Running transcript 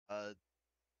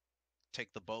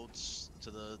take the boats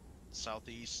to the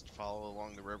southeast, follow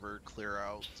along the river, clear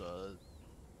out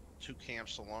 2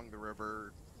 camps along the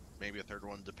river, maybe a third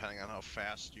one depending on how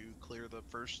fast you clear the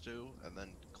first 2, and then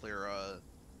clear a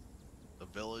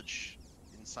village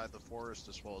inside the forest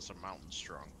as well as a mountain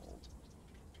stronghold.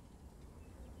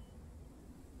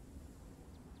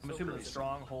 I'm assuming the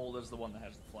stronghold is the one that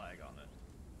has the flag on it.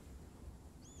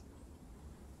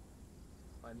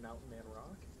 On Mountain and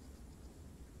Rock?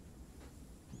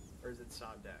 Or is it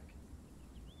Sobdeck?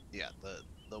 Yeah,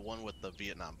 the one with the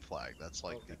Vietnam flag. That's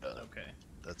like okay.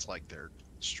 That's like their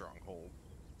stronghold,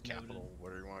 capital,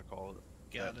 whatever you want to call it.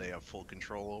 That they have full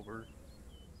control over.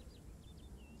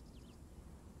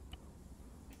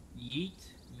 Yeet.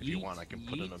 If you want, I can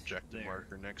put an objective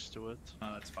marker next to it.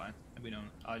 Oh, that's fine. We don't.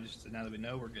 Now that we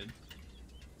know, we're good.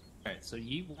 All right. So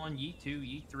yeet 1, yeet 2,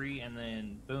 yeet 3, and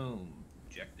then boom,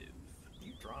 objective.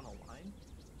 You drawn a line?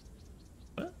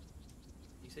 What?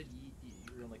 You said you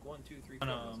were in like 1, 2, 3, 4.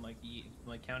 Oh, no, I'm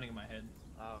like counting in my head.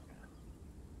 Oh, okay.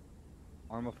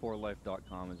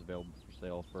 Arma4life.com is available for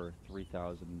sale for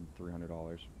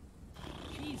 $3,300.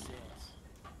 Jesus.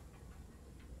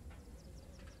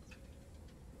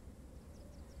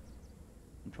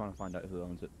 I'm trying to find out who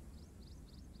owns it.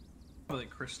 Probably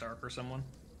Chris Stark or someone.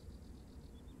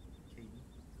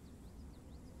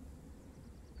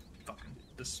 Fucking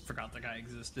just forgot the guy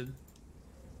existed.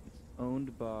 It's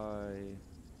owned by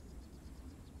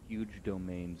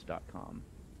hugedomains.com.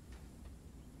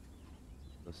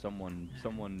 So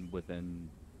someone within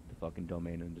the fucking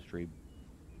domain industry.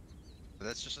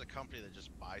 That's just a company that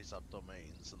just buys up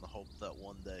domains in the hope that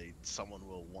one day someone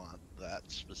will want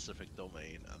that specific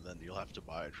domain, and then you'll have to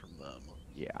buy it from them.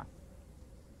 Yeah.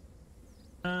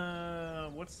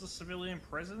 What's the civilian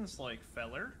presence like,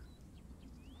 feller?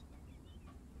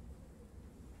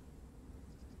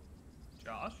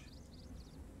 Josh?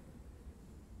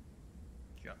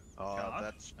 Josh?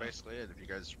 That's basically it. If you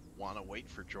guys want to wait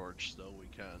for George still, we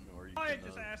can, or you I can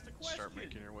just asked a question. start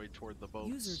making your way toward the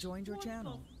boats. User joined your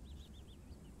channel.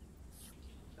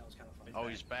 That was kind of funny. Oh,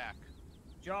 he's back.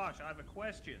 Josh, I have a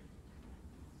question.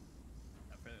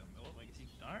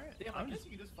 Alright. Damn, I guess you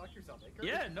can just fuck yourself, eh, Kirby?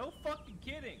 Yeah, no fucking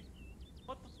kidding.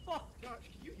 What the fuck? Josh,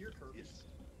 can you hear Kirby? Yes.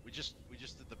 We just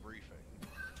did the briefing.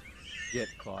 Get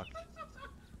clocked.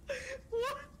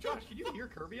 What? Josh, can you hear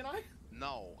Kirby and I?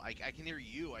 No, I can hear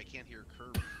you. I can't hear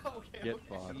Kirby. Okay. Get okay.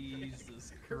 fucked.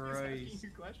 Jesus Kirby's asking Christ. you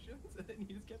questions, and then he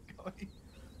just kept going.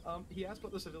 He asked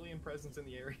what the civilian presence in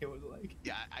the area was like.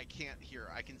 Yeah, I can't hear.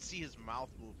 I can see his mouth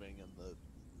moving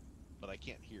but I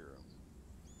can't hear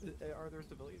him. Are there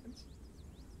civilians?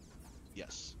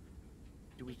 Yes.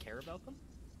 Do we care about them?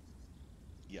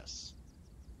 Yes.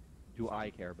 Do I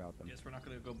care about them? Guess we're not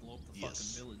gonna go blow up the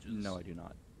Yes. fucking villages. No, I do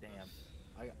not. Damn.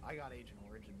 I got Agent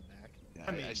Orange in the back.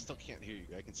 Yeah, I still can't hear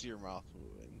you. I can see your mouth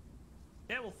moving.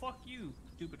 Yeah, well, fuck you,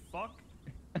 stupid fuck.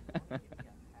 Come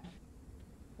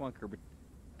on, Kirby.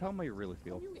 Tell me how you really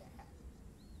feel.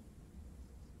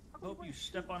 Hope you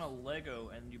step on a Lego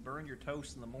and you burn your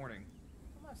toast in the morning.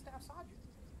 I'm not a staff sergeant.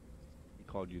 He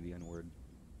called you the N-word.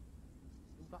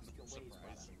 You've lost your ways,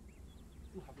 brother.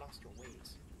 You have lost your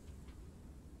ways.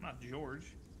 Not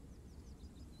George.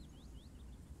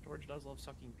 George does love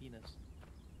sucking penis.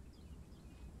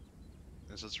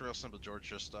 So it's real simple, George.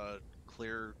 Just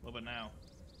clear. A little bit now.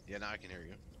 Yeah, now I can hear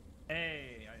you.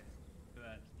 Hey,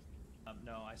 that.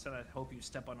 No, I said I hope you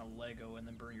step on a Lego and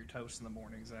then burn your toast in the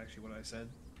morning. Is actually what I said.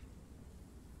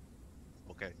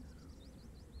 Okay.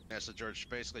 Yeah, so George,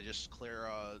 basically just clear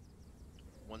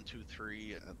 1, 2,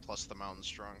 3, plus the mountain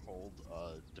stronghold.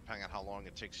 Depending on how long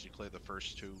it takes you to clear the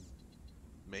first 2,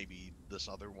 maybe this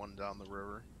other one down the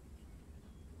river.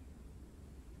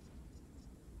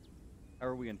 How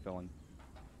are we infilling?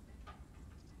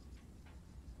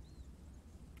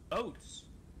 Boats.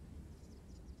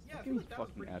 Yeah, I Give feel me like that was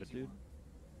a fucking pretty easy attitude. one.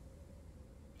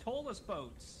 Told us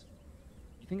boats.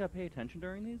 You think I pay attention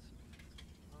during these?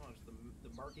 Oh, it's the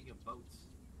marking of boats.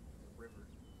 The river.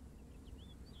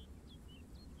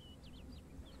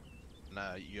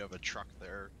 And you have a truck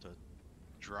there to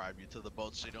drive you to the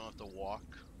boat so you don't have to walk.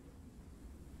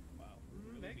 Wow. Mm,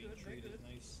 Really they being good, they treated good.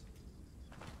 nice.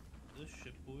 This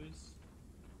shit, boys.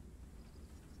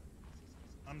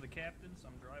 I'm the captain, so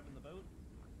I'm driving the boat.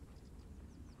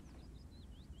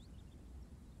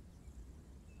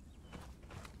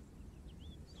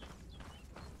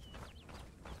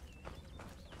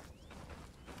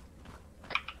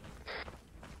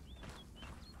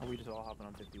 Are we just all hopping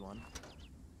on 51?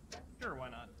 Sure, why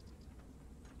not?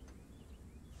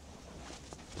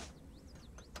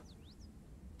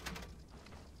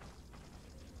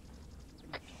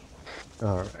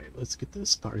 Alright, let's get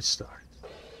this party started.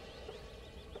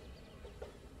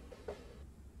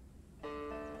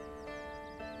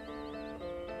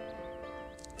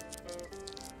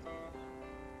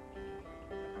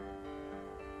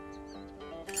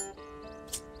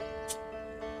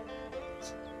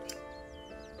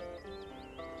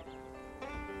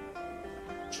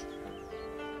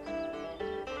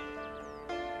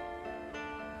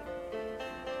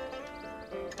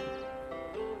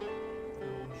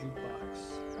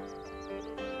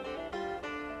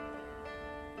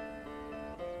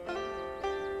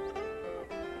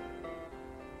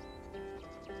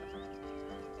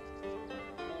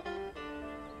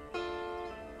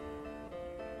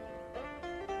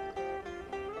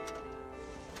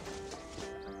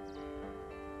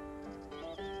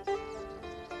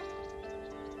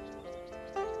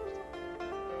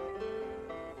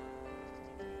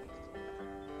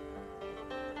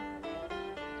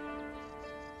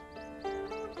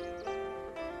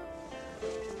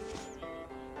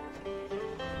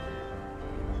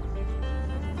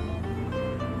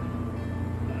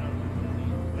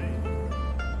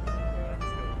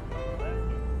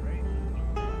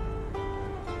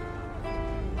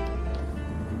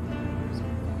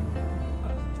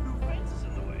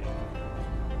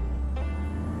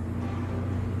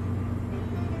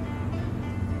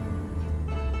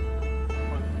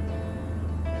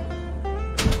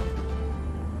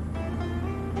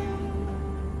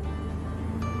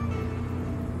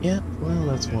 Yeah, well,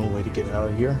 that's one way to get out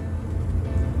of here.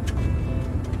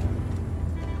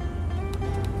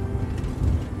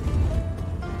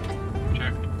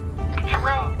 Check.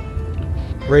 Hurrah!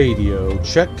 Radio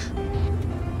check.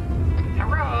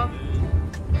 Hurrah!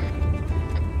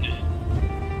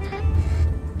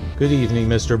 Good evening,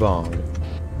 Mr. Bong.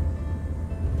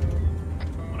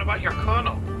 What about your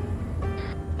colonel?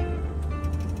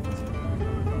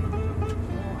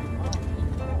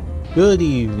 Good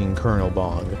evening, Colonel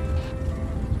Bong.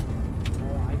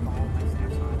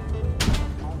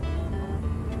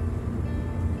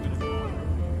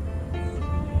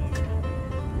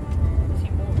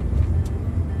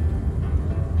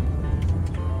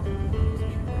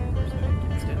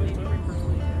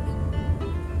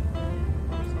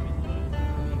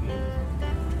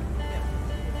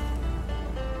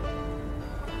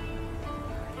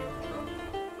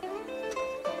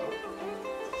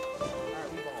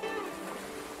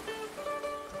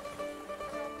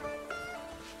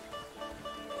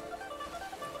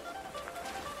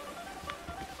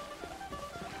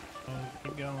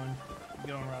 Keep going. Keep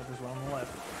going, Rogers. We're on the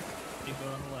left. Keep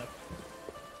going on the left.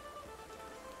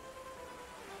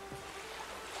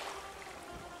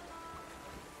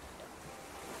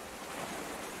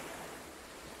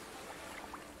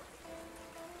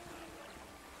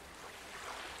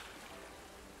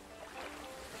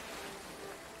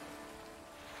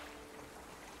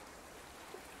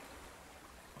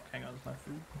 Hang on, is my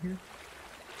food here?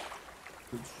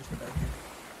 Food's just back here.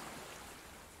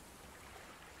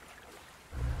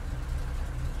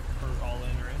 We're all in,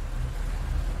 right?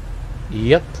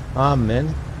 Yep, I'm in.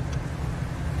 Come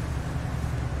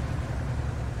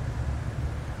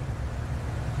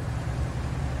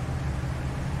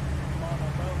on,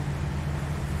 our boat.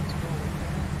 Let's go.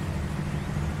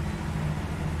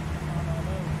 Come on, our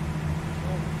boat.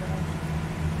 Go, fast.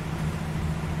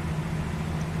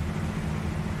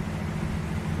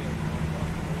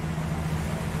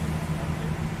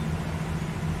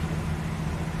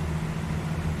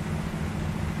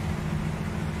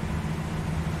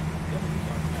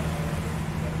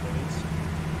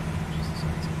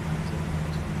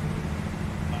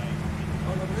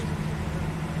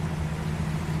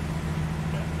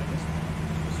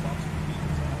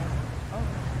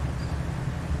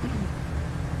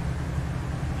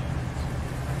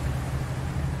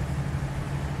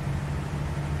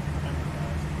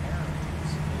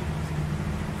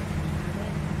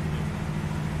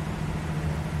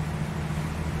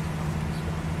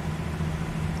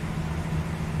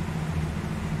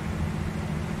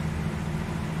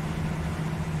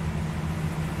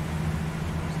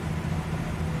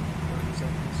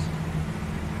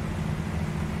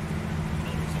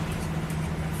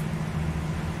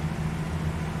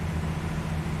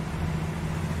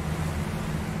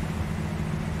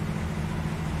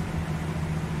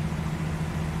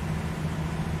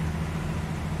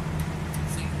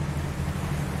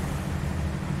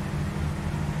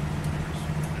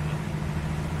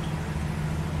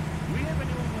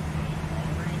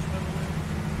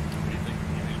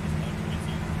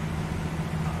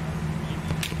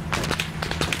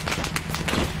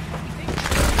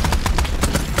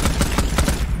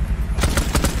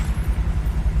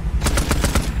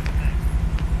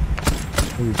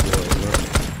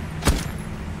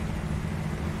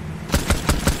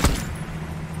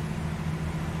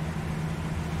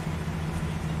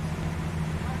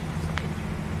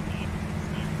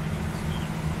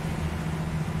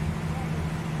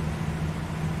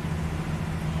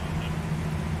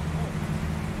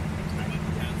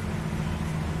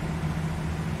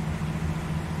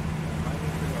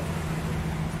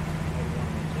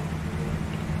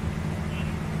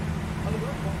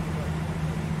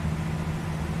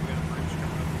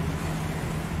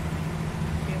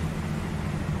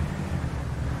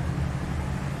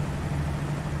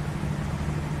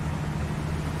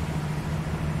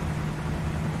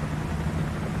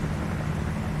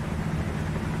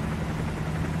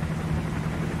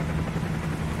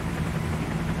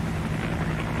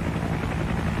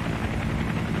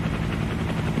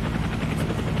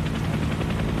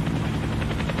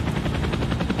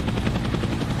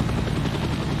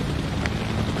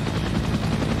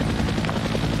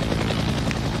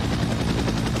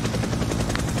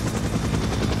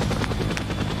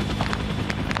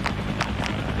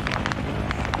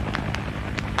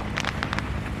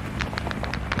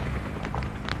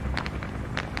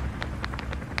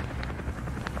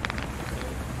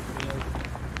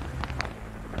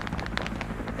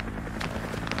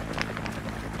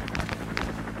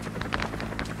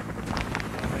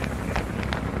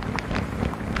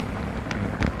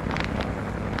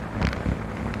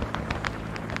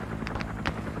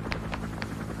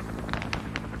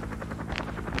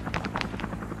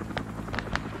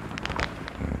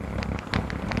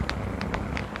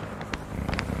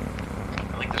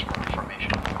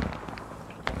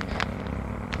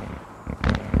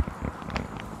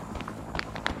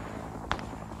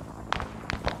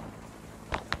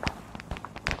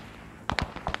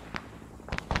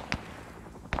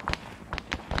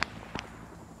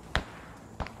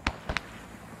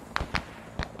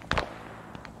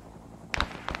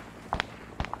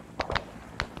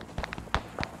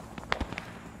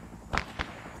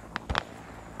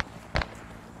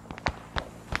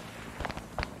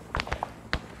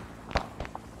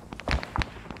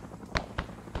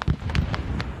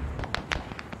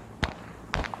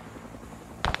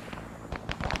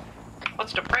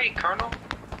 wants to pray, Colonel?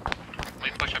 We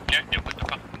push objective. What the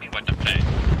fuck do you mean what to pray?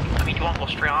 I mean, you want to go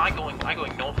straight on? I'm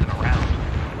going north and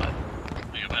around. But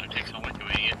you better take some with you,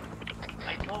 idiot.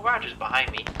 Well, Roger's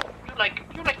behind me. You're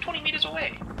like 20 meters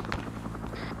away.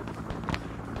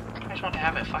 I just want to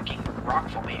have a fucking rock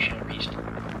formation at least. I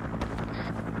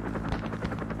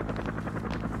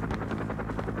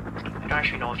don't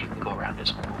actually know if you can go around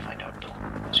this one. We'll find out though.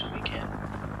 Assume we can.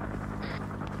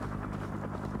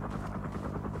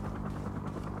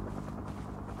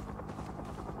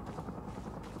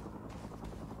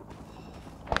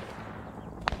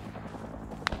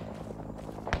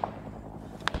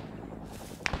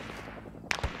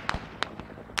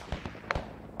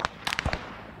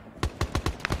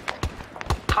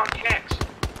 Contacts.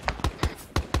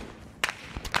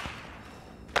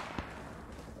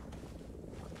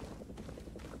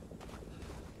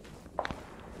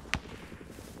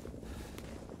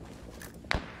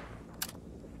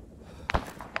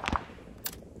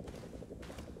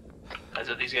 As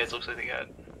if these guys looks like they got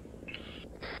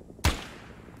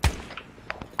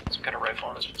some kind of rifle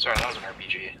on this. Sorry, that was an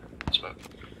RPG. Smoke.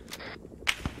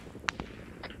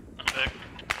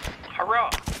 Hurrah!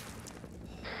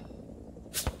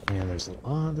 Man, there's a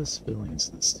lot of civilians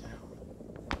in this town.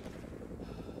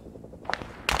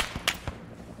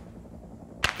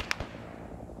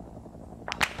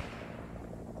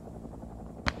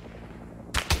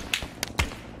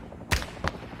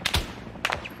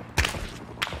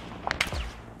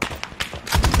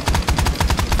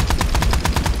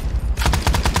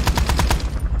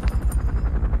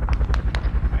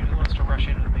 Alright, who wants to rush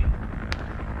in with me?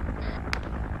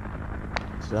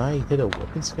 Did I hit a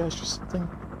weapons cache or something?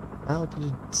 How did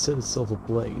it set itself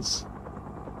ablaze?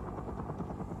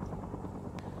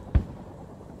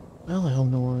 Well, I hope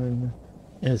no one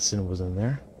innocent was in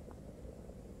there.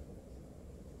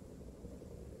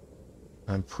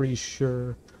 I'm pretty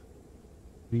sure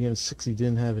BM60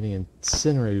 didn't have any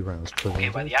incinerated rounds put Okay,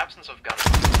 in by it. the absence of guns.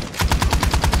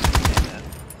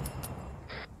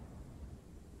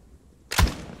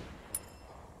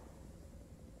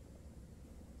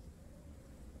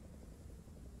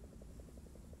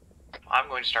 I'm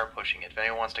going to start pushing it. If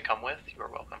anyone wants to come with, you are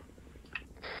welcome.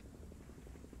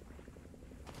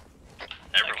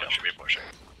 Everyone should be pushing.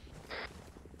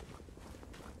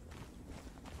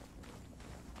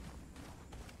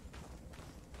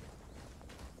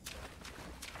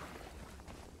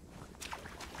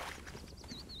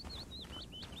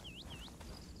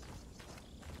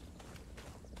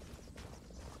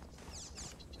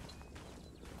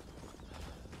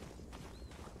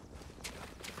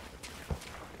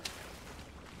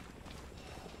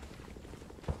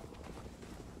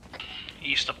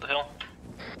 East up the hill.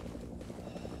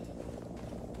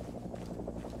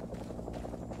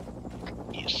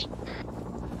 East.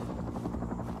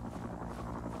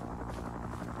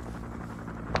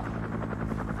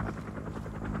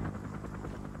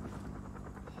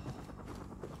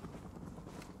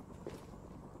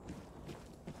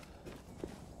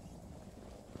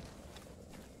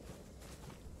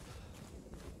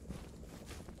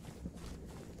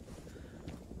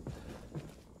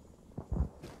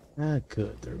 Ah,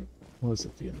 good. There was a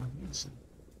few enemies in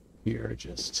here. I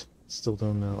just still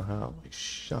don't know how I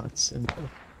shots into.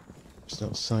 There's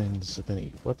no signs of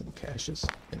any weapon caches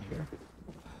in here.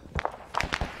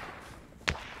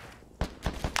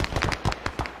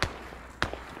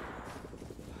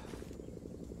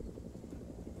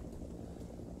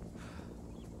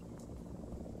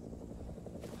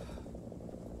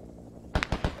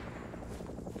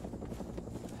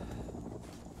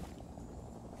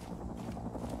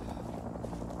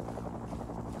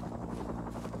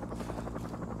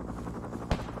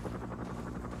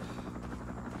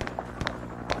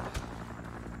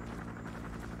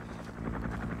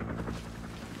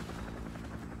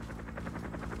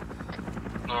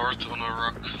 North on a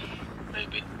rock,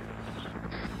 maybe.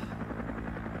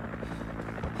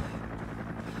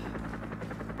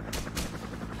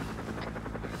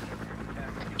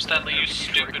 Stanley, you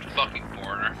stupid fucking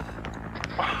foreigner.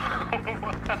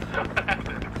 What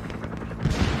happened?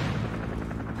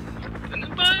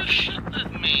 Didn't buy shit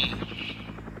at me.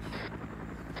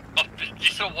 Oh, did you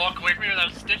still walk away from me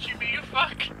without stitching me, you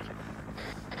fuck?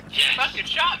 You fucking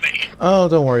shot me! Oh,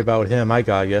 don't worry about him. I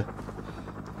got you.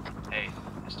 Hey,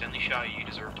 Stanley shot you, you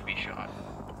deserve to be shot.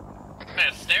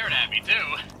 Man stared at me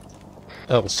too.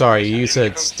 Oh, sorry. You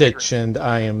said Stitch, and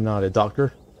I am not a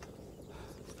doctor.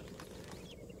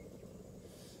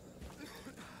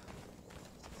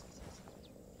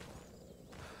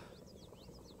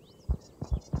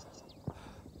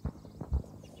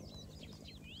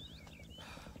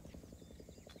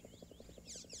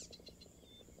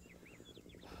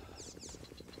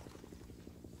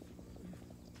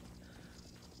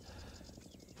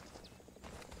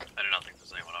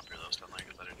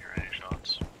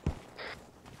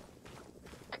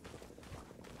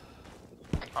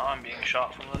 I'm being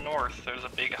shot from the north. There's a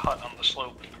big hut on the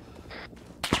slope.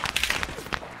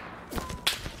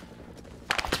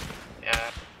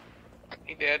 Yeah.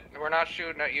 He did. We're not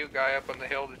shooting at you, guy up on the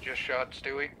hill that just shot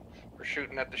Stewie. We're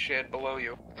shooting at the shed below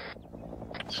you.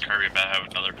 Does Kirby about have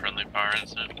another friendly fire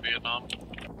incident in Vietnam?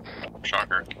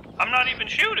 Shocker. I'm not even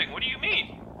shooting. What do you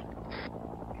mean?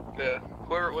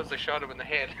 Whoever it was that shot him in the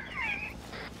head.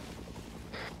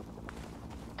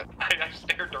 I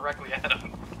stared directly at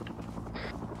him.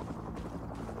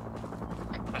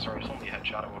 I'm sorry, it was only a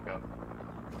headshot. I woke up.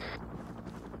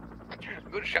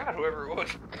 Good shot, whoever it was.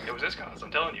 It was his cause,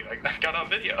 I'm telling you. I got on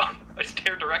video. I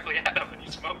stared directly at him and he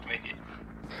smoked me.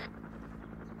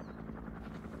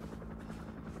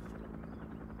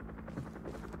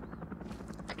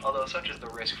 Although such is the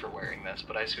risk for wearing this,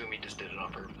 but I assume he just did it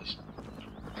on purpose.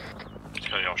 It's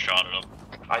because y'all shot at him.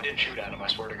 I didn't shoot at him, I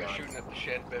swear to We're God. shooting at the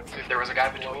shed bed. There was a guy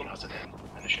between us and him,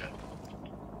 in the shed.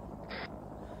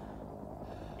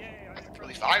 At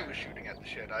least I was shooting at the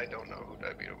shed. I don't know who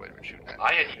Davida would have been shooting at.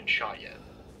 I hadn't even shot yet.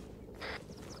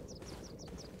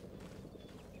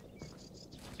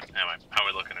 Anyway, how are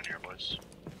we looking in here, boys?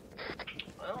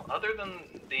 Well, other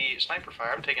than the sniper fire, I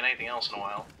haven't taken anything else in a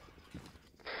while.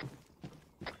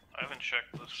 I haven't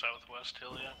checked the southwest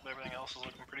hill yet, but everything else is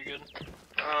looking pretty good.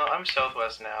 I'm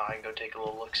southwest now. I can go take a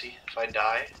little look-see. If I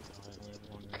die,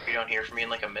 if you don't hear from me in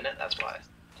like a minute, that's why.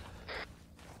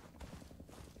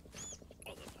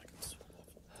 Well, then I can swap off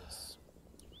this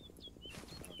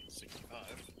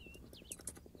 65.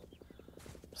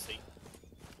 See?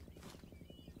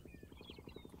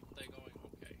 They're going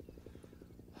okay.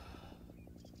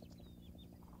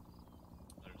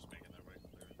 They're just making their way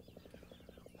clear.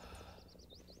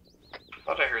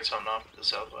 Thought I heard something off to the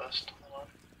southwest. Hold on.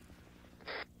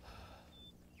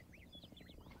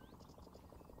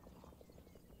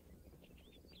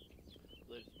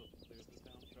 They're supposed to clear the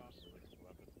town, Josh, so they can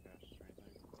weapon caches or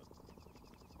anything, but...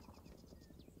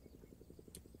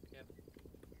 Yep.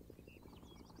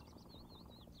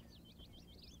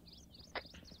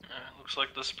 Looks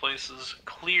like this place is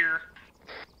clear.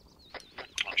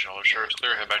 Once y'all are sure it's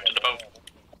clear, head back to the boat.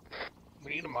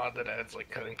 We need a mod that adds like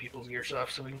cutting people's ears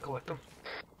off so we can collect them.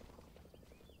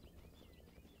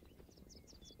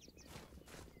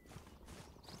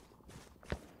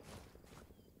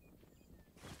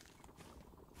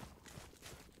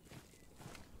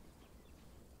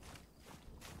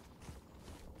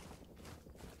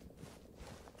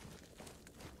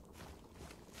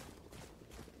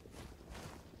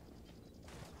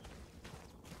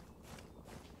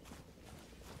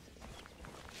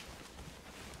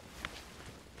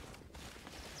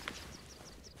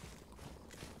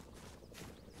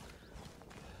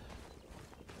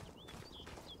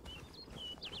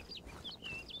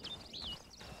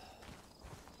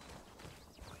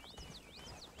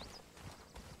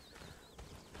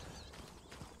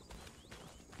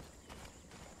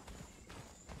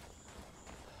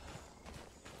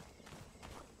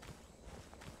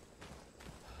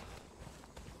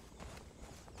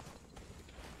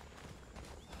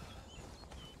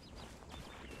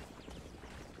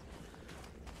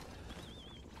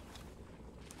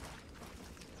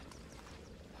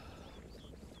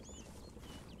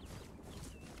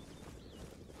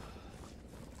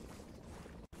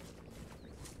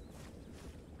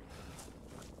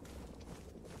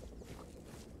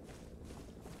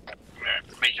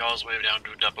 Make y'all's way down to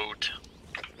the boat.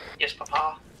 Yes,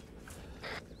 Papa.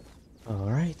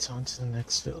 Alright, on to the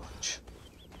next village.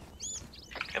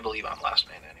 I believe I'm last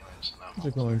man anyways. No.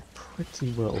 They're going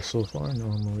pretty well so far.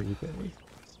 Normally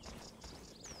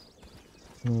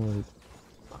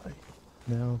by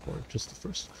now, or just the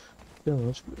first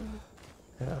village, we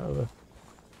have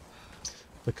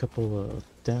a couple of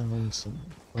downs and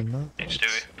whatnot. Hey, but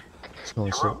Stewie. it's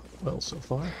going so well so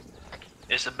far.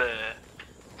 It's a bear.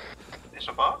 It's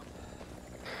a bar?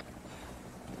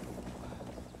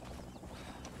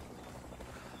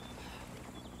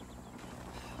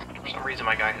 For some reason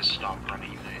my guy has stopped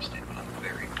running United States, but I'm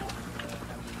very cool.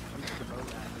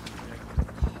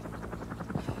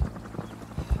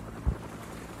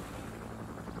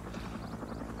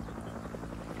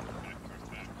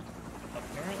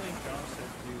 Apparently, Josh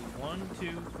said do 1, 2,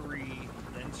 3,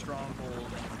 then stronghold,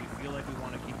 and if we feel like we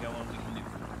want to keep going, we can do 4.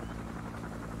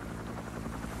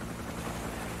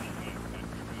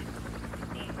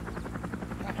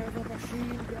 I have a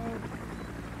machine gun.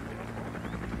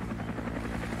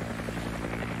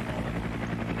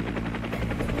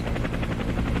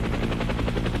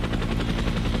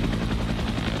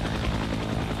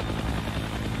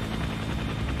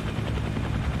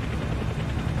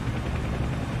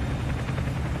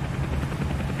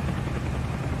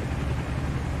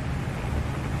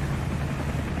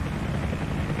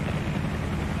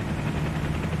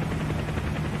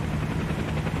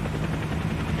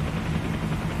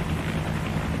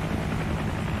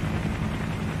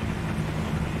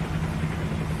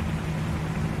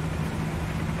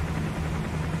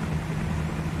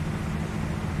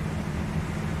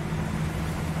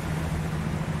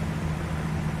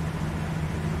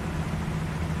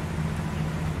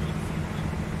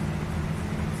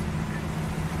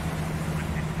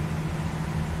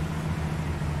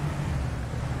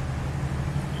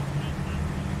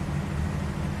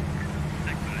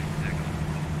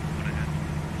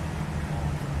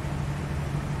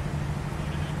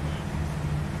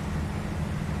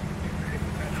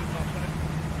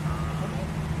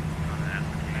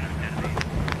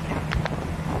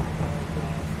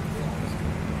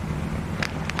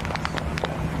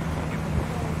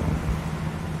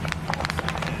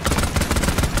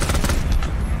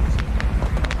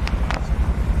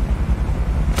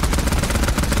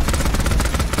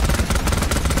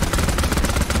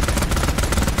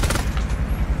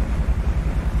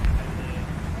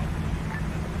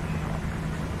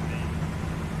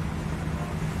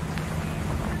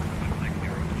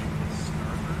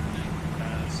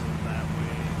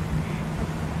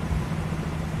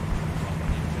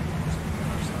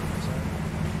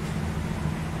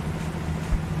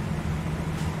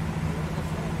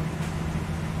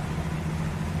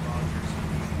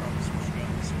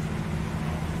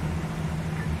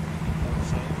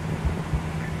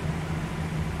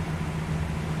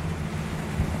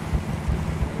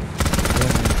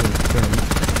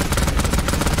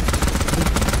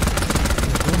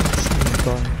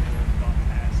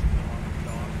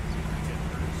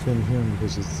 couldn't hear him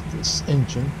because it's this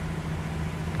engine.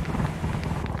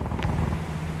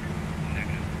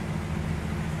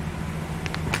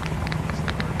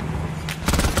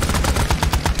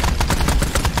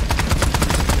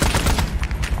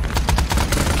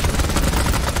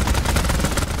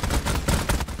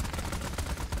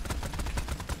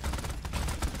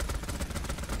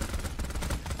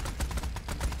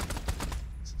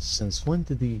 Since when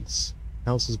did these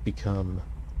houses become...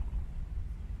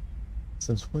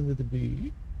 Since when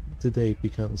did they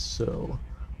become so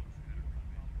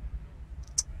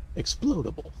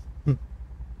explodable?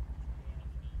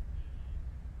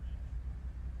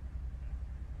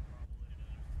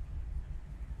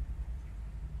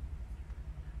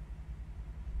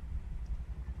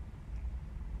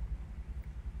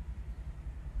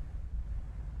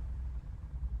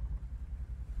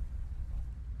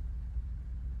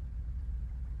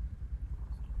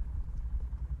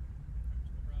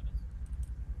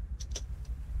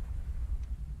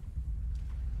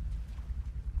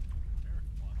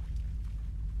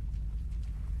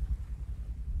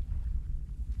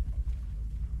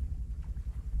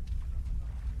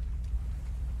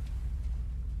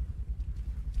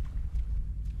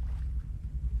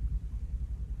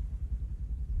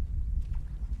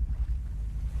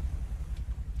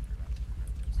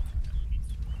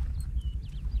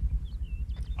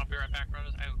 I'll be right back,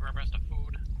 brothers. I will grab rest of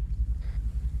food.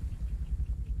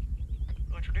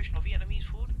 Traditional Vietnamese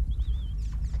food?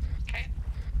 Okay.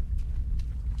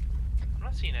 I'm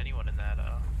not seeing anyone in that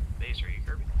base, are you,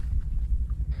 Kirby?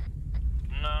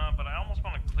 No, but I almost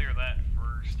want to clear that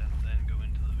first and then go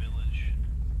into the village.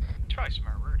 It's probably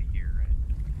smart. We're already here, right?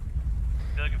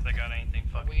 I feel like if they got anything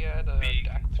fucking we had a big...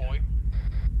 Dak Poi.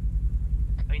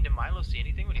 I mean, did Milo see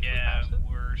anything when he flew past it?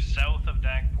 We're south of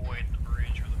Dak Poi at the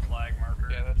bridge with the flag marker.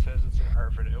 Yeah, that says it's an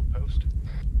Arford outpost.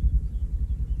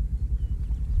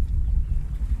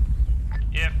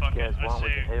 Yeah, fuck You it. guys I want, we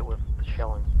say... can hit it with the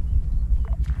shelling.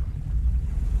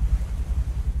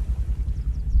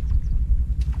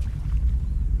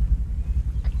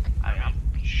 I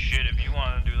mean, shit, if you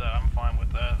want to do that, I'm fine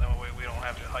with that. That way we don't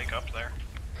have to hike up there.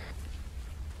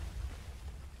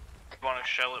 If you want to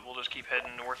shell it, we'll just keep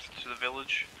heading north to the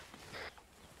village.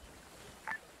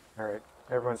 Alright,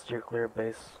 everyone steer clear of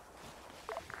base.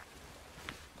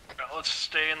 Now, let's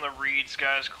stay in the reeds,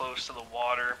 guys, close to the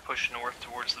water, push north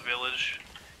towards the village.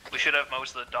 We should have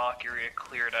most of the dock area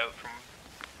cleared out from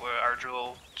where our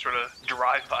little sort of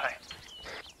drive-by.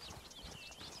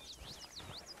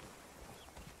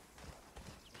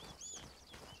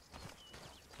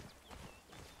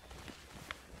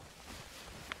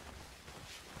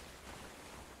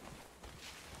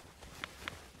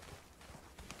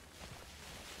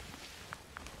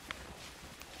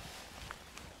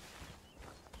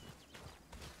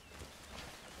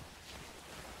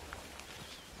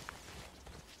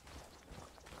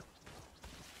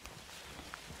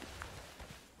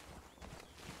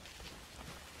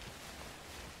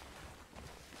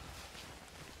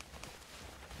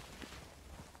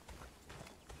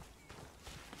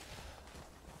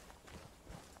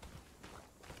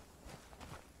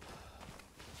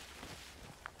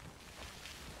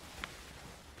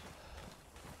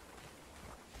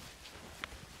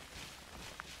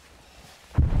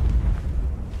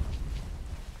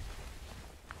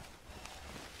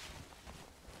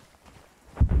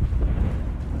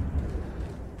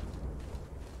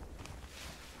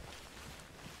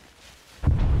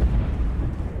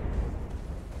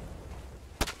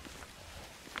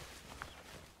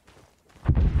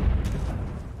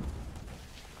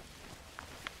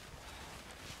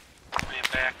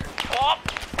 Back. Oh!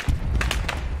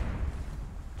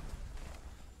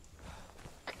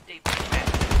 Dave, back.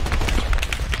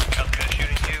 How's the guy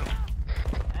shooting you?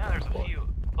 Yeah, there's a few.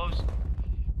 Close.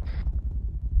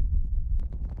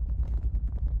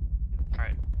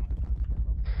 Alright.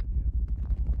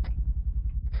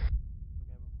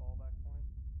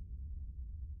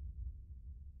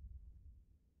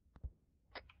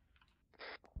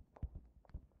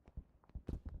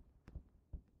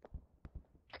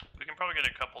 We can probably get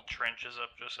a couple trenches up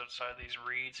just outside these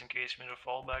reeds in case we need a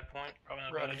fallback point. Probably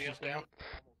not a bad Rogers idea. is down.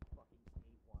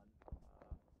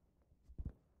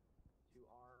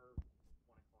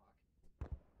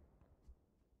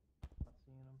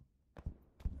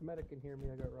 If medic can hear me,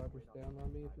 I got robbers down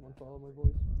on me if you want to follow my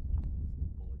voice.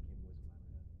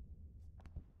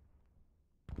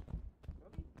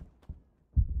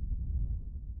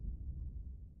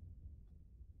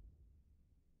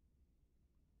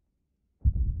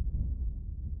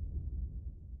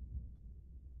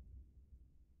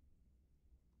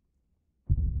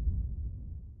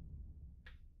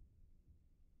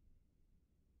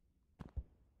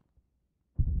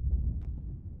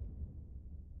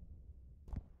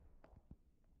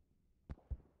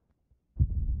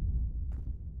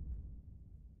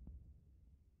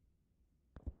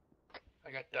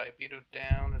 I got Diabeto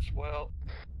down as well.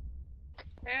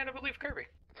 And I believe Kirby.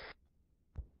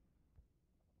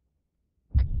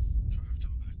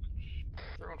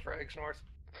 Throwing frags north.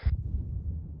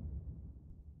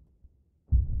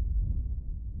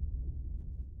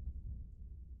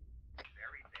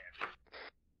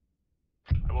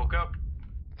 I woke up.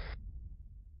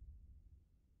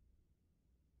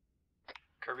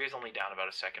 Kirby was only down about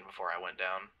a second before I went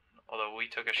down. Although we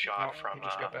took a shot from he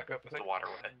just got back up, I the think.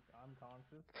 waterway. I'm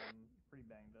conscious. I'm pretty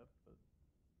banged up, but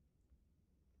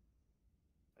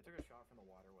I took a shot from the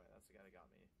waterway. That's the guy that got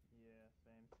me. Yeah,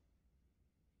 same.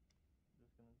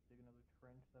 Just gonna dig another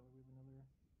trench. That would leave another.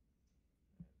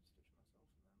 Stitch myself in them.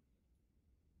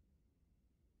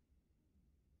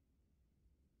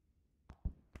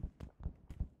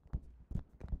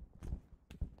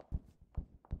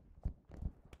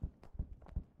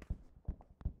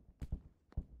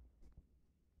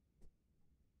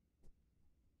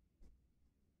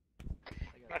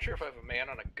 Not sure if I have a man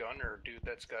on a gun or a dude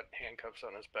that's got handcuffs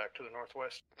on his back to the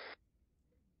northwest.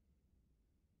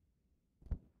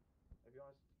 If you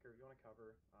want to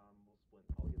cover, we'll split.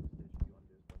 I'll get the stitch if you want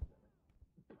to do a split center.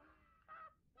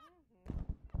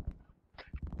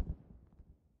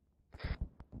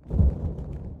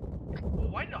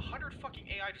 Well, why did 100 fucking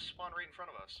AI just spawn right in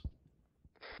front of us?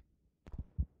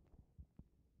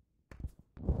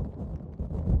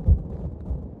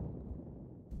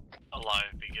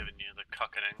 Alive be giving you the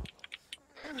cuckening.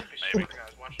 Maybe. I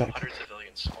was watching 100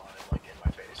 civilians spawn like in my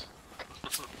face.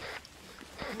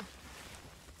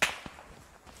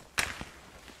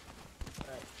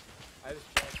 Alright. I just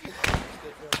stitch him.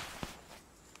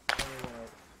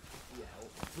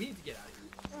 We need to get out of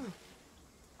here.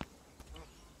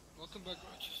 Welcome back,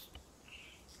 Rogers.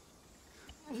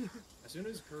 As soon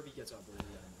as Kirby gets up, we'll do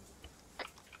that.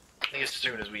 I think as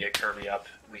soon as we get Kirby up,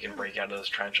 we can break out of this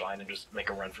trench line and just make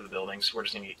a run for the buildings. We're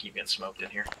just gonna keep getting smoked in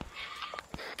here.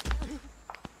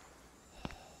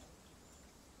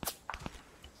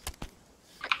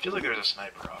 I feel like there's a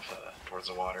sniper off towards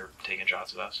the water taking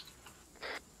shots at us.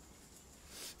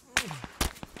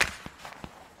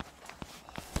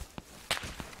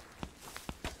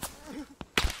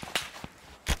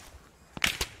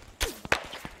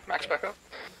 Max back up.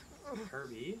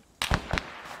 Kirby.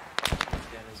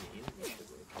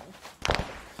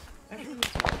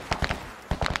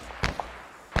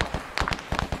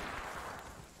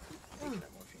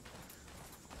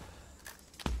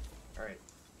 Alright.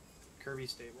 Kirby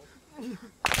stable. I'm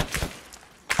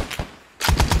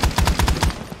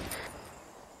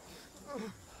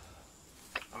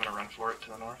gonna run for it to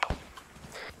the north.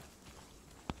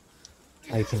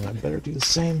 I think I better do the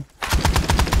same.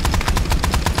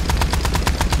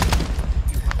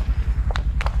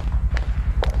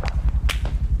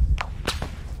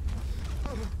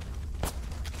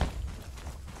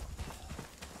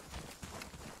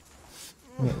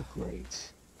 Oh,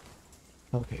 great.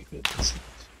 Okay, good. That's it.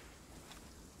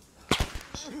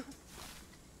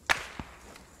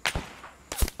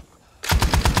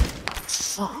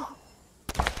 Fuck.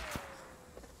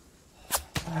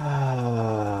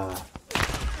 Ah.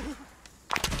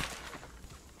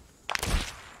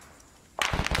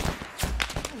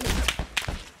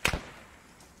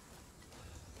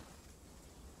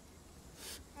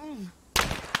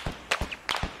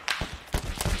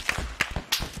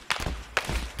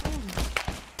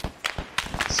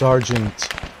 Sergeant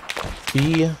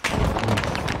B,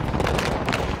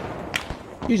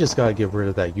 you just gotta get rid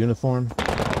of that uniform.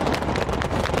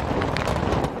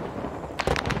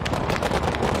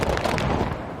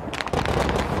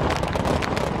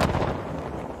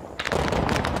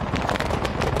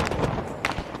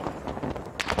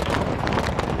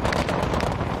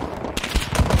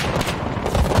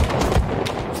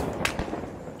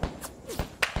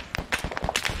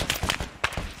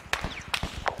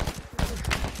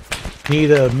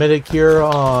 Need a medic here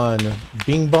on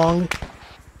Bing Bong.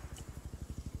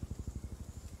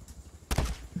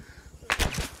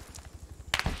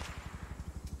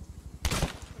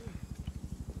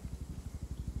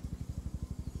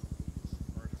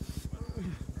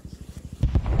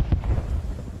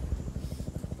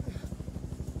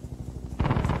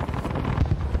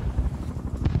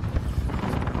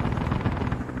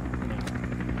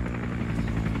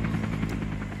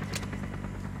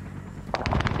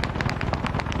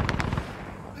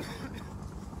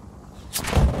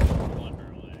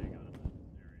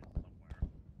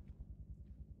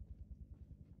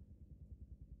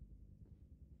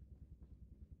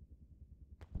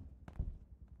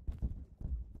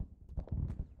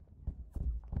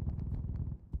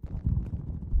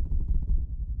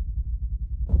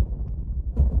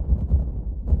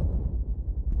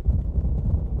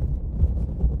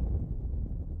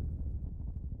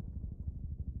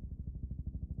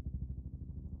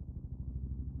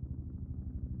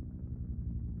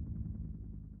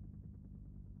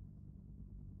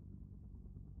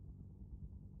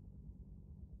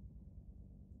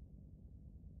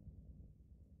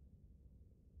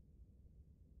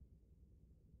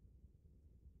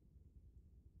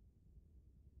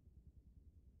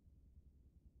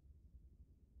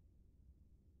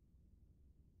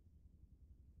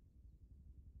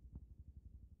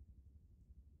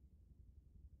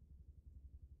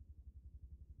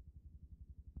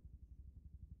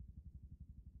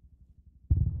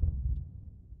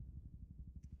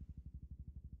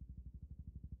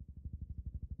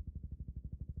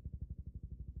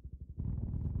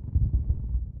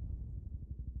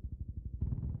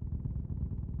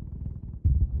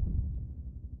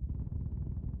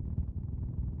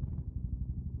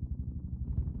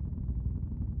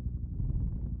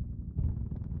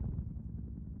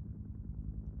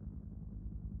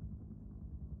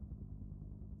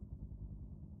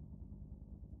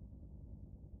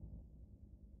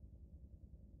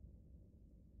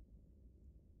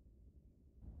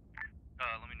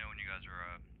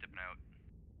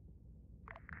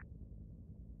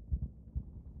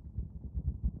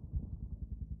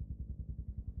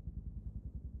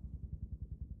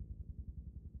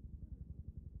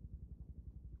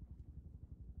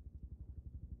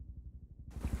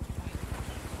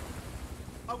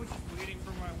 I was just waiting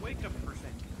for my wake-up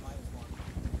percent.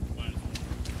 -1.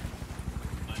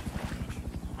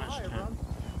 Hi, everyone.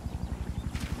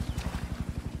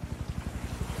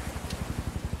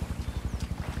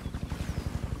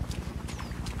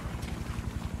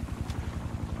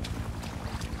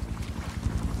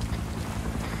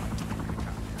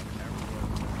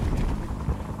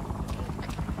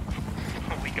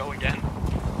 We go again.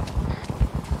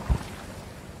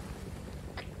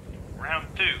 Round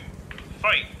 2.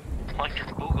 Fight. Electric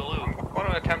Boogaloo. I want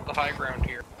to attempt the high ground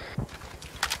here.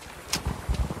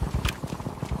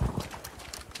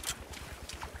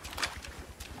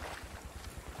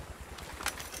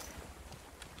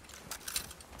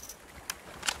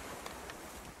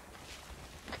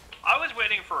 I was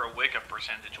waiting for a wake-up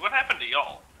percentage. What happened to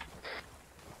y'all?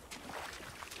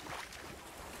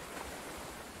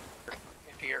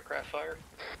 Anti-aircraft fire.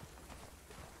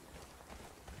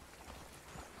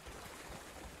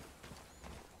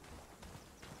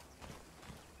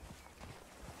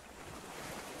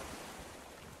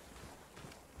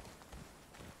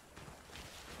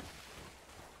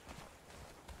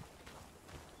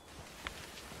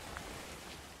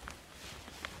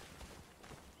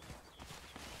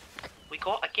 We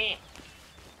go again.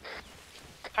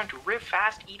 Time to riv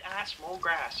fast, eat ass, mow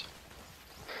grass.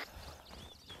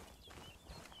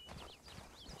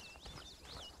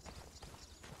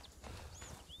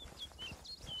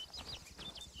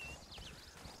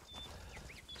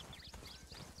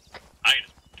 I could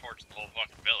just torch the whole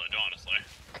fucking village, honestly.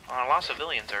 A lot of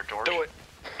civilians there, George. Do it.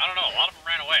 I don't know, a lot of them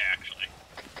ran away, actually.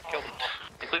 Killed them.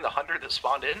 Including the 100 that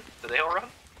spawned in? Did they all run?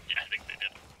 Yeah, I think they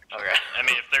did. Okay. I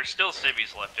mean, if there's still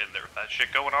civvies left in there with that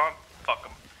shit going on, fuck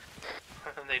them.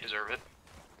 They deserve it.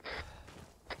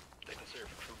 They deserve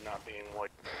for not being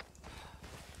white.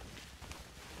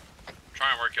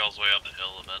 Try and work y'all's way up the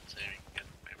hill a bit, see if you can get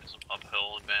maybe some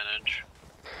uphill advantage.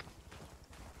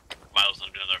 Miles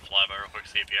gonna do another flyby real quick,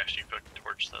 see if you actually fucking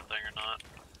torch that thing or not.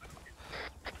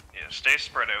 Yeah, stay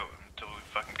spread out until we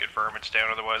fucking confirm it's down,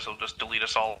 otherwise they'll just delete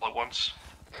us all at once.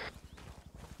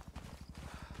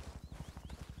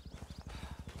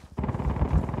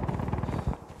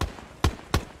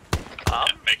 Yeah,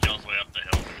 make y'all's way up the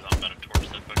hill, because I'm about to torch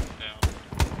that fucking down.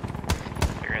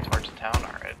 You're gonna torch the town?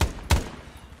 Alright.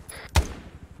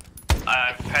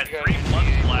 I've had 3 blood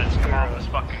splats come off this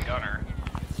fucking gunner.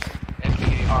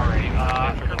 Alright,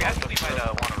 Kirby, I think we might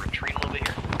want to retreat a little bit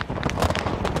here.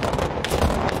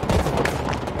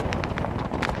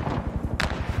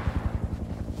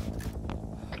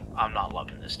 I'm not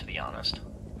loving this, to be honest.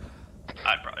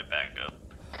 I'd probably back up.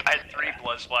 I had 3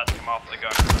 blood splats come off the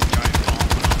gunner with a giant bomb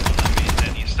went off on him,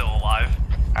 and he's still alive.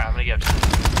 Alright, I'm gonna get to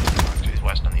the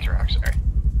west on these rocks, sorry.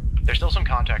 There's still some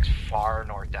contacts far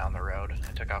north down the road.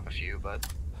 I took off a few, but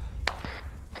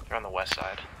they're on the west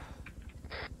side.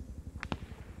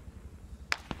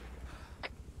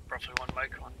 Roughly 1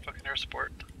 mic on fucking air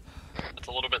support. That's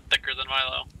a little bit thicker than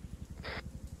Milo.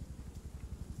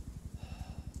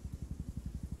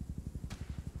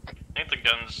 I think the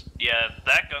gun's... yeah,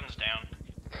 that gun's down.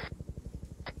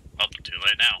 Well, too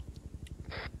late now.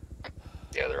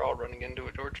 Yeah, they're all running into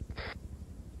it, George.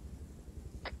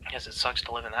 Yes, it sucks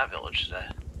to live in that village today.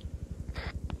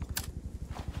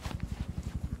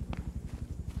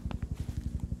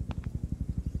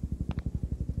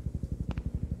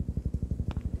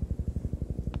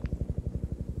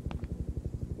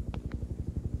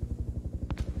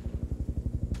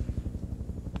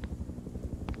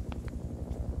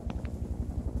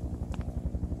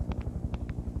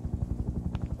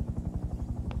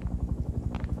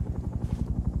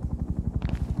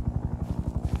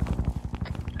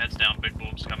 Heads down, big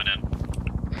boom's coming in.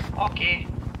 Okay.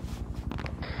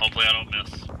 Hopefully I don't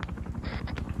miss.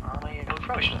 Yeah, we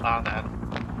probably should have thought of that.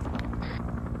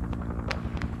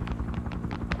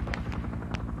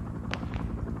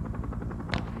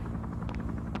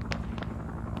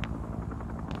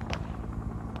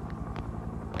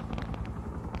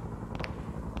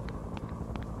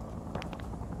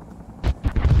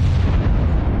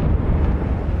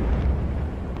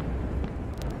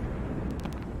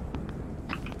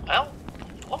 Well,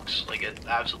 looks like it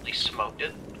absolutely smoked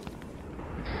it.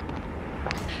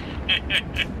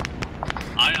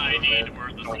 I ID'd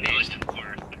where the civilians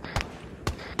were.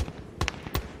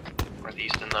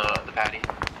 Northeast in the patty.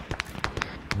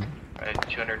 Right,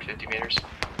 250 meters.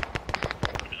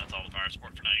 I mean, that's all the fire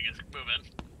support for now. You guys can move in.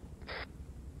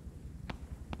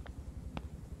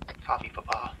 Coffee,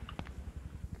 papa.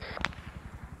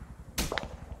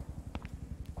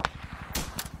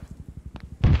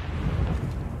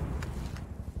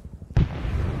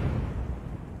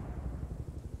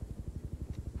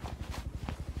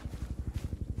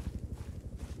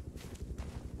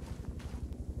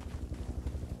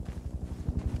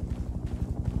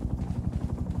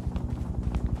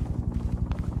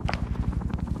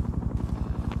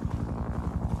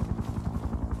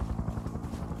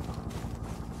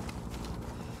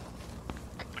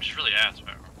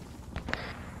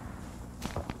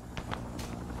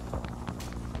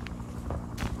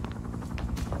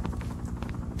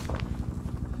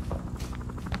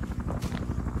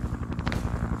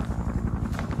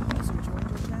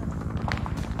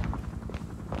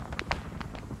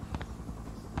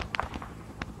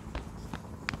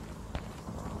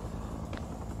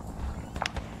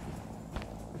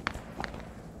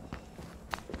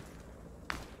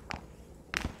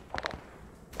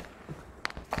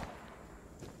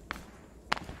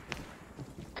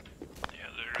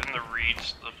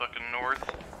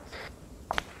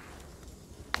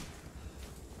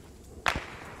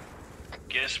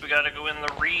 Guess we gotta go in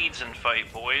the reeds and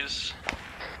fight, boys. I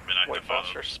mean, I Wait, can follow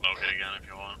Foster. smoke it again if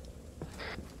you want.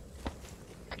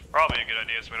 Probably a good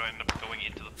idea so we don't end up going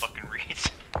into the fucking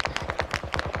reeds.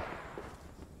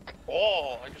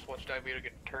 Oh, I just watched Diabetes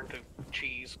get turned to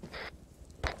cheese.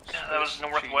 Yeah, that was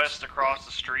northwest across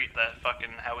the street, that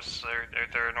fucking house there,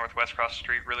 northwest across the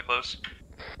street, really close.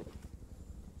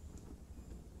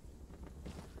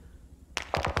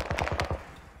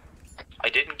 I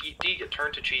didn't get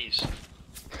turned to cheese.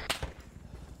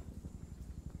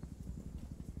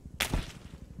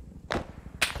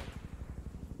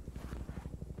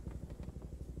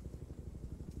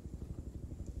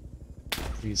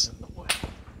 He's in the way.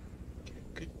 Okay,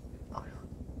 good eye on.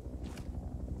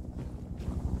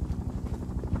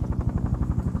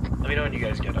 Let me know when you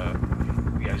guys get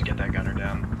that gunner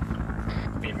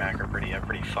down. Me and Mac are pretty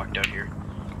fucked out here.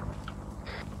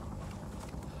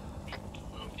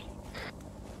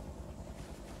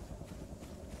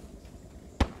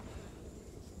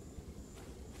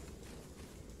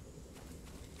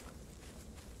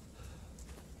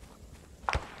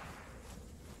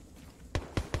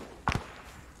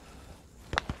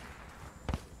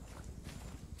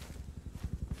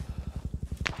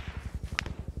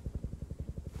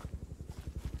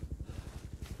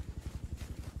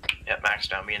 Yeah, Max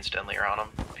down, me and Stanley are on him.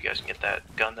 If you guys can get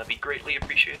that gun, that'd be greatly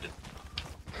appreciated.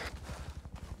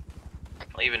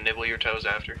 I'll even nibble your toes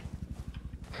after.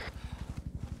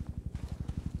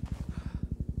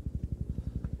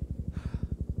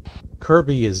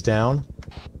 Kirby is down.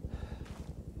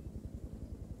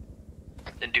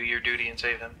 Then do your duty and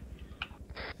save him.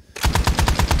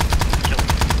 Kill him.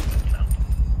 You know.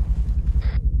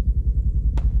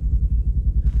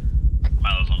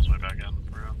 Milo's on his way back in.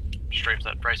 We're straight for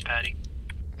that price patty.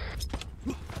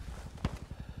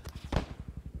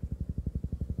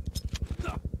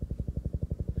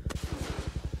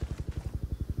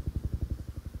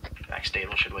 Max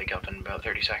Stable should wake up in about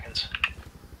 30 seconds.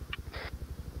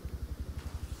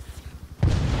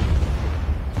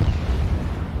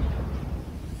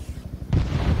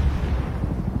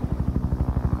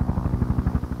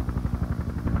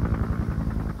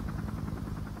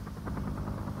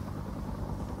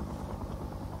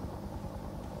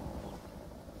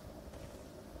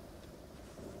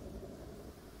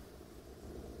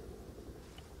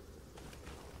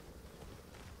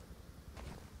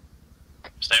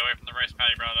 Stay away from the rice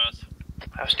patty, brothers.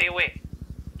 Stay away.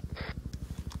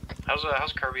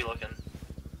 How's Kirby looking?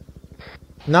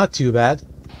 Not too bad.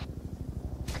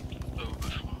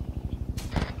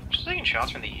 Just taking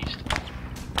shots from the east.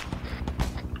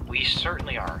 We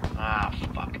certainly are. Ah,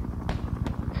 fuck.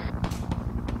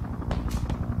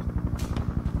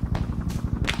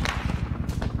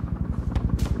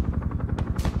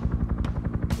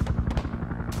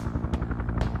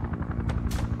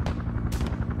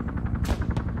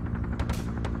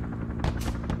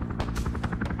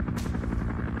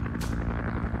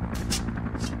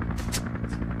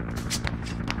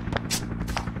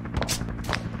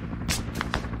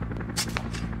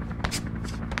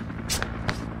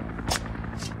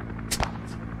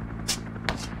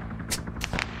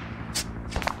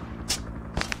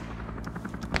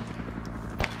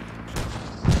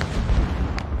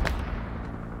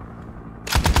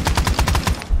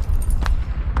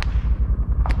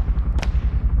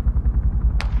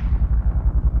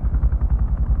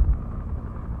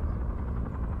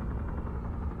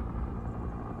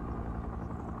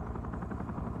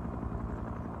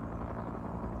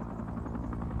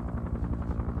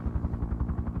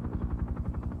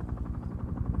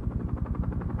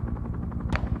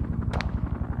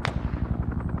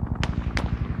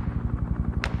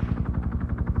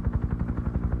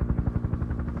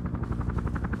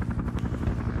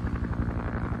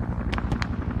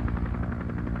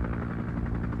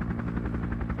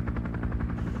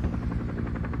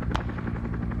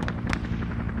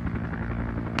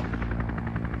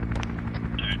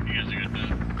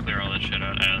 Shit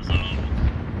out as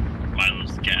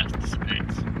Milo's gas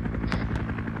dissipates.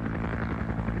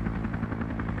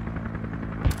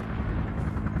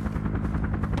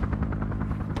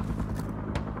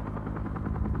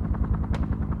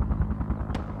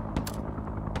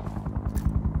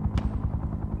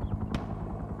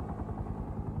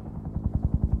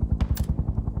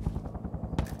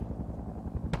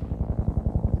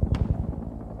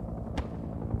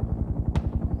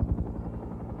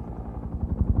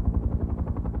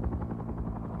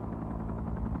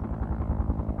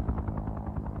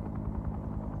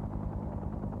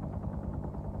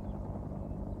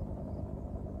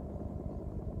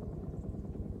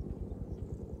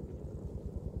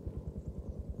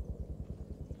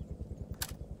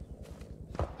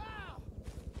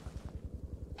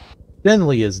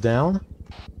 Denley is down.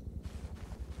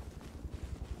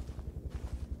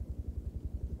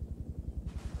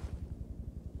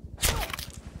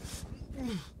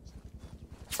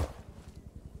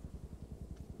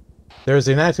 There's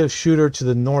an active shooter to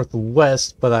the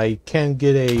northwest, but I can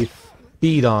get a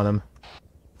bead on him.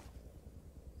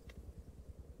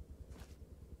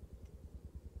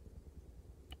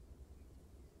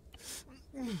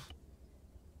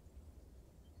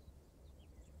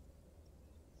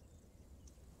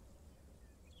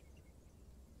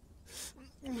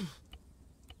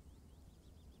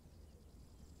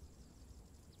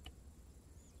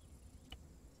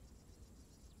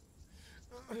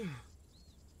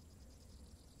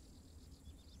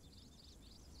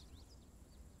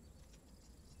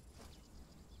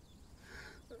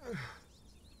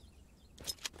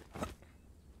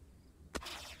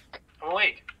 I'm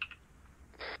awake.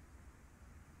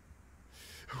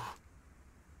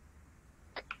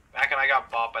 Back and I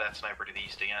got bought by that sniper to the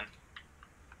east again.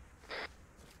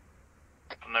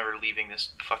 I'm never leaving this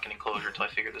fucking enclosure until I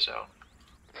figure this out.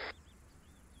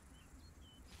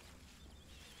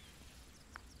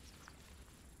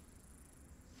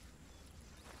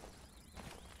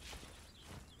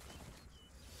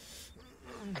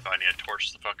 If I need to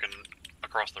torch the fucking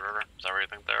across the river, is that where you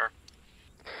think they are?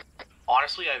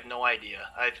 Honestly, I have no idea.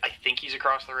 I think he's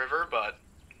across the river, but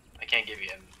I can't give you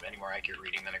any more accurate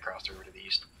reading than across the river to the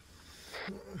east.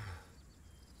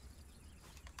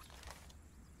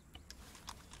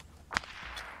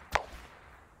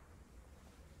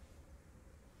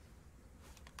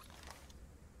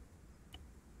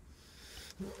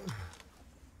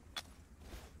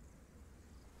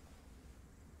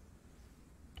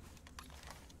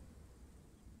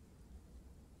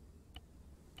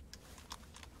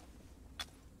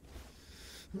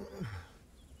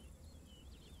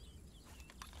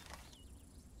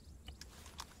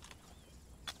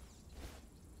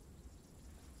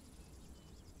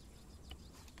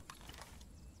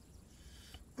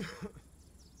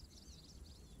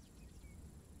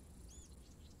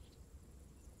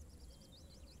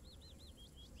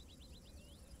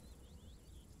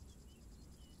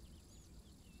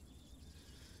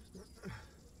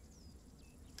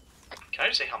 Can I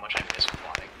just say how much I miss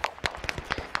flying?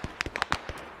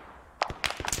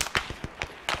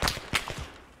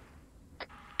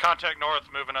 Contact north,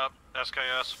 moving up,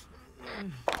 SKS.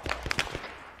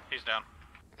 He's down.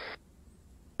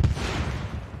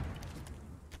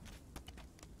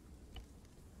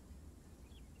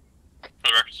 For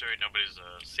the record, Stewie, nobody's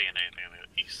seeing anything on the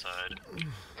east side.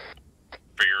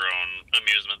 For your own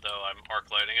amusement, though, I'm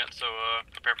arc lighting it, so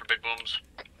prepare for big booms.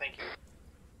 Thank you.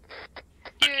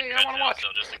 Yay, I want to watch. So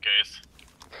just in case.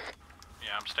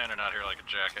 Yeah, I'm standing out here like a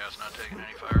jackass, not taking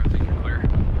any fire. I think you're clear.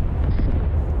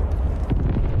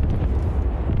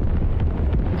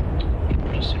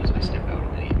 As soon as I step out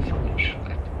of the fucking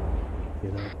shot.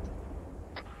 You know.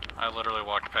 I literally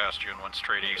walked past you and went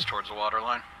straight east towards the water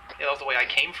line. Yeah, that was the way I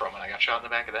came from, and I got shot in the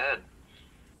back of the head.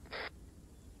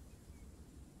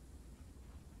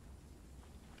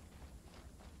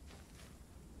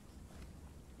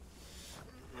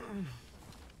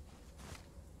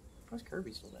 How's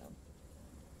Kirby still down?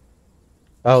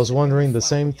 I was wondering the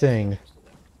same thing.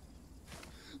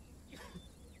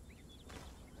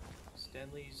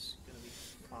 Stanley's gonna be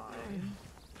fine.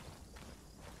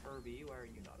 Kirby, why are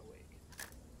you not awake?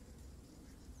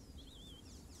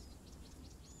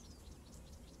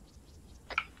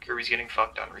 Kirby's getting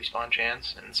fucked on respawn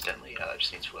chance, and Stanley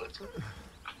just needs flipped. Kirby's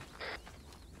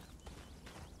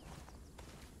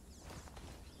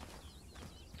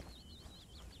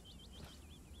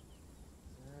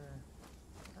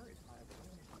high, but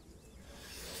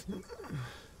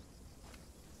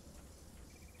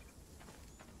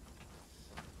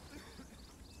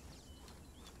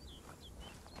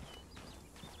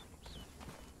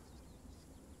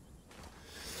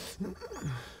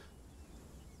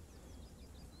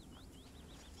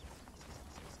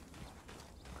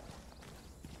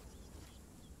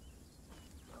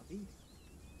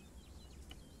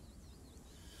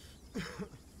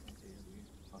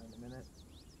find a minute.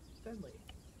 Stanley.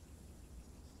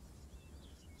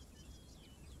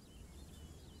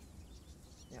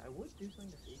 Yeah, I would do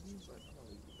something to save you, but I'm gonna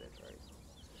leave you dead, right?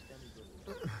 Stanley's really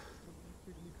Okay,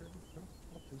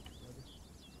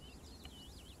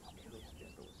 we have to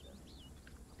go with Stanley.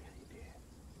 Okay, you did.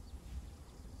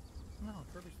 No,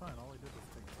 Kirby's fine. All he did was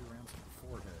take 2 rounds to the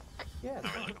forehead. Yeah,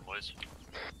 Not really, boys.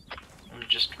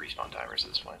 Just respawn timers at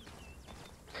this point.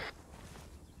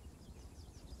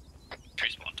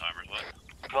 Respawn timers, what?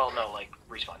 Well, no, like,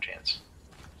 respawn chance.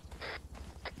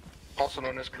 Also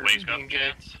known as Wake up Kirby.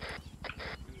 chance?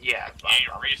 Yeah,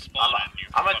 You respawn and you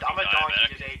I'm a fucking donkey diabetic.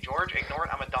 today, George. Ignore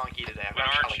it. I'm a donkey today. I've When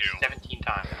got aren't shot you? like 17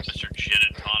 times. Mr. Gin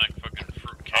and Tonic fucking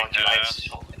fruitcake Oh, dude, I have ass.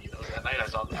 so many of those. That night I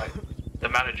saw the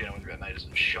amount of gin I went through that night is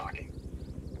shocking.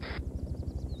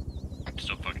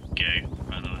 Still fucking gay,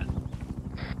 by the way.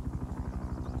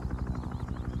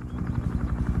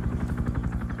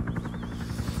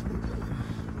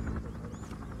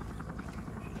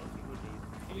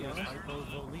 He is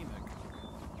hypovolemic.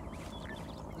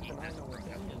 Listen, I know we're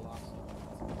definitely lost.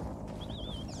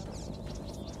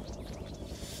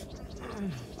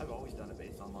 I've always done it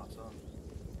based on lots of.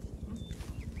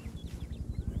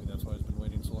 Maybe that's why he's been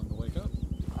waiting so long to wake up.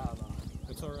 No.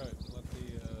 It's alright. Let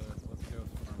the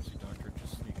pharmacy doctor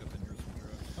just sneak up in here some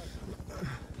drugs.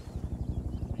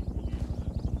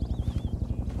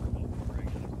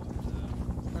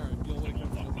 Alright, you'll wake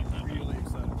up and you'll be really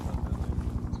excited about that.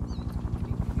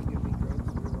 Can you give me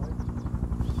drugs in real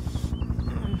life?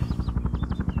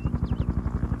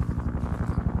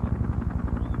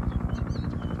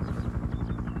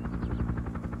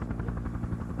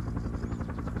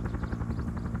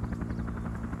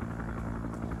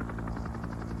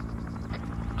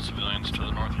 Civilians to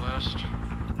the northwest.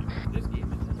 This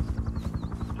game is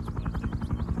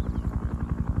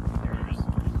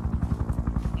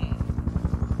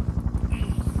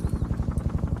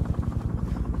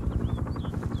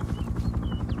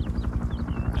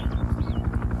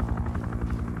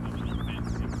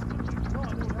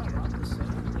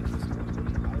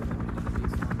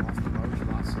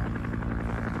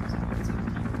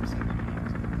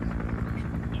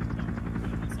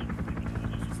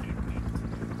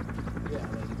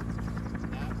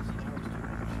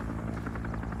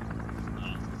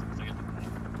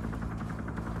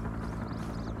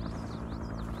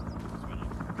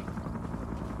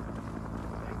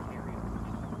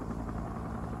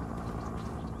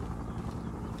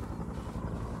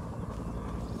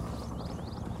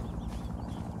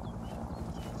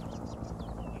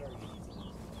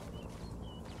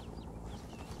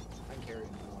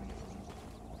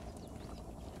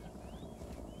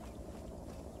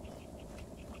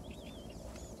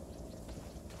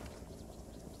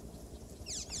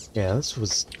Yeah, this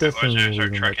was Boys, definitely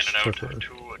start trekking much it out tougher. to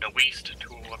the west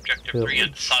to Objective 3 in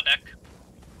Village. Sadek.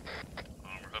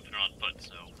 We're hoofing on foot,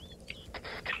 so.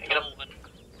 Can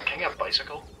I get a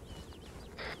bicycle?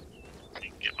 You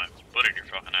can get my foot in your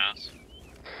fucking ass.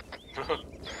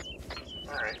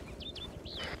 Alright.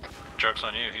 Joke's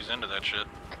on you, he's into that shit.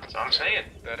 That's what I'm saying.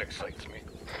 That excites me.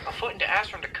 A foot into ass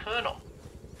from the colonel.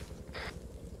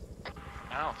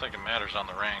 I don't think it matters on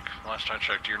the rank. Last I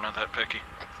checked, you're not that picky.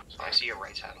 So I see your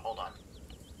right side. Hold on.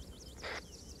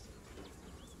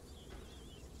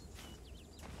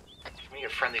 Give me a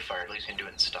friendly fire, at least you can do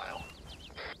it in style.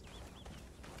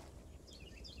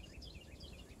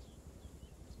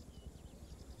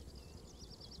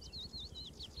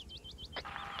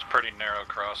 It's a pretty narrow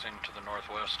crossing to the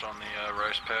northwest on the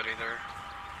rice paddy there,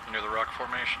 near the rock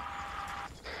formation.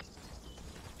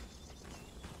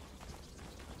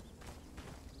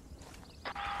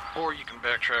 Or you can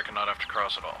backtrack and not have to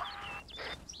cross at all.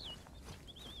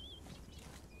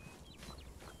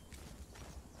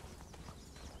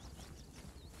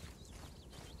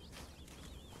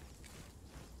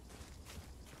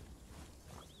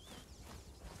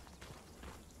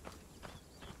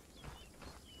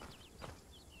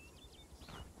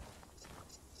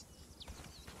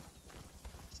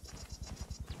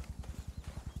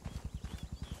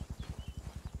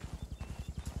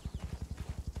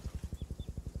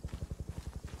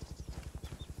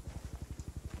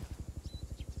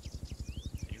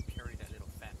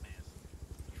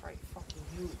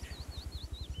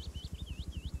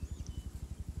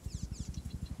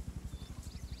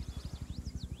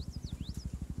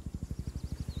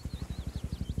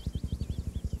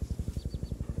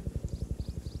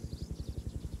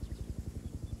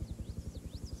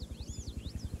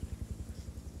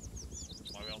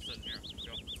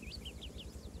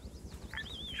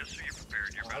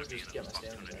 I'll just get my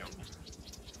standing down.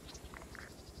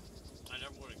 I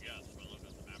never would have guessed when I looked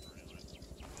at the map or anything.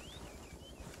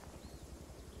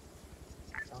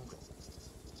 Uncle.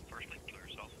 Firstly, kill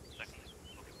yourself. Secondly,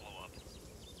 look at blow up.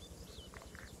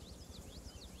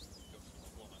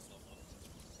 Blow myself up.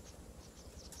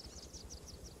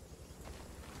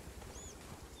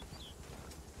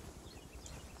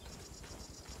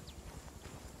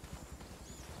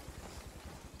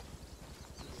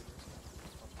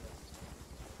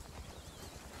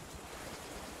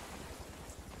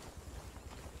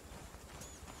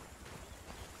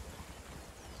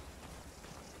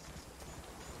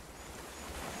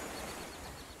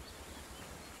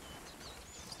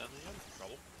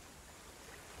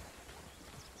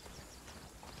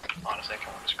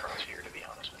 second one is cross here, to be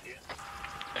honest with you.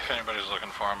 If anybody's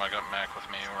looking for him, I got Mac with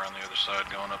me. We're on the other side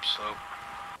going up slope.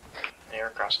 They are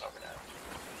crossing over now.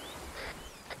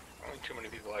 Only too many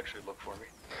people actually look for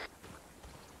me.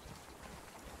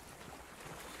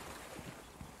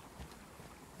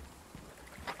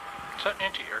 Is that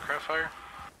anti-aircraft fire?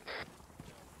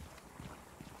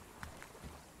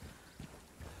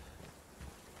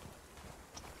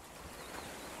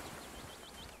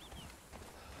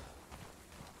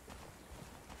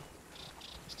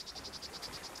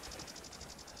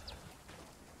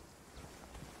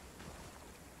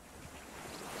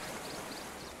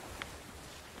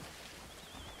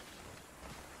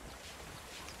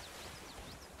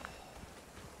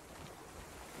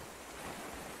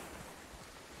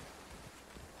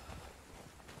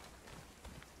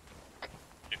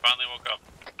 Finally woke up.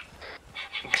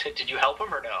 Did you help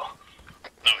him or no?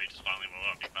 No, he just finally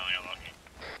woke up. He finally got lucky.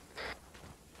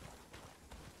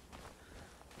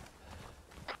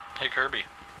 Hey Kirby,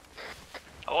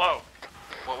 Hello.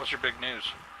 what was your big news?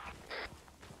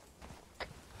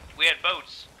 We had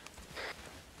boats.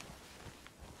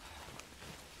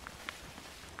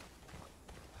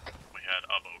 We had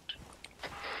a boat.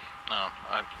 No,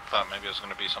 I thought maybe it was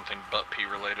going to be something butt pee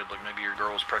related, like maybe your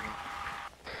girl was pregnant.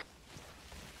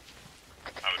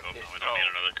 I would hope not. We don't need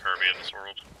another Kirby in this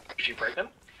world. Is she pregnant?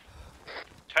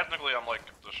 Technically, I'm like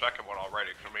the second one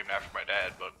already, because I'm named after my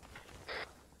dad, but...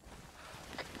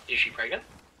 Is she pregnant?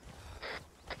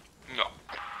 No.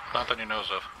 Not that he knows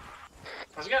of.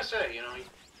 I was gonna say, you know,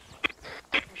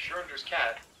 Schrodinger's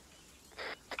cat.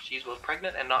 She's both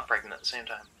pregnant and not pregnant at the same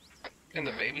time. And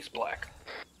the baby's black.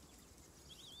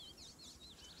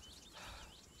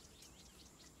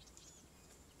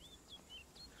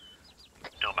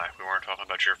 No, Mac, we weren't talking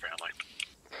about your family.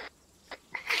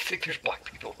 You think there's black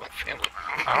people in my family?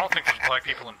 I don't think there's black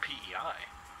people in PEI.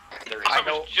 There is. I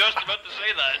I was just about to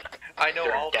say that. I know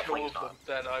There all two definitely of them not.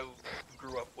 that I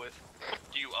grew up with.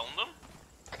 Do you own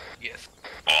them? Yes.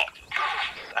 Oh,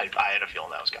 I had a feeling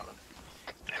that was coming.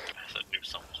 damn it, I said knew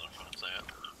something, so I'm gonna say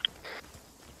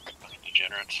it. Fucking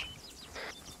degenerates.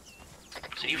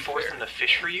 So do you force them to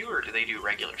fish for you, or do they do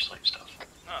regular slave stuff?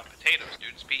 Oh, potatoes,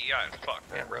 dude. It's PEI. Fuck.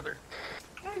 Yeah, brother.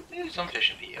 They do some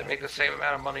fishing for you. They make the same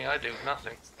amount of money I do.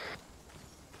 Nothing.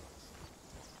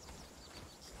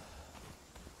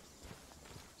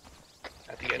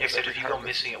 At the end Except of if every you go harvest.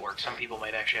 missing at work, some people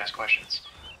might actually ask questions.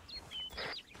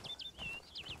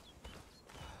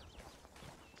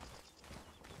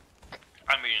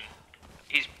 I mean,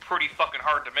 he's pretty fucking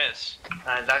hard to miss.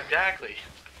 Exactly.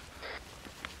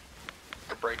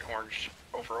 Or bright orange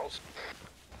overalls.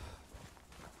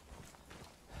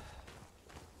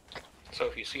 So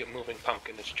if you see a moving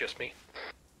pumpkin, it's just me.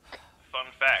 Fun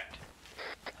fact.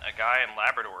 A guy in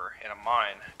Labrador in a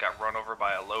mine got run over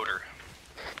by a loader.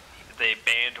 They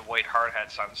banned white hard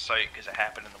hats on site because it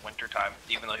happened in the wintertime.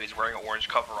 Even though he was wearing orange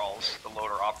coveralls, the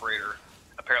loader operator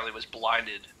apparently was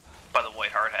blinded by the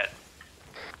white hard hat.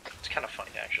 It's kind of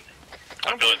funny, actually.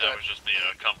 I feel like that was just the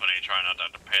company trying not to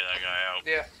have to pay that guy out.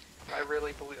 Yeah, I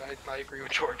really believe. I agree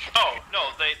with George. Oh, no,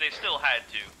 they still had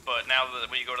to. But now that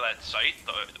when you go to that site,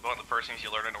 one of the first things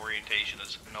you learn in orientation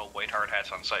is no white hard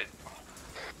hats on site.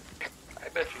 I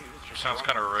bet you. Sounds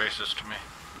kind of racist to me.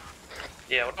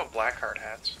 Yeah, what about black hard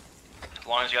hats? As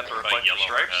long as you got the reflective yellow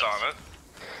stripes hats. on it.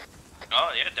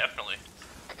 Oh, yeah, definitely.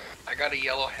 I got a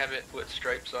yellow helmet with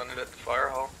stripes on it at the fire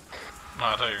hall. No,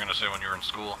 I thought you were going to say when you were in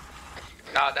school.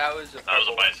 Nah, that was a That was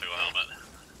a purple one. bicycle helmet.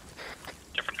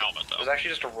 Different helmet, It though. was actually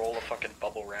just a roll of fucking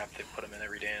bubble wrap they put them in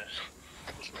every day.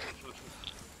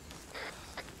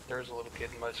 There was a little kid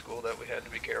in my school that we had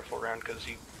to be careful around because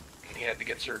he had to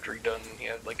get surgery done. He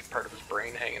had like part of his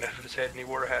brain hanging out of his head, and he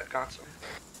wore a hat constantly.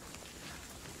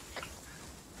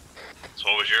 So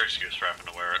what was your excuse for having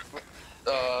to wear it?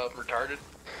 Retarded.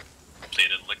 So you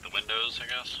didn't lick the windows, I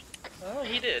guess? Oh,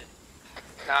 he did.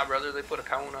 Nah, brother, they put a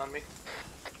cone on me.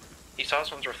 He saw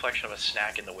someone's reflection of a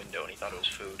snack in the window and he thought it was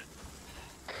food.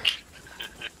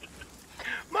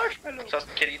 Marshmallow. Saw some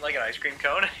kid eating like an ice cream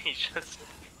cone and he just...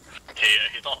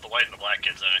 He thought the white and the black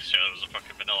kids next to it was a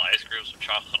fucking vanilla ice cream with some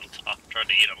chocolate on top. Tried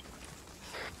to eat them.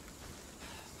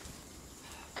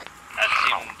 That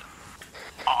seemed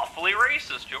awfully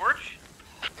racist, George.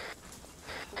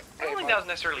 I don't think that was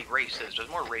necessarily racist, it was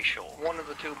more racial. One of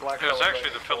the two black It was fellas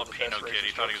actually that the told Filipino best kid. He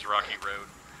racist thought he was jokes. Rocky Road.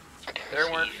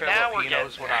 There weren't See, now we're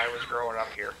Filipinos getting when there. I was growing up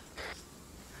here.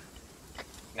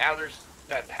 Now there's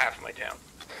that half my town.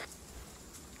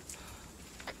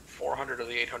 400 of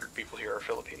the 800 people here are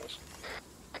Filipinos.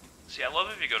 See, I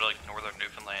love if you go to like northern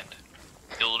Newfoundland.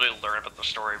 You'll literally learn about the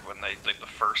story of when they like the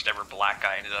first ever black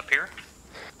guy ended up here.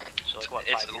 So like what,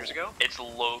 It's 5 years ago? It's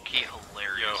low key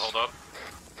hilarious. Yo, hold up.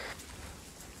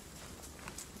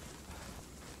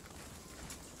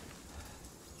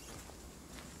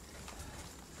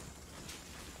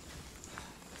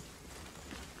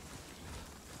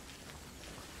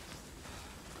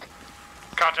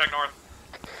 Contact north.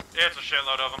 It's a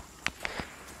shitload of them.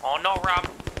 Oh no, Rob.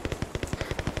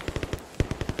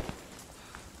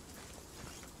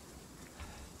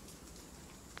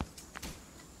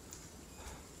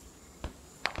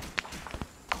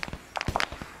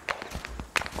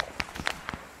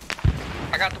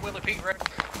 I got the Willie Pete ready.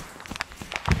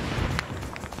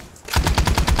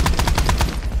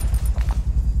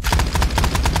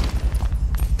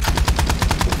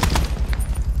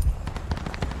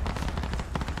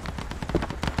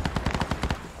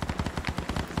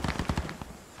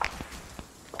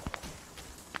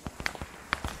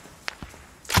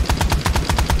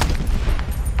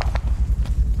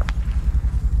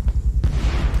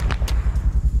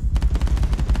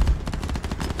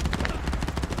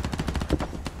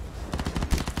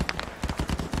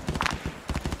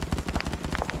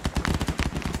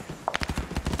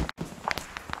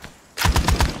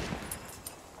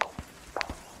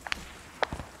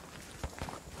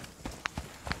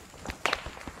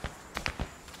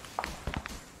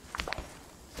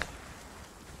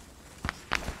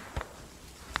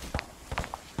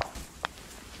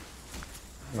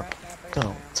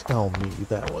 Don't tell me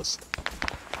that was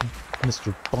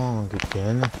Mr. Bong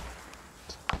again.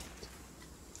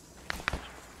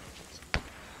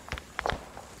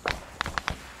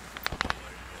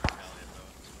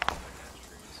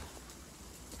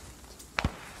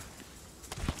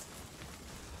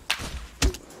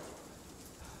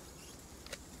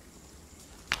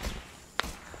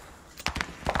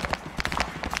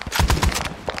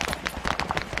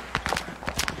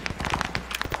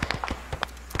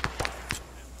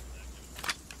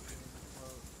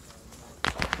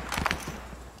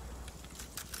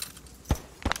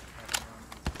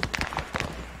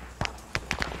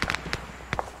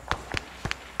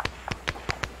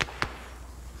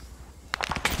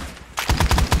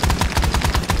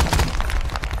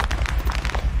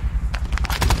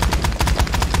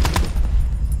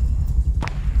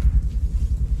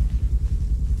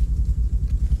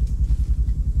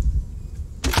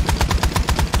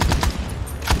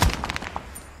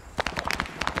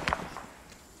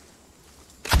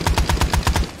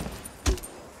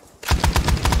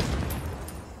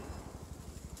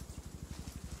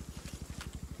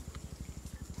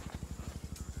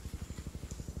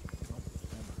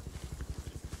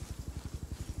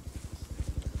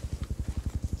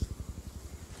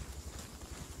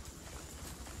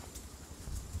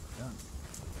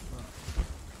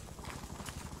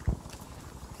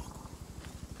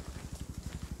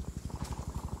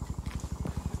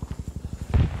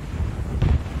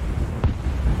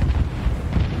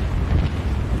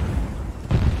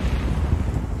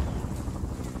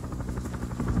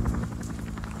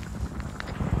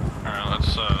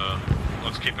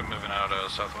 Let's keep it moving out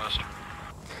southwest.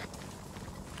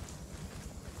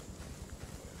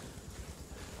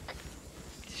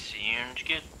 Sounds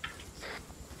good.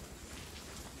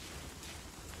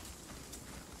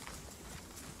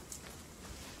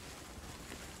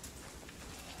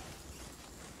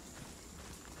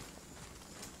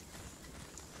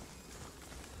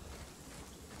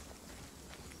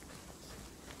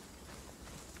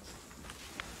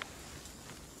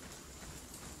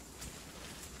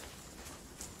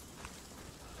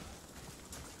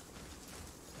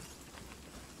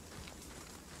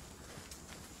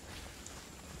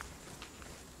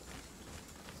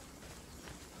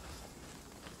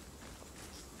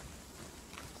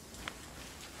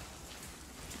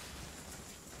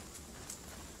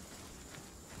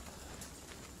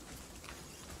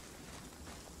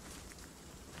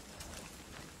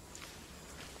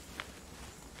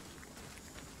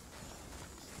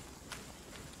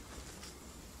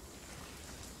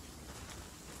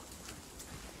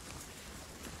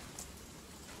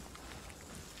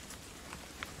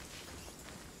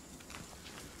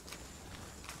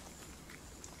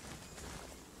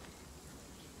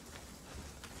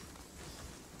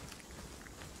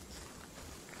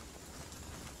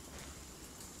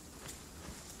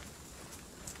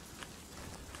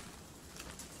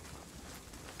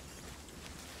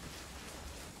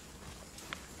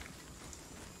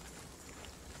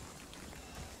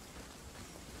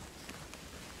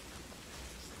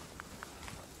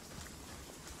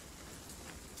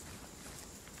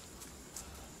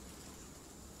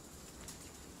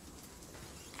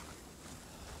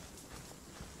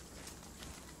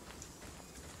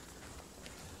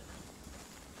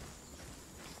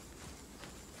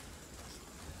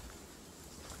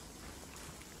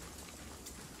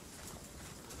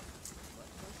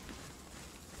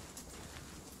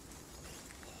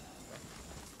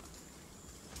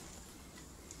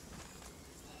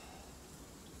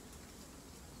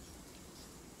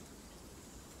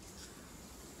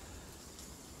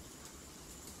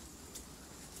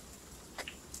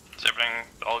 everything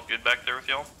all good back there with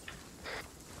y'all?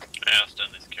 Yeah,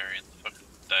 Stanley's carrying the fucking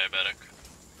diabetic.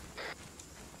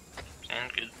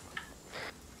 Sounds good.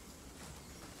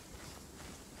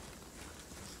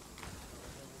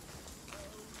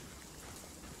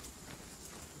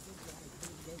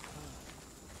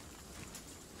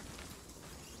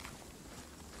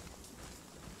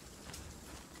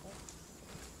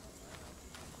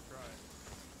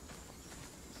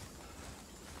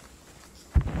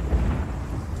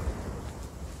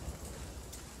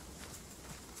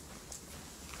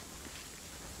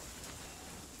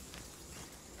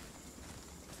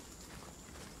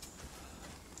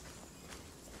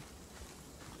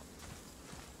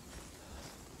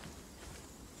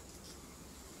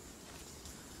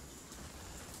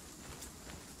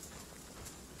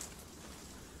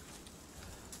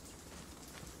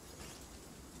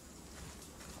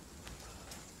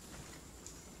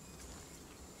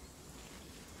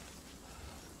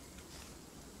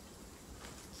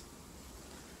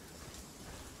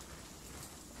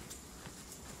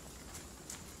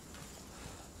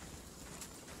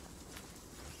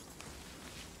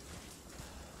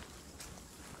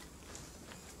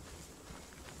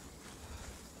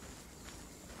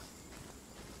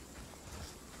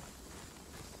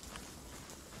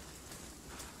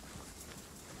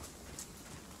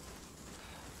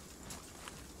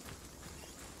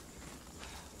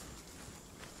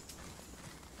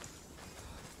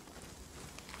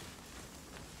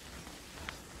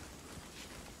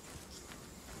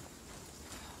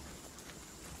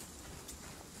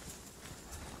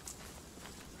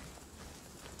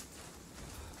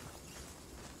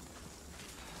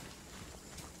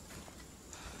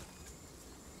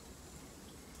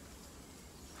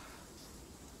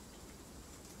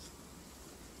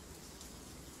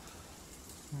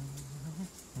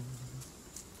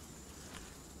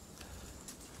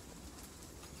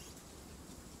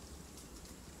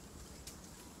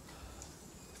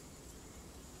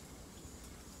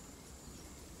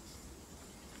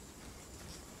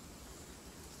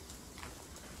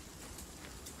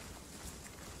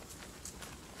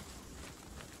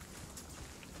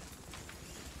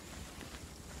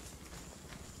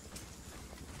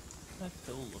 That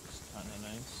hill looks kinda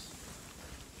nice.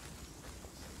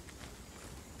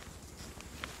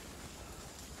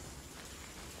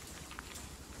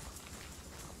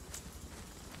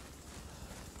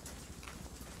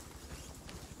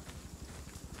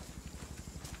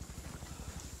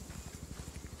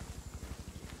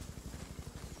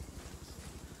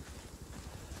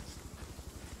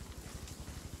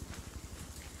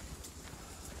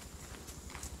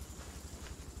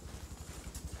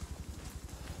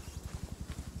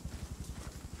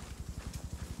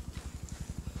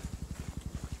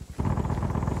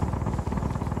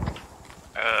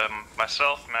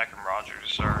 Myself, Mac, and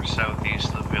Rogers are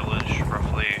southeast of the village,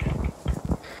 roughly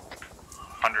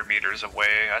 100 meters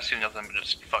away. I see nothing but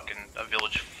just fucking a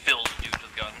village filled with dudes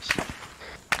with guns.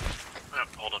 I'm gonna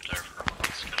hold up there for a moment.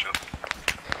 Let's catch up.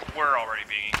 We're already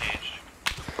being engaged.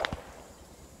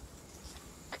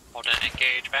 Well, then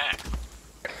engage back.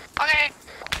 Okay.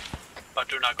 But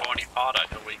do not go any farther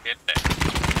till we get there.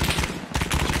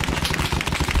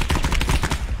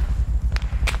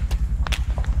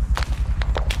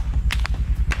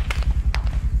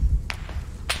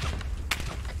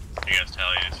 You guys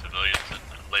tally any civilians in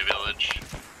Lay Village?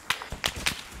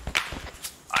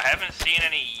 I haven't seen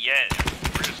any yet.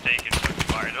 We're just taking fucking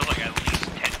fire. There's like at least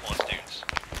 10 plus dudes.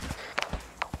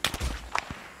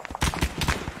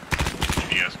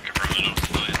 You guys can confirm that no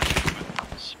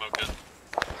civilians smoking.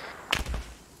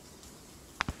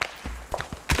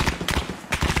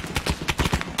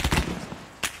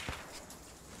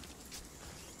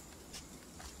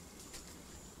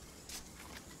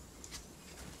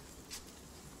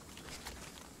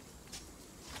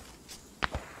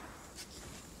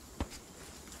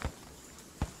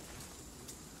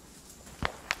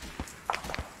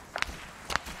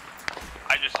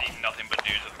 I just see nothing but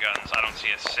dudes with guns. I don't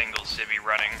see a single civvy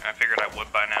running. I figured I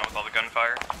would by now with all the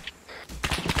gunfire.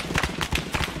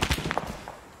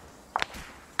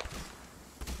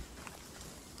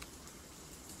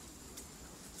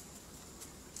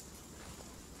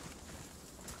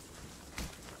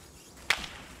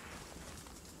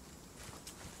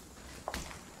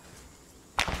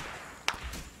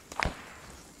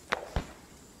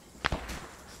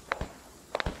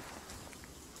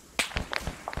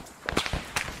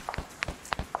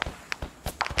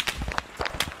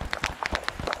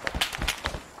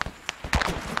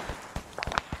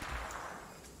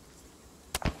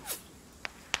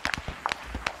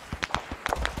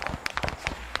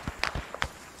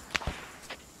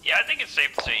 Yeah, I think it's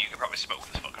safe to say you could probably smoke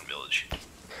this fucking village.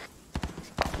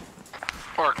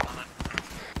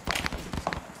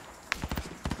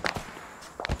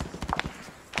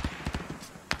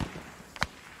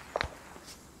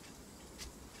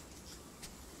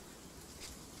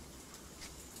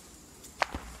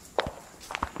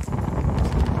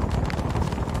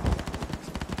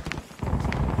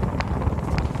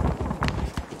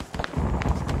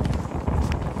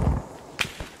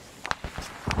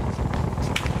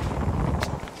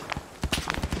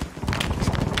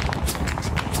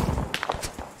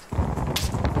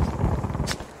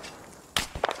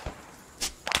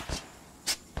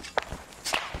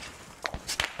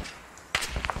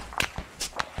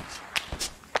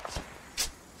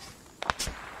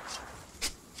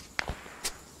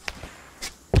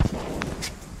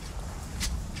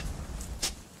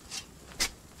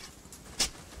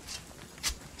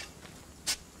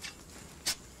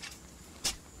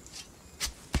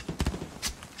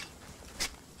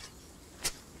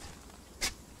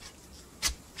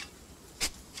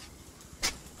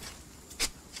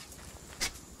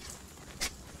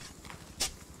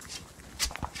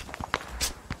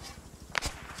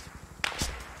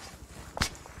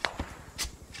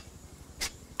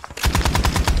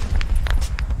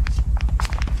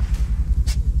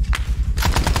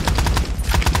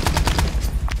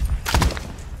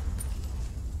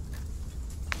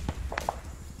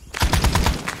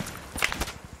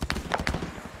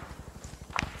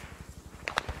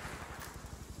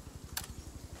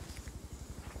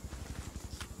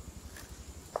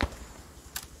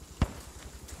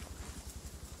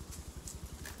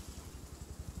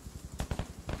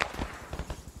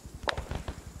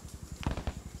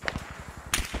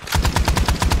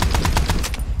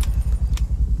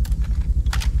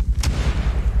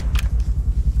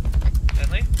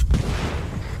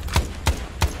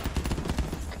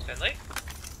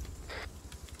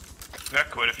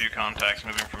 artifacts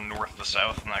moving from north to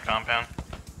south in that compound.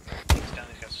 He's down,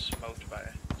 he's got smoked by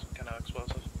some kind of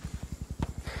explosive.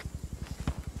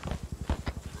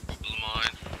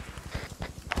 Mine.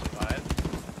 Mine?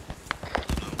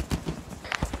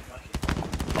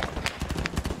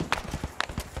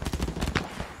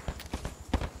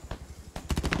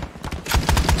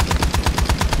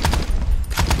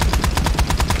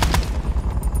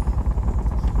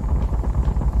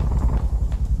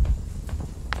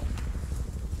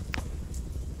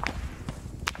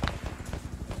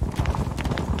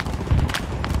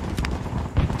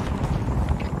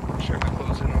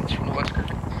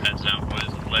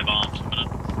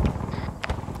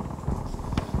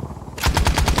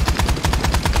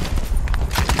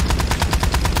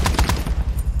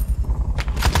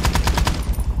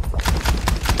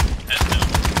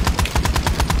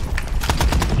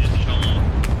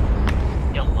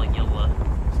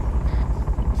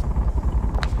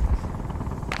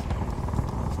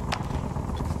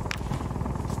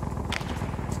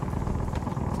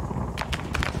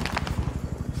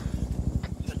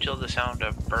 The sound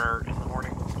of bird in the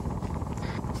morning.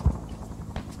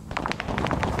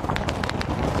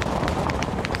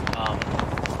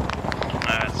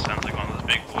 That sounds like one of those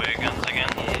big boy guns again.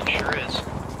 It sure is.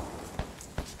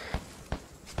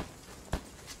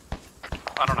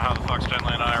 I don't know how the fuck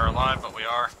Stanley and I are alive, but we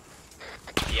are.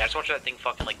 Yeah, I just watched that thing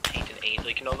fucking like paint and aid,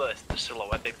 like you know the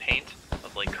silhouette they paint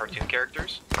of like cartoon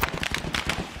characters?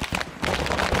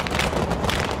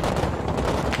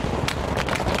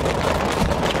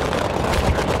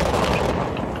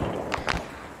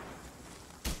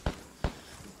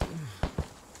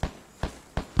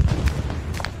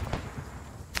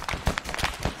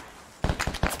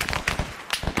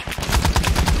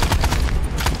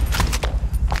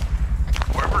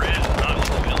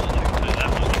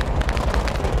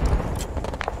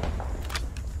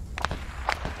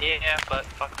 Yeah, but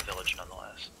fuck the village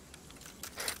nonetheless.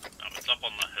 It's up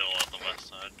on the hill at the west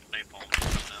side. Napalm.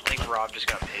 I think Rob just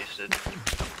got pasted.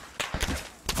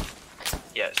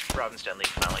 Yes, Rob and Stanley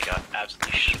finally got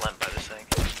absolutely schlemmed by this thing.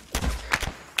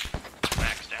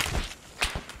 Max down.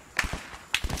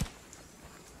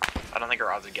 I don't think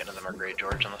our odds of getting to them are great,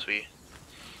 George, unless we...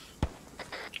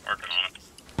 Working on it.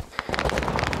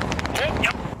 Oh,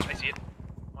 yep, I see it.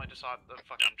 Well, I just saw the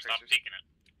fucking Stop tracers. peeking it.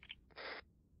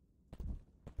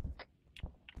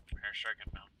 Airstrike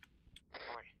inbound.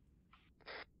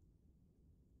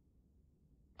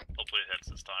 Hopefully it hits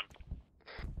this time.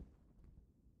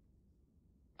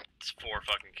 It's 4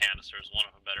 fucking canisters, one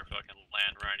of them better fucking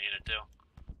land where I need it to.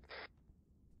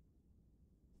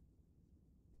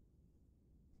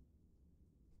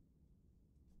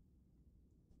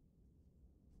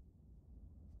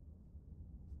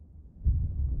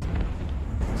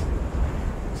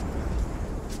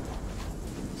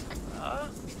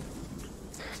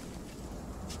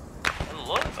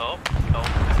 Look, oh.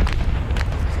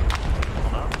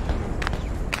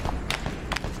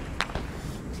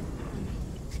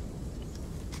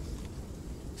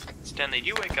 Stanley, did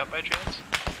you wake up by chance?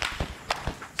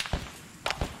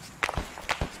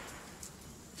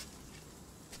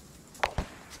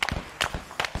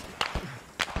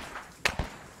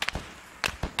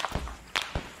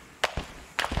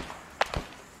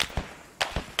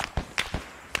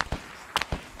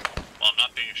 Well, I'm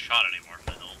not being shot anymore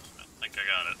from the hill. I think I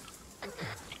got it.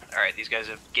 Alright, these guys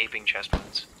have gaping chest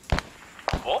wounds.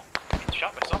 Oh, getting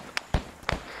shot by something.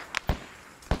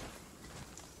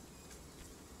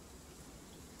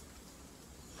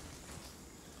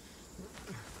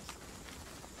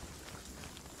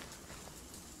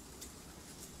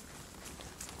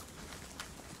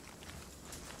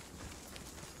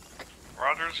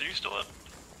 Rogers, are you still up?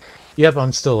 Yep,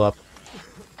 I'm still up.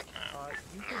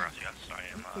 Yes, I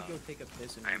am. You could go take a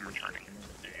piss and I am returning. I'm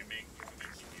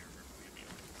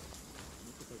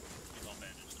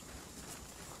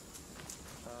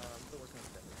still working on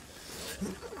that.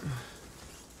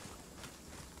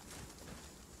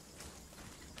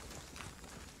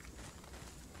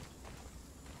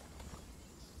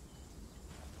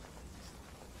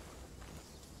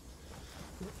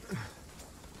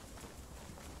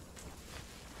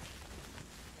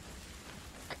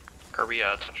 Kirby,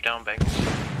 touchdown, Bengals.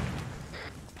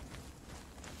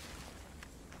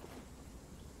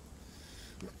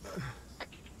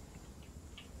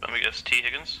 Let me guess, T.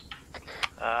 Higgins?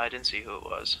 I didn't see who it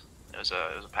was. It was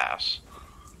a pass.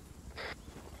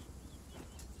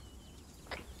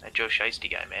 That Joe Shiesty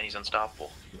guy, man, he's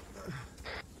unstoppable.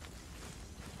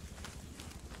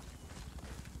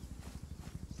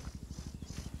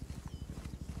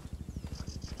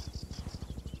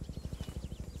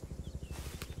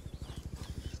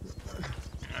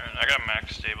 I got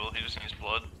Max stable, he just needs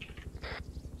blood.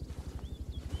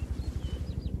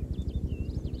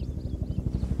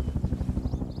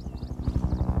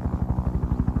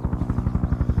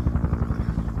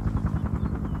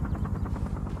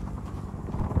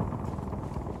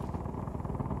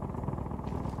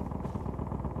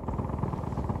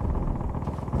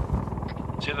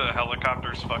 It's either the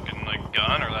helicopter's fucking like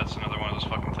gun or that's another one of those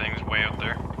fucking things way out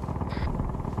there.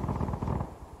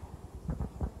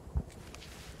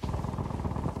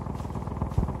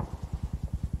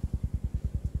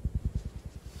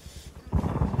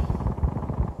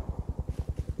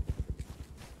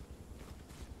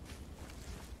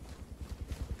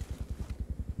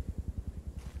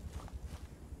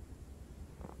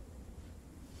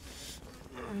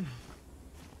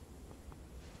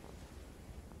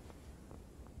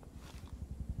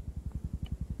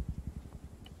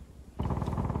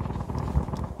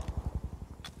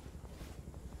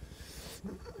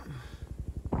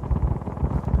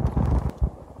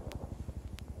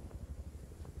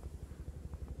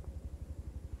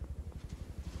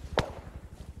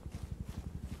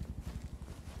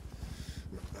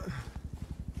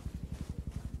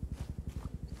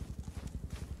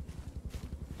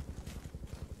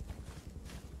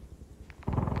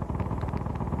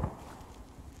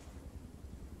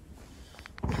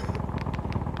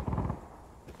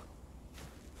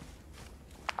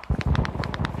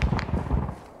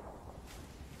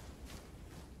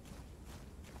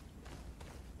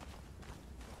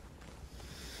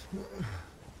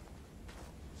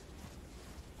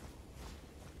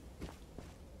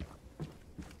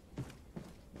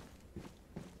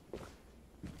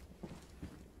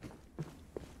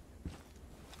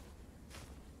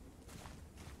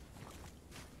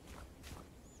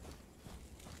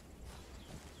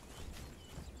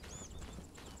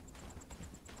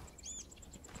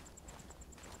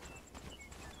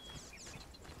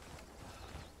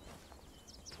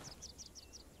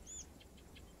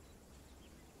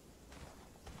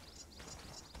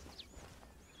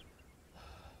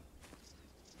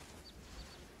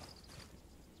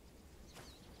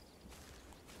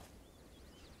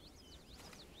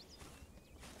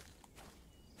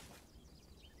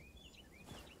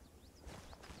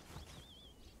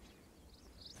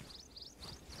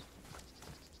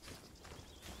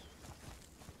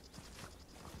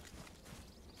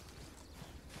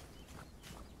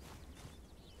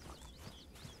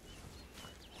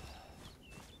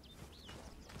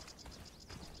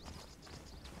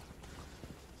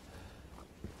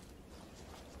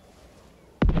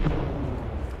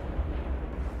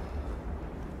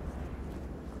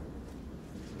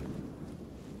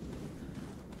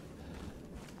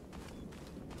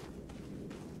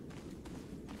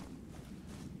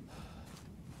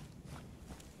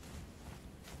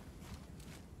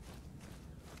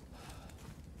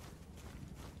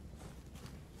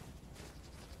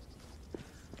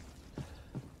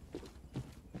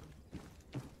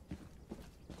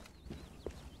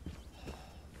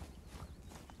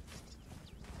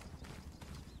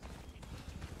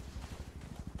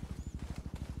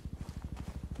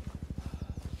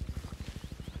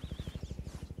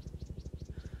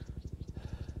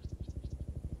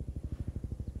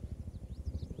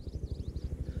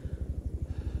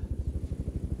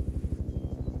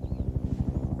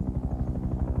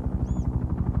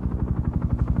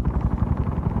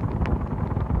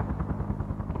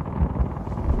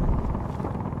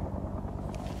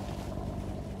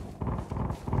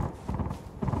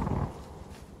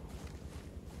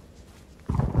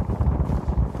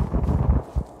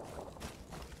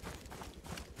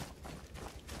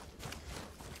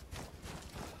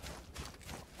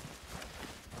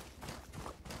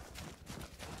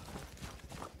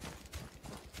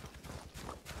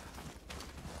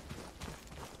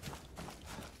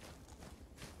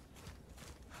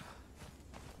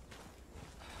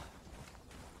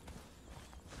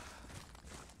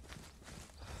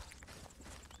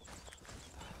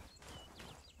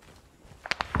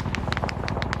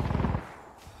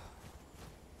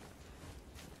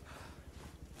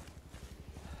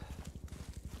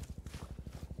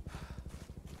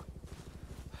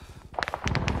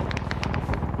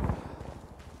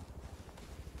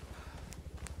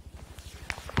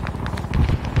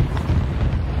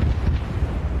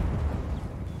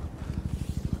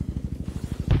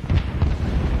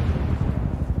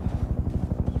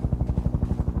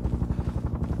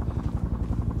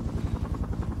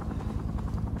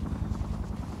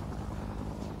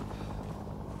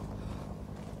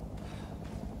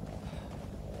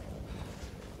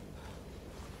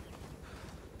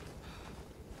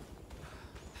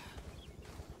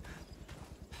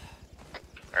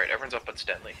 Caverns up at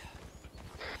Stanley.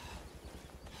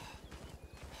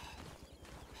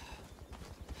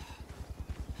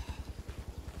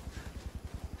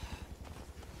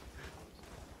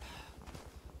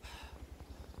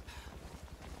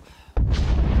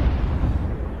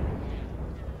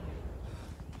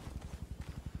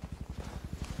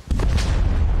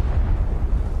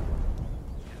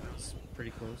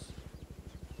 Pretty close.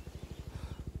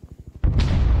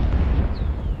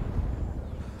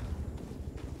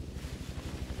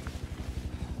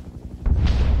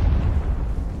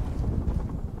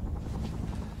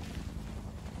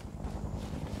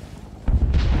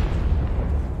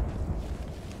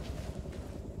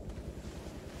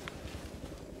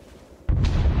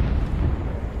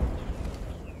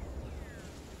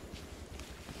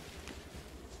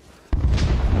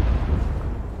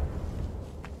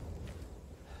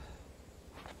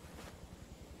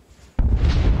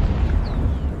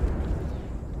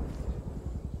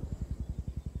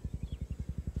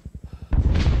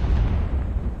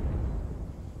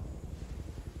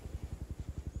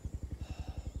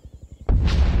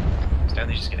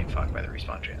 Stanley's just getting fucked by the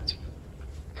respawn chance.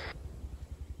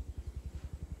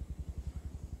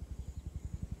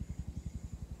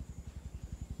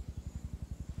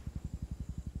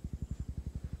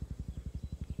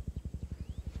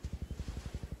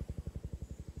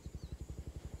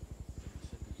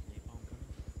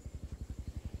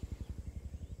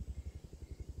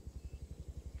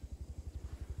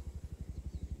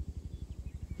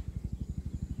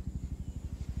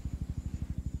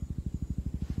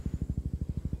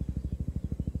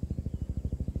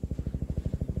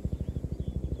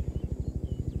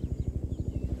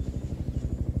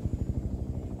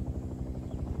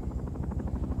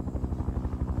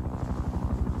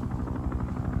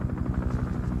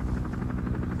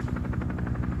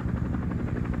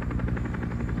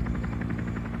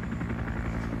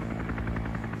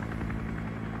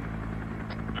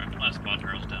 Last quad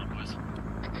barrel's down, boys.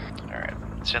 Alright,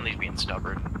 Stanley's being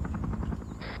stubborn.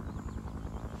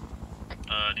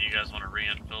 Do you guys want to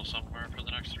re-infill somewhere for the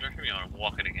next objective, or you want to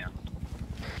walk it again?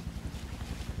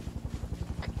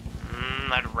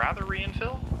 I'd rather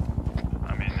re-infill.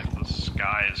 I mean, if the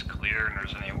sky is clear and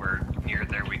there's anywhere near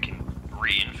there we can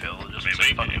re-infill, just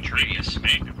some fucking trees.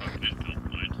 Make a fucking infill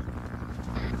point.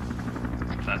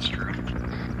 That's true.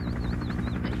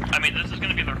 I mean, this is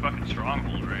gonna be their fucking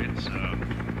stronghold, right? So...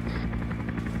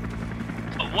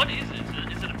 But what is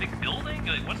it? Is it a big building?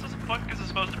 Like, what the fuck is it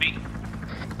supposed to be?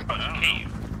 Oh, it's a cave.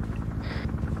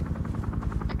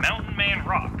 Mountain Man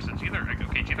Rocks. It's either,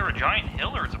 okay, it's either a giant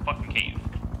hill or it's a fucking cave.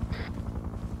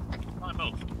 Why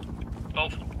both?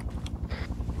 Both.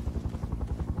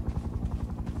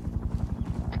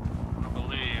 I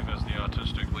believe, as the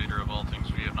autistic leader of all things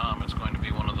Vietnam, it's going to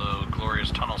be one of the glorious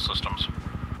tunnel systems.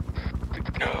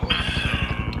 No.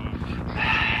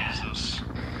 Jesus.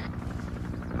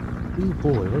 Ooh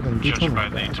boy, we're gonna be Judged by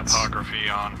the bats. topography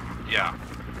on, yeah,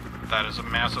 that is a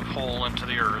massive hole into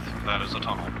the earth. That is a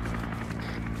tunnel.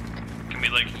 Can we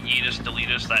like yeet us, delete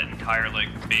us that entire like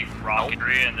big rock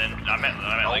area, and then I meant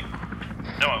like,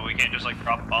 no, we can't just like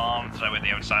drop bombs. That way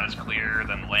the outside is clear,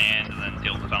 then land, and then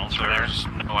deal with the tunnels from there. There's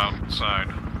no outside.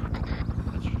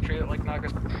 Let's treat it like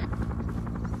Nagas.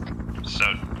 So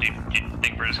do you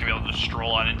think we're just gonna be able to just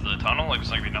stroll on into the tunnel? Like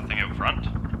there's not gonna be nothing out front?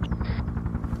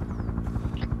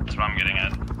 That's what I'm getting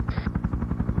at.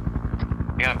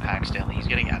 We got Pack Stanley. He's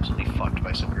getting absolutely fucked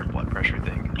by some weird blood pressure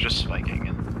thing. It's just spiking,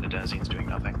 and the Denizen's doing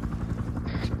nothing.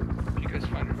 If you guys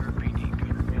find a PD,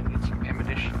 Peter, man, need some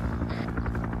ammunition.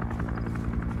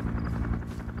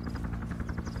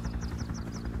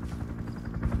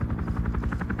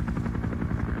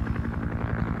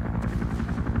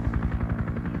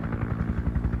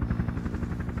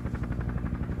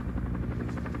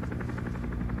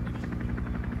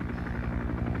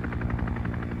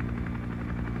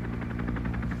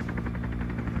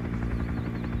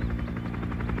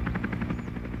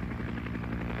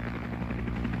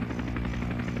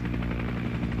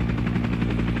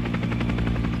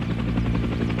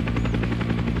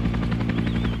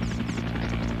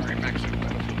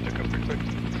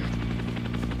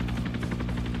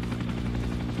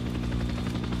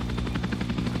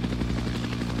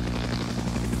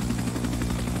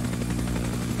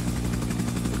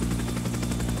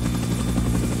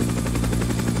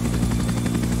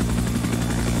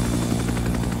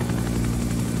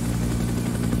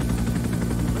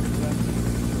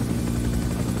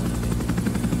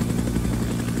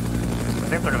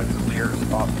 think they're gonna clear a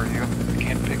spot for you. You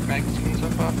can't pick magazines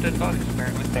up off dead bodies,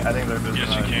 apparently. I think they're just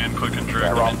Yes, you can. Click and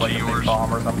drag drop them like into a big yours.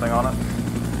 bomb or something on it.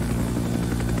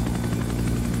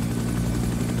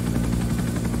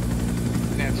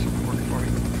 That's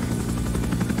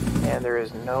And there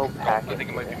is no packing. I think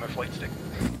it might be my flight stick.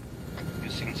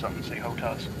 Just seen something say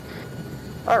HOTAS.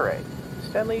 Alright.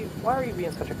 Stanley, why are you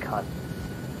being such a cunt?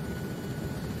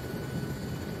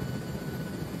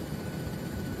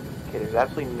 Okay, there's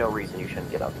absolutely no reason you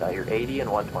shouldn't get up now. You're 80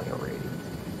 and 120 over 80.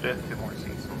 Just 2 more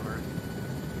seats on the roof.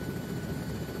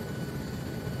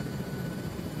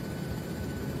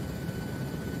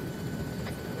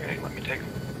 Okay, let me take him.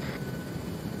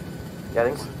 Yeah,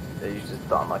 I think he's just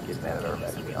the unluckiest man I've ever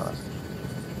met, to be honest.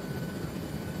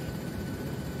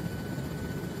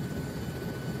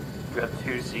 We got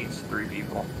 2 seats, 3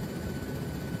 people.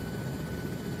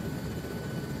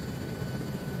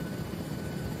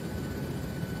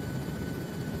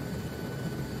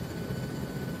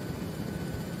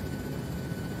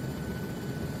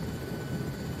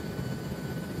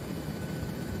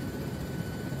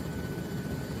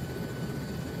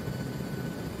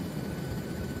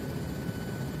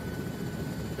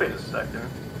 Wait a second.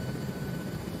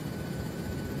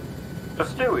 So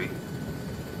Stewie,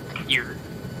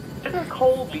 didn't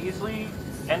Cole Beasley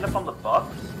end up on the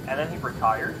Bucks and then he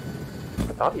retired? I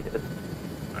thought he did.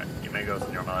 Alright, you may go,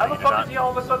 Senor How Malay. the You fuck did is he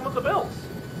all of a sudden with the Bills?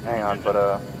 Hang on, but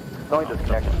it's only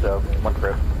disconnected, so one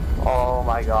trip. Oh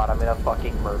my god, I'm gonna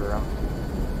fucking murder him.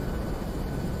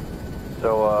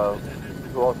 So,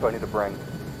 who else do I need to bring?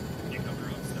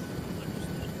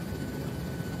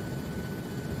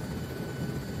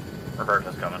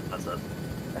 Roberto's coming, that's it.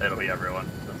 It'll be everyone,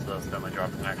 since Stanley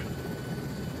dropped in action.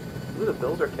 Ooh, the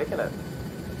Bills are kicking it.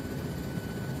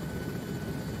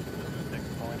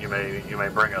 You may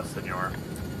bring us, Senor.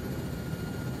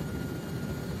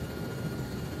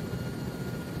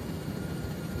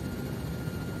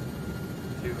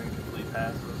 Two incomplete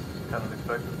passes, kind of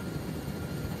expected.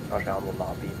 Josh Allen will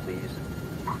not be pleased.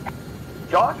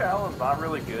 Josh Allen's not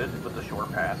really good with the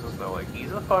short passes, though. Like,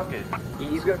 he's a fucking...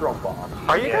 He's gonna throw bombs.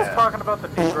 Are you guys talking about the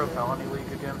Negro Felony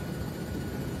League again?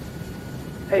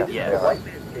 Hey, this Yes. is a white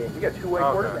man's game. We got 2 white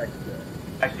quarterbacks today.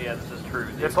 Actually, yeah, this is true.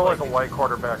 It's always a white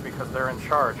quarterback because they're in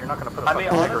charge. You're not going to put a fucking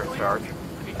nigger in charge.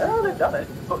 Oh, they've done it.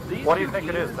 But these What do you two think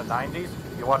it is, teams- the 90s?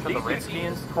 You watching the These two Redskins?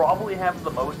 teams probably have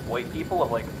the most white people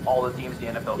of, like, all the teams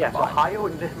in the NFL Yeah, it's combined. Ohio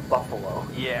and then Buffalo.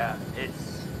 Yeah,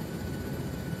 it's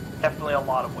definitely a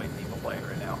lot of white people playing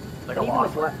right now. Like, And a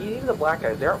lot. even the black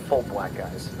guys, they aren't full black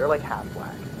guys. They're like half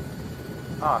black.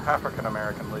 African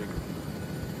American League.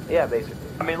 Yeah, basically.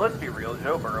 I mean, let's be real.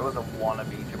 Joe Burrow is a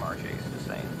wannabe Jamar Chase, just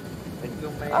saying.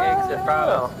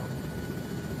 Oh.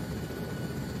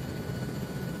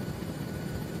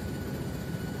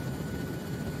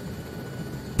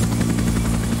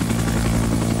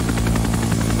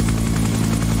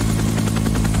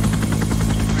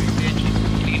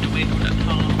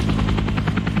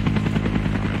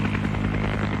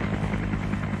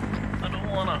 I don't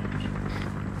wanna.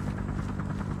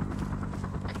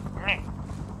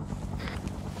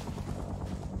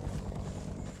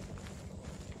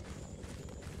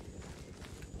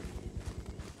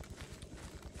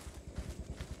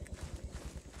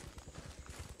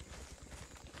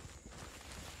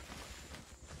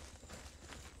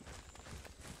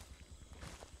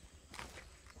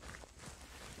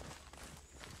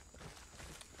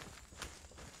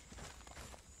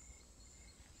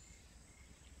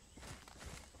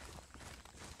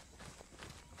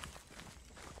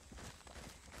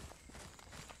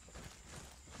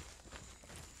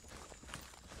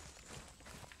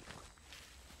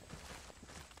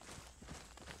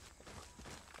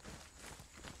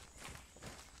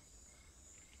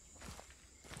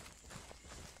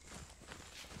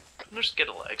 Can I just get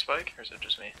a lag spike, or is it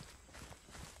just me?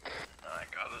 No, I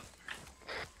got it.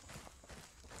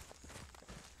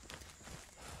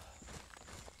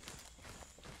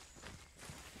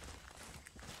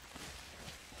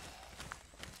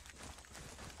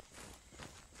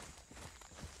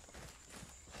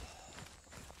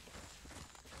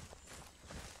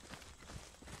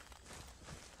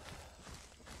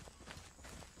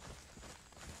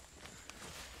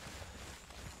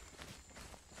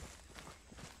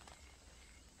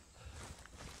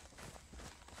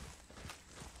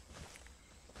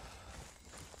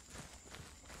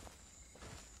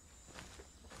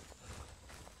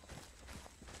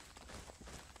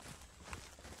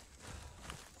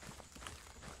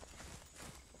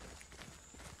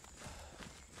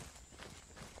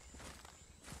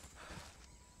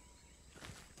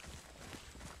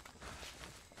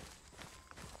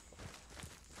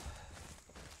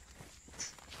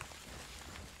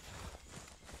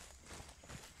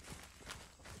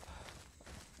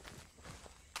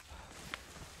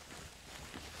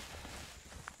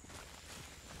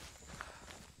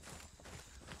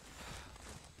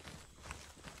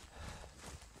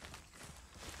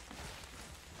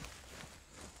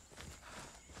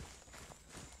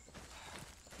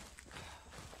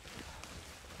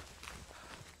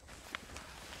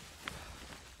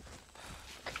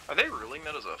 Are they ruling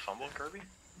that as a fumble, Kirby?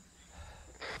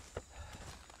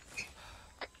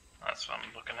 That's what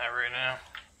I'm looking at right now.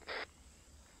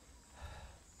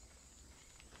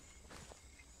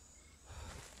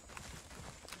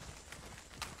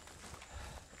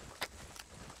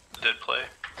 Dead play.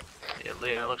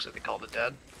 Yeah, it looks like they called it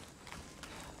dead.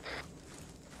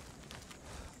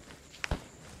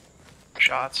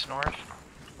 Shots north,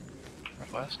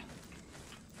 northwest.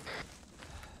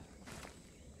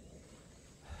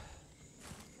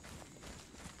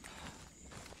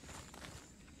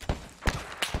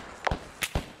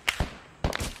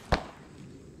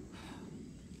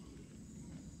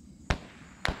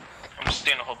 I'm just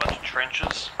seeing a whole bunch of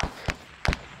trenches.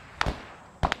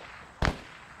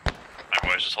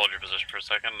 Boys, just hold your position for a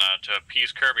second. To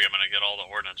appease Kirby, I'm gonna get all the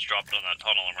ordnance dropped in that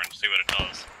tunnel and we're gonna see what it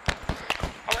does.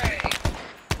 Hooray!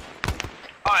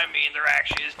 I mean, there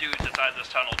actually is dudes inside this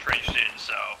tunnel trenched in,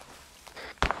 so...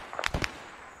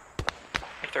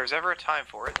 If there's ever a time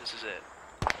for it, this is it.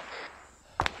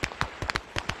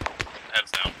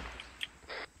 Heads down.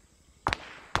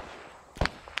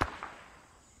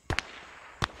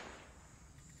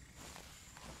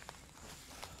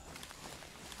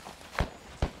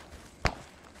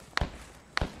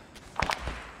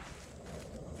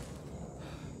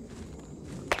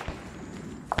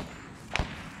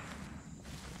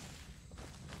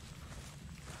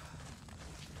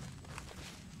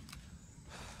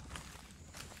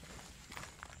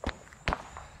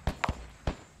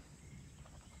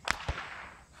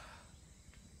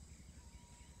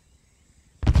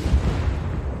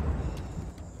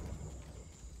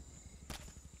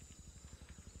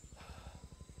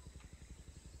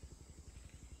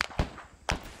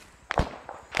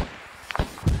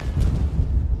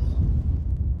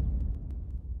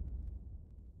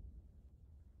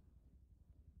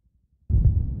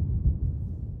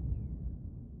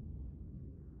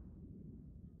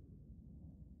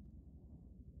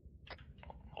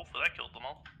 Hopefully that killed them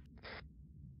all.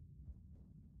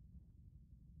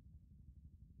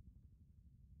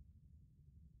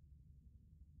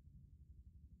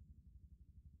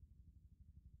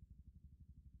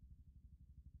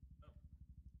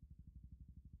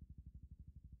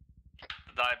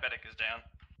 The diabetic is down.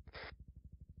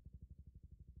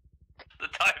 The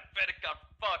diabetic got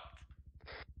fucked.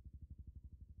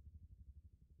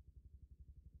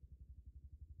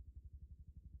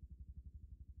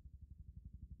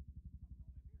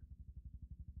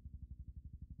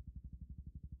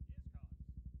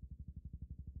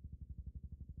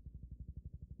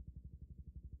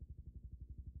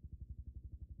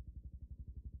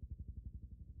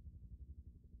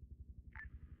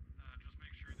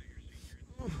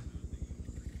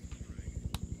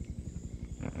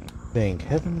 Thank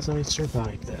heavens I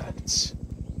survived that.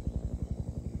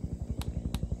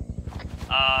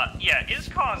 Yeah, his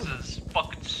cause is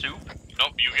fucking soup.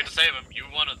 Nope, you get to save him. You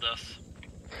wanted this.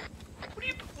 What do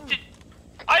you...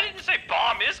 I didn't say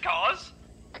bomb his cause!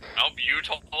 Nope, you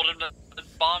told him to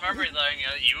bomb everything.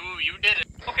 You did it.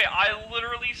 Okay, I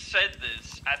literally said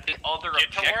this at the other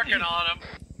objective. Get to working on him.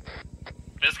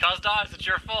 This cause dies, it's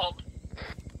your fault.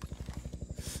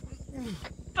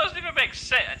 Doesn't even make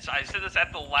sense. I said this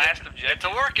at the last objective. Get to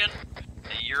working.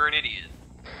 You're an idiot.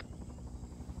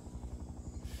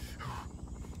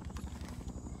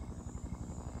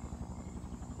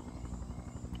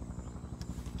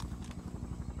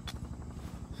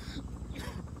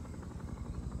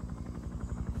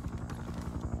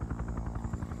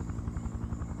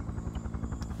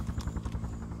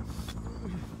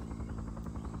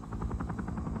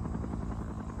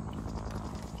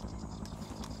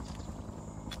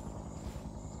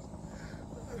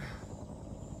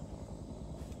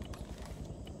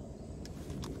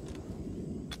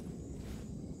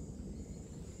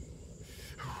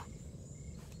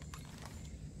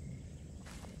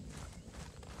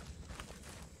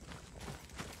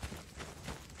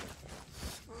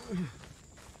 Oh,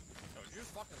 did you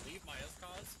just fucking leave my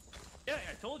S-Cause? Yeah,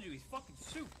 I told you, he's fucking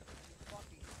soup.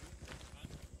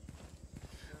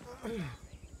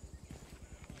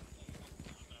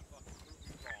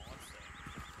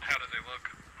 How do they look?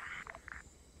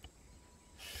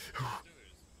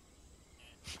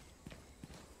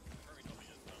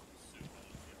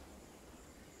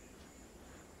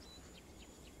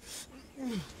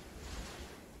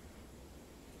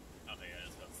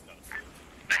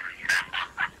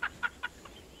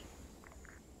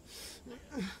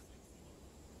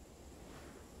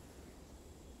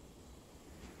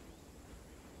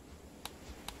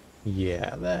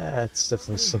 Yeah, that's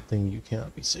definitely something you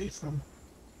cannot be safe from.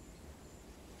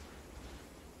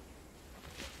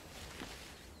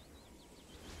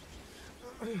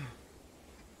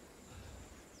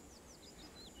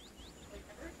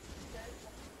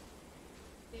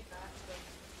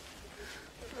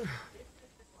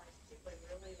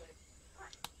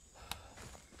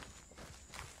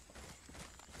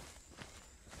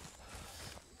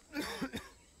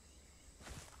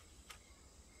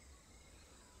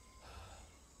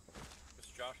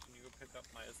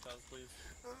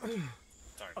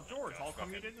 Sorry. Oh, George, how come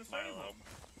you Fucking didn't save Milo. him?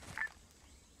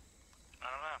 I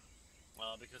don't know.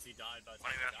 Well, because he died by the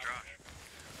Why time don't you we ask got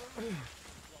Josh? there.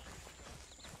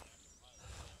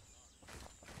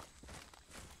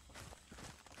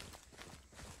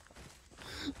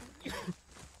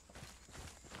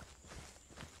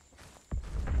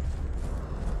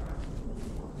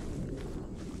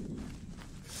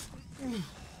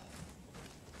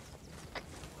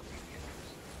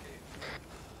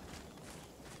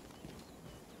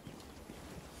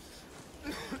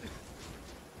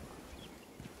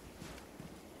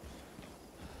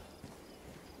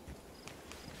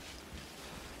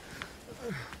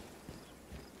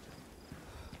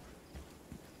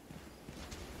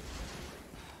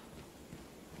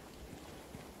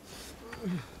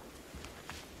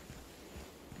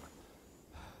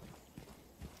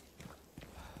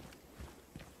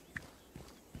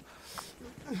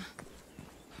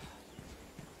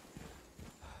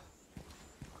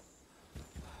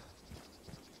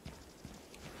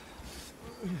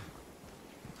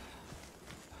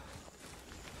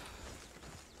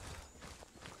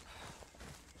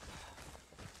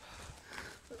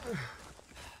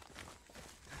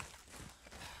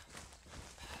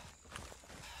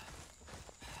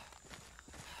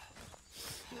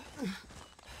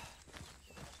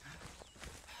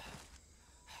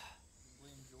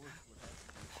 Blame George for what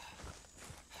happened.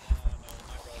 No,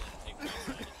 my brother didn't take my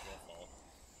side. It's your fault.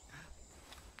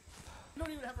 You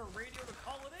don't even have a radio to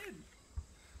call it in!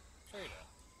 Sure you do.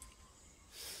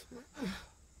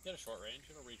 Get a short range.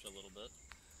 It'll reach a little bit.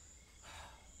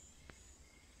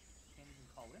 Can't even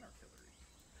call in artillery.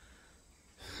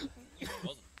 It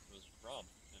wasn't. It was Rob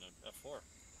in an F4.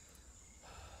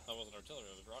 That wasn't artillery.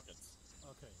 It was rockets.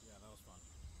 Okay, yeah, that was fun.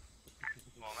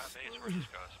 Well, in that base, where this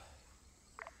goes.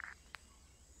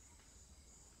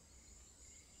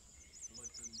 I'd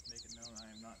like to make it known I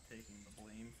am not taking the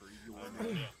blame for your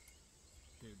Yeah.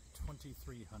 Dude,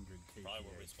 2300 kPH. Probably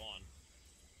where we spawn.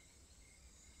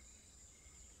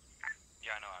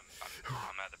 Yeah, I know.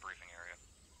 I'm at the briefing area.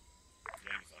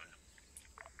 Game zone.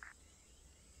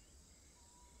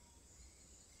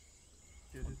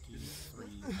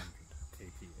 2300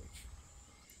 kPH.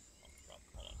 Rob,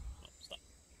 hold on. No, stop.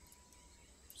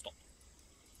 Stop.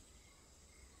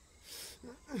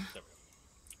 There we go.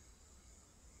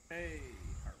 Hey,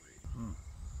 heart rate.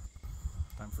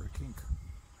 Time for a kink.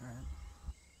 Alright.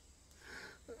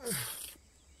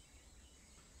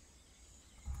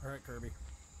 Alright, Kirby.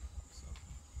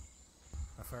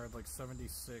 I fired like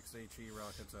 76 HE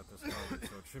rockets at this target,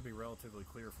 so it should be relatively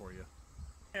clear for you.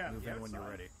 Yeah, Move yeah, in when you're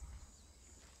fine. ready.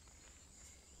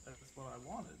 That's what I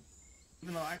wanted.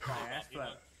 Even though I asked for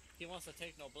that. He wants to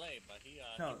take no blame, but he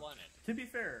No, wanted. to be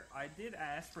fair, I did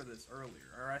ask for this earlier,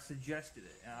 or I suggested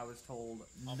it, and I was told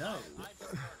Oh, no. I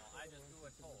just Colonel. I just do what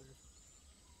told.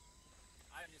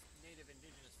 I'm just native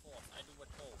indigenous force. I do what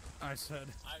told. I said.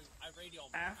 I radio.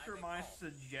 After I my call.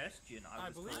 suggestion, I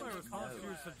was believe told my response to no.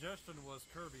 your suggestion was,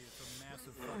 Kirby, it's a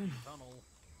massive fucking tunnel.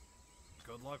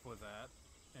 Good luck with that.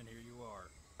 And here you are.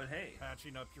 But hey,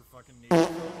 Patching up your fucking needs.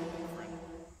 friend.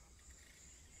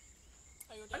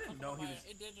 I didn't know he was.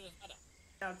 Indigenous.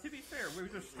 Now, to be fair, we were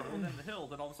just strolling down the hill,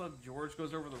 then all of a sudden George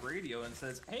goes over the radio and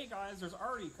says, "Hey guys, there's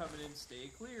Artie coming in.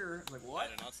 Stay clear." I was like, what? I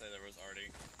did not say there was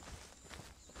Artie.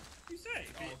 You say?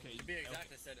 Oh, okay. To be exact,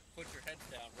 I said, put your heads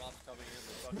down. Rob's coming in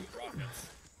with fucking rockets.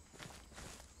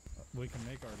 We can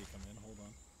make Artie come in. Hold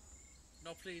on.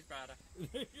 No, please, brother.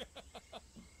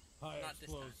 High Not this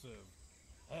explosive.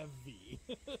 Heavy.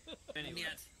 Anyway.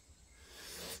 Yes.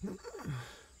 Did you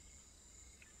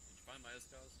find my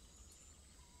escos?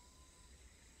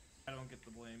 I don't get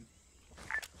the blame.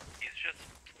 He's just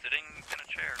sitting in a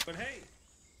chair. But hey,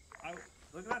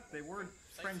 look at that. They were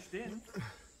Frenched in.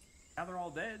 Now they're all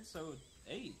dead, so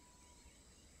hey.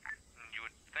 You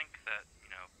would think that,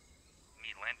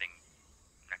 me landing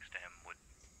next to him would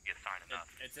be a sign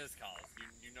enough. It's his calls.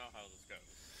 You know how this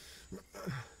goes.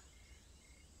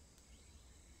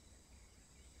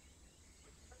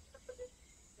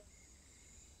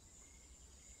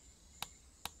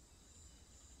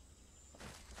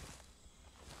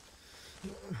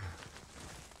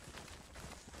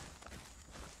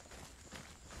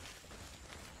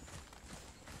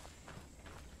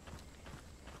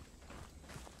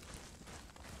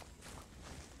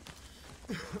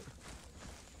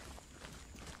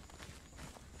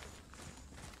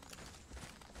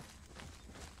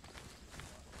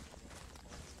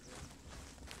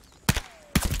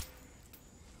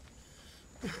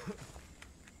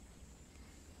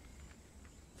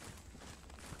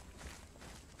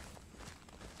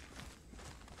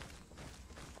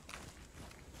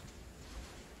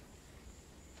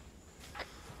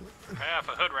 Yeah,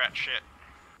 for hood rat shit.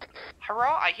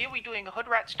 Hurrah, I hear we doing hood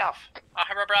rat stuff. Oh,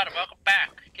 hurrah, brother, welcome back.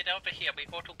 Get over here, we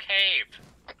go to cave.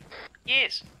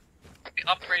 Yes. We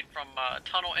upgrade from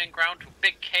tunnel in ground to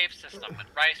big cave system with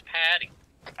rice paddy.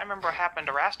 I remember what happened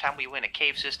the last time we went a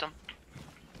cave system.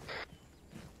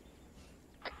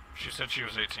 She said she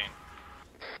was 18.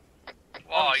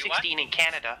 Well, only 16 in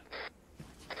Canada.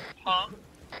 Huh?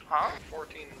 Huh?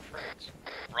 14 in France.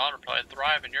 Ron would probably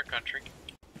thrive in your country.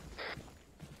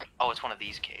 Oh, it's one of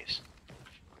these caves.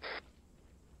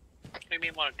 What do you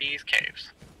mean one of these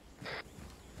caves?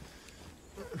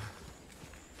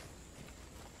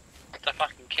 It's a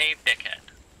fucking cave, dickhead.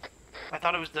 I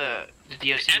thought it was the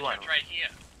DOC one. Right here.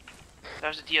 That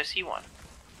was the DOC one.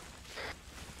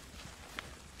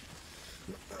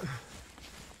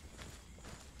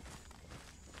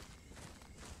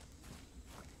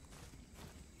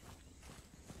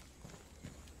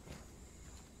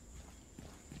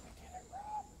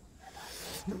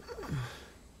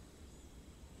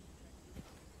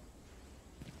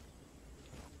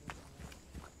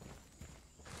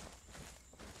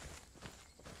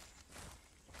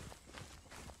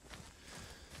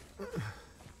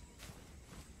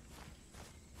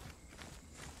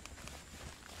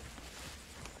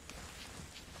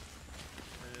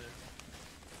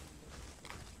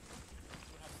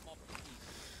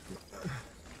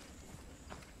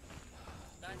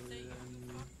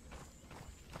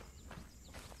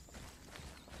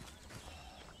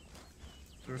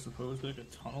 Is there supposed like a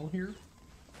tunnel here?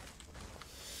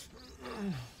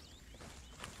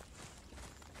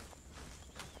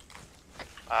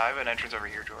 I have an entrance over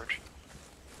here, George.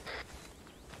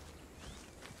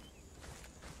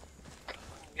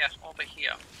 Yes, over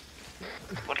here.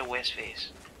 What a west face.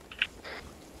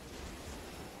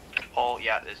 Oh,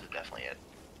 yeah, this is definitely it.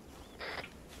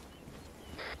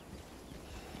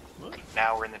 What?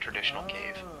 Now we're in the traditional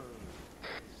cave.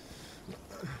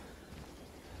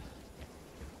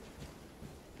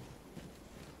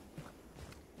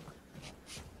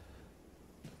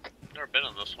 Never been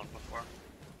in this one before.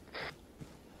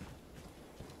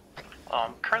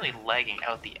 I'm currently lagging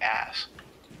out the ass.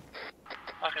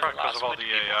 Probably because of all the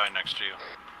AI next to you.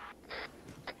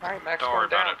 Alright, Max, Don't worry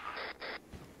about it.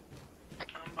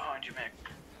 I'm behind you, Mac.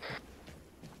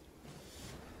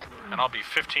 And I'll be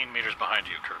 15 meters behind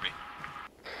you, Kirby.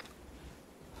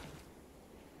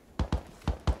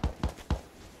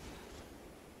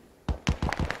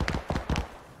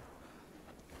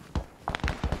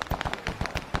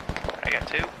 I got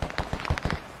two.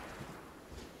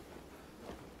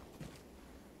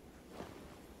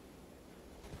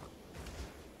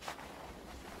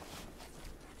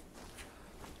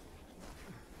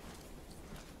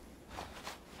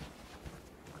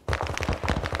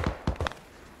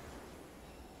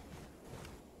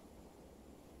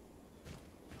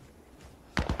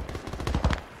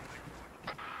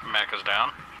 Mac is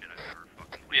down.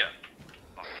 Yeah.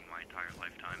 Fucking my entire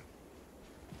lifetime.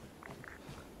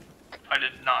 I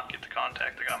did not get the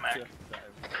contact that got Mac.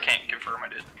 Can't confirm I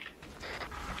did.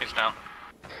 He's down.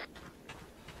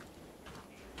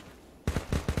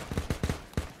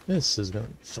 This is gonna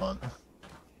be fun.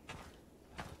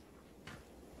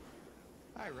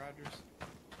 Hi, Rogers.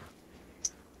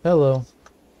 Hello.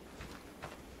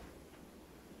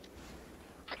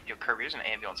 Yo, Kirby, there's an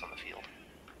ambulance on the field.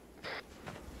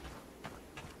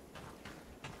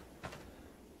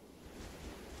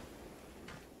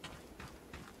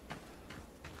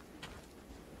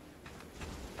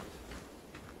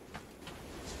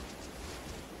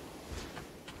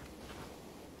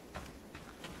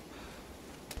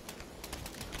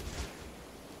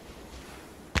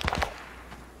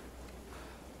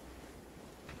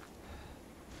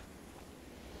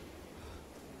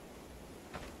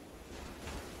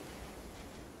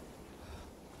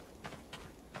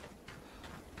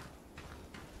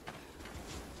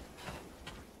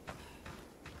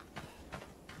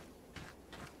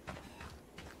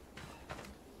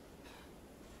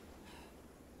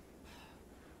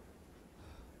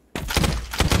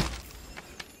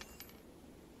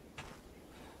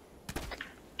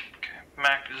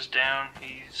 Mac is down.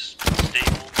 He's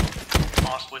stable.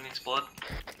 Possibly needs blood.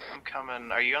 I'm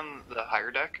coming. Are you on the higher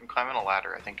deck? I'm climbing a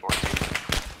ladder, I think, towards you.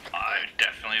 I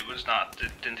definitely was not.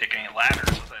 Didn't take any ladders,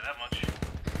 I'll say that much.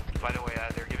 By the way,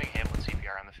 they're giving Hamlet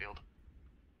CPR on the field.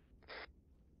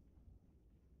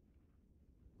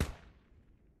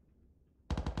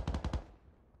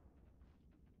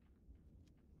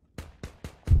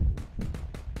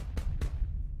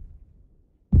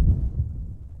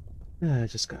 Yeah, I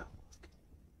just got.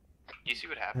 You see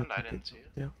what happened? I didn't see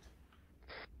it. Yeah.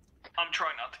 I'm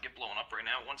trying not to get blown up right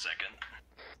now. 1 second.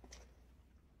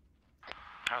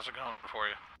 How's it going for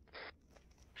you?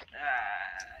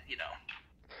 You know.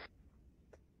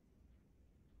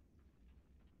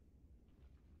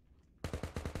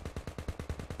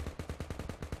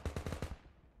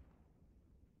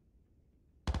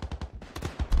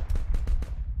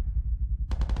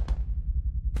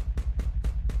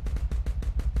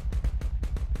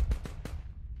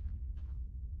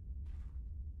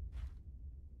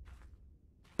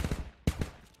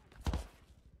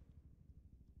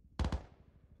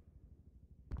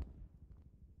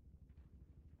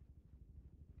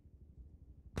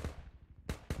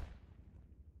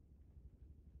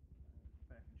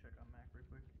 Back and check on Mac real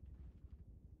quick.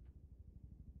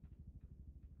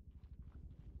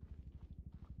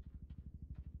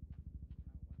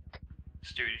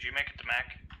 Stu, did you make it to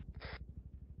Mac?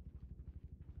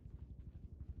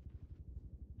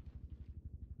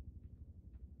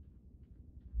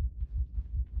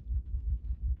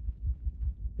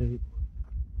 Hey.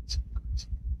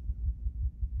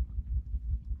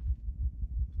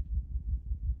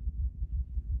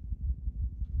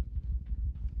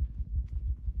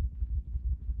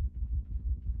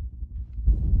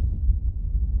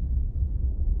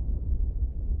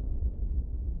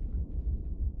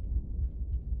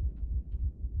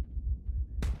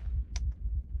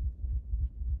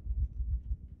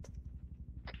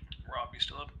 Rob, you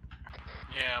still up?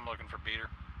 Yeah, I'm looking for Peter.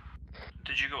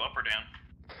 Did you go up or down?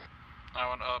 I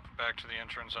went up, back to the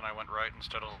entrance, and I went right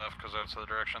instead of left because that's the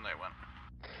direction they went.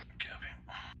 Copy.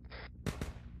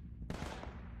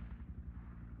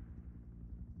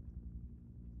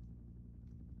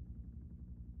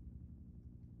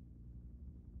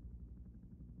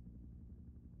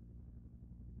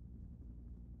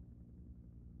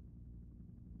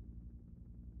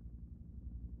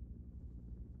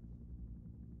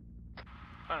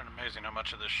 I find it amazing how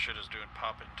much of this shit is doing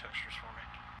pop-in textures for me.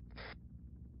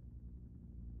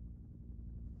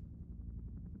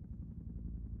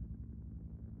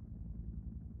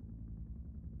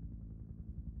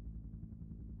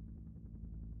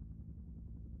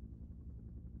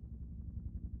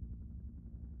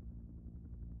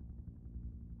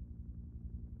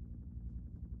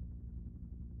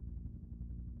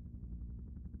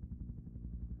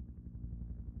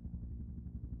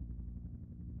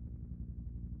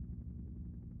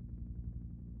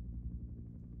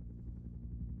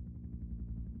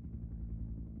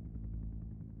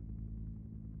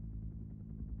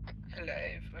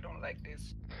 Alive. I don't like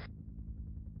this.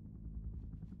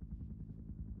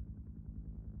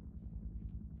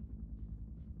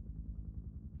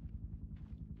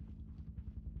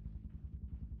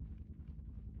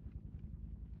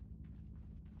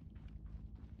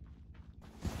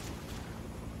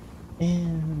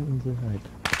 And right.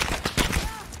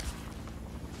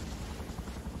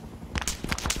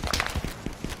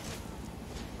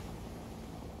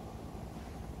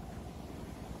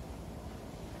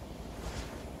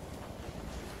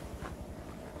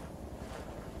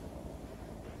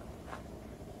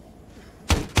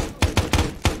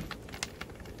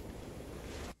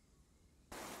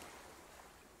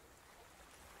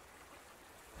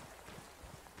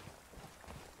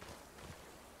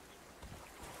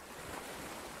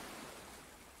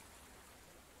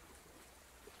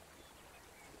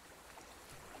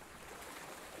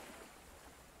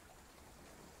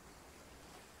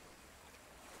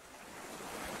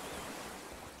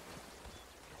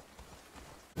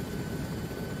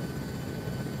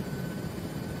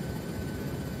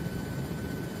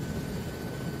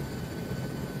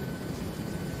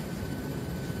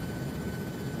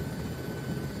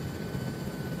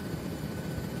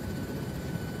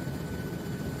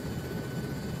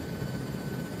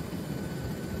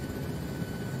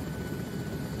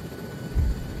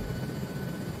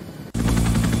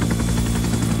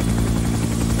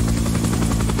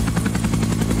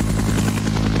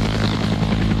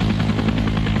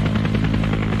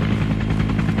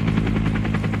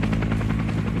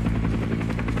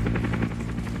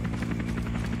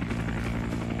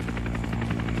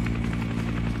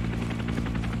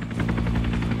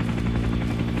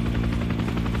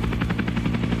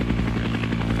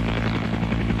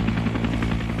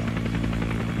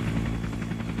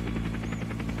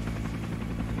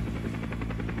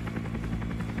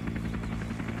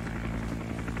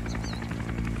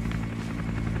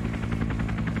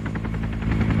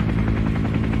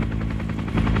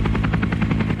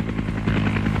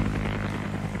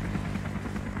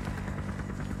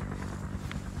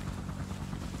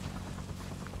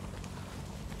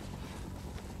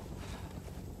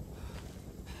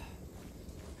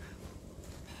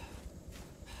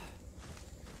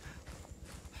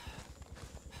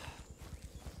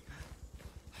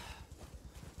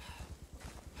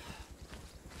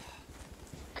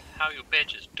 How you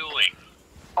bitches doing?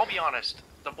 I'll be honest,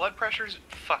 the blood pressure's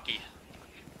fucky.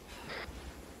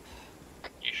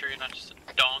 You sure you're not just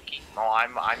a donkey? No,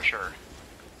 I'm sure.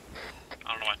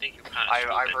 I don't know, I think you kind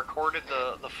of I've recorded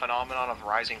the phenomenon of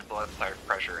rising blood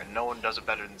pressure, and no one does it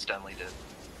better than Stenley did.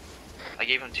 I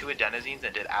gave him 2 adenosines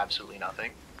that did absolutely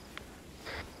nothing.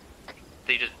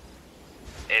 They just...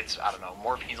 It's, I don't know,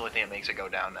 morphine's the only thing that makes it go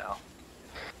down now.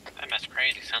 That's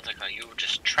crazy. Sounds like you were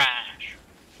just trash.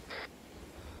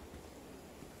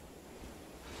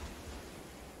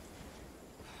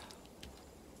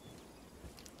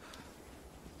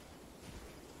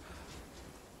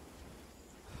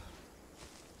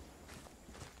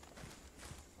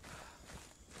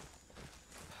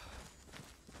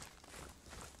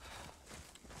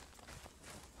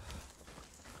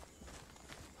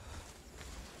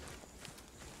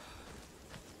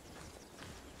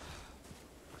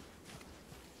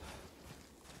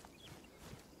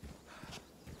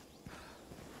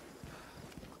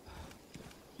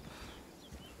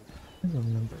 I don't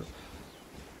remember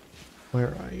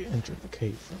where I entered the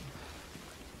cave from.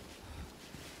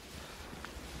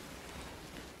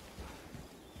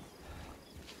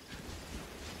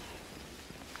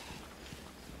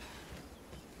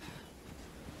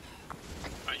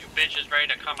 Are you bitches ready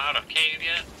to come out of cave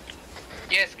yet?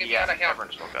 Yes, get me out of here. Cavern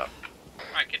just woke up.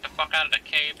 Alright, get the fuck out of the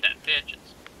cave then, bitches.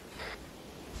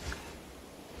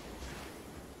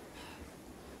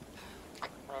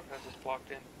 Rob has us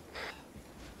blocked in.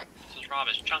 This is Rob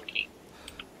is chunky.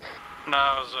 No,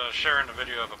 I was sharing a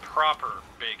video of a proper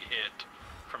big hit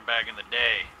from back in the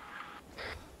day.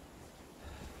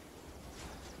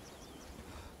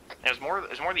 It was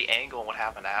more the angle and what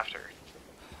happened after.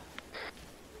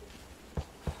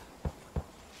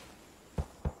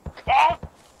 Oh!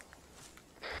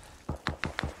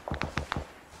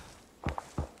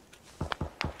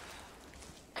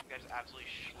 You guys absolutely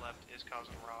schlepped his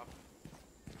cousin Rob.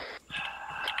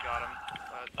 Got him.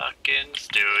 Fucking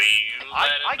Stewie, you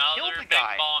let I another killed the big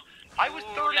guy. ball. I was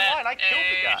third in line. I killed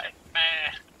the guy.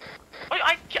 Man.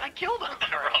 I killed him.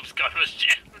 Rob's gun was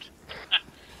jammed.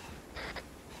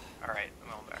 Alright,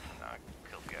 I'm going back from that. I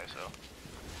killed the guy, so.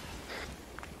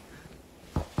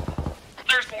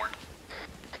 There's more.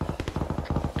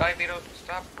 Divito,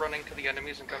 stop running to the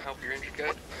enemies and come help your injured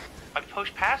guy. I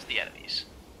pushed past the enemies.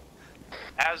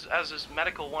 As is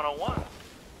medical 101.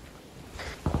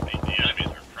 I mean, the enemies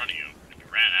are in front of you, and you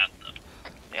ran at them.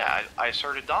 Yeah, I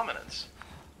asserted dominance.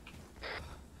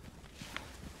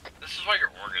 This is why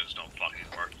your organs don't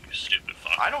fucking work, you stupid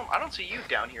fuck. I don't see you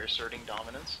down here asserting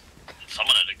dominance.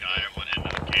 Someone had a guy that went into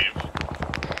the cave.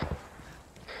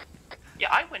 Yeah,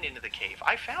 I went into the cave.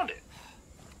 I found it.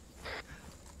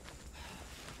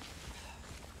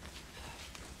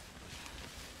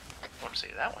 Want to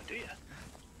say that one, do you?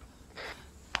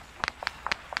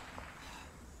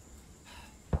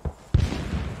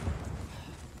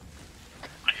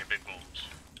 I hear big booms.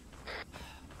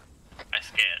 I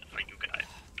scared for you guys.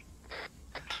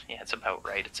 Yeah, it's about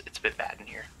right. It's a bit bad in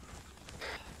here.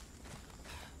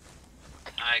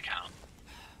 I count.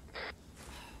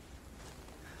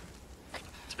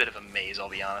 It's a bit of a maze, I'll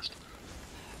be honest.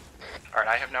 Alright,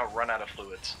 I have now run out of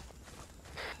fluids.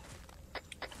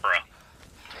 Bruh.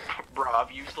 Bro,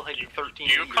 I've used like 13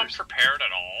 Do you liters. come prepared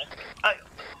at all?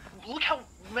 Look how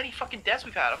many fucking deaths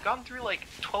we've had. I've gone through like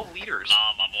 12 liters.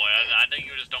 Nah, my boy, I think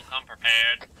you just don't come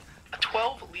prepared.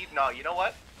 12 liters? No, you know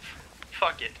what?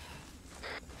 Fuck it.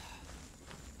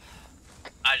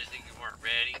 I just think you weren't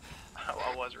ready.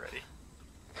 I was ready.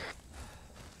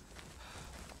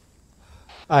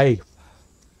 I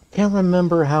can't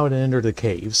remember how to enter the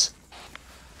caves.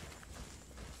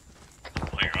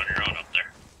 Well, you're on your own up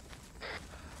there.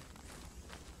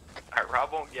 Alright,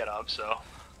 Rob won't get up, so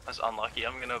that's unlucky.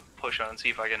 I'm gonna push on and see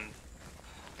if I can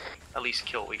at least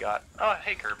kill what we got. Oh,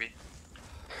 hey Kirby.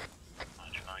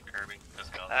 How'd you find Kirby? Let's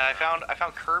go. I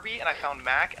found Kirby and I found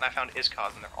Mac and I found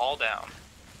Iskaz and they're all down.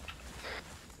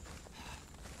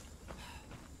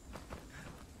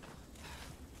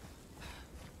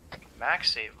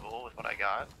 Mac's savable with what I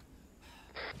got.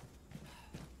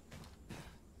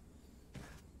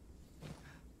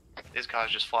 Iskaz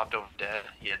just flopped over dead.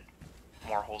 He had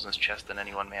more holes in his chest than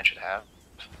any one man should have.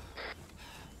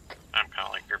 I'm kind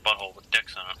of like your butthole with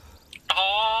dicks on it.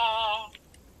 Oh!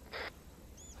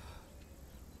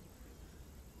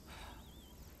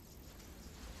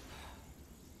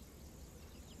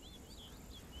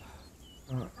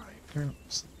 Alright, apparently.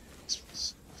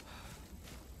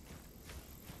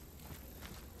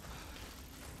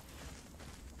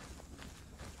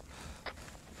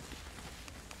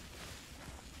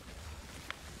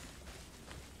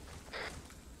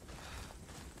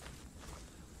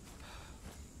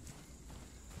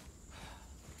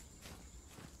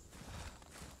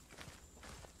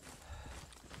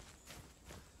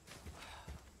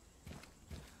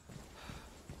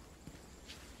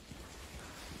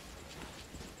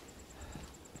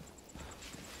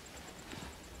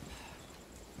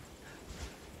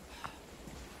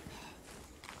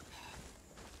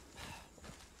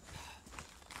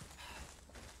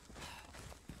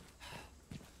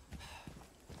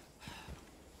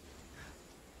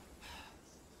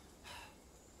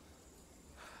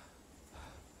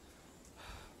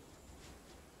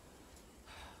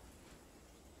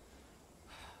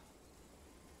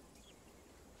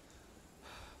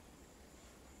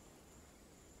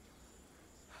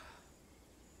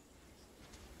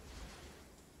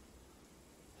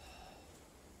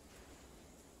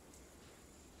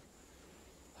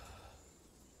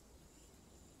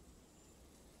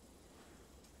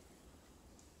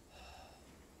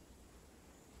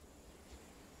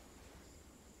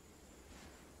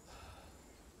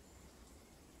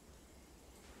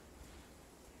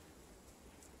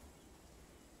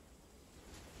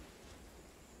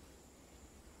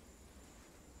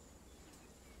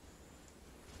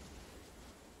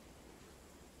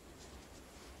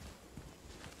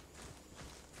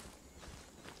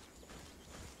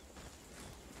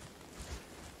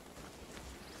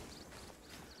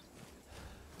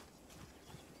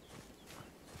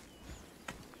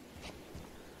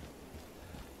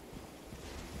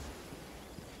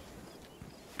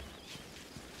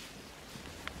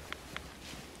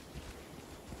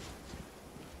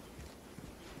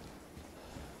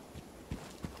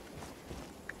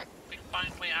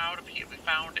 out of here. We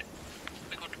found it.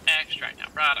 We go to extract now,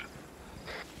 brother.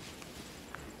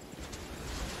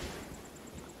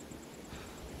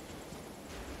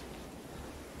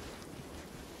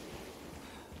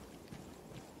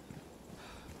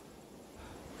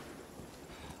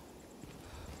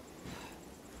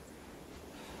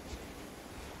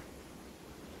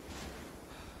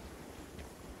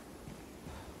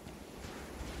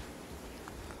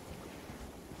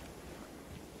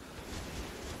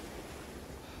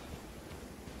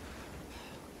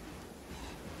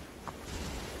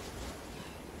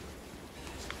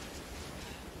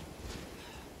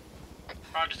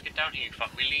 Just get down here, you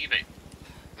fuck. We leaving.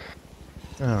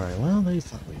 Alright, well, they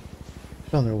thought we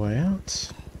found their way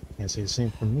out. Can't say the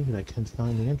same for me, that I couldn't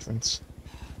find the entrance.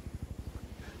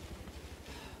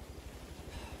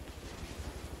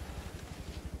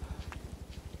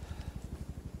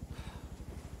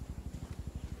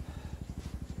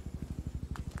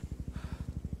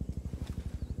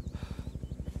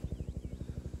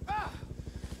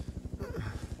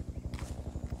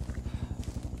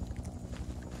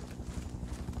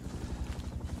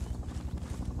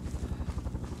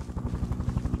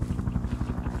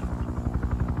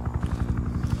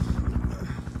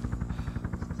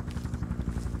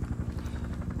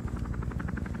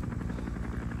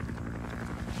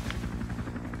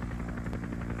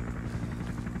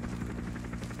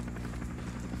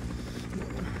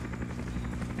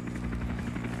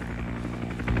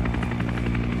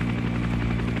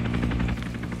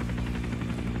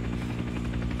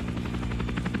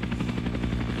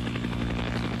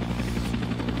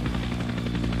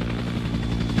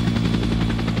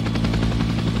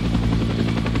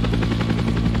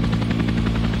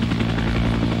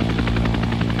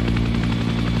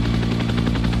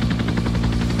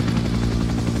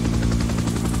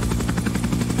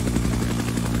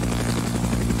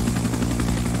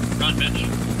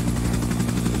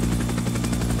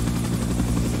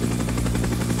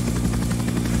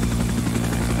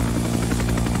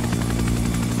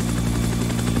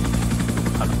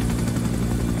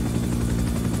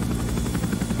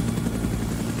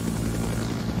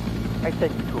 I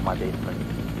take you to my basement.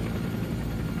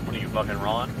 What are you, fucking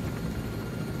Ron?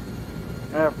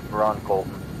 Ron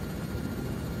Colton.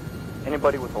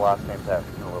 Anybody with the last name that's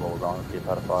a little wrong with the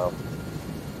pedophile.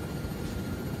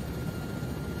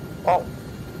 Oh.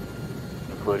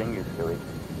 Including you, Stewie.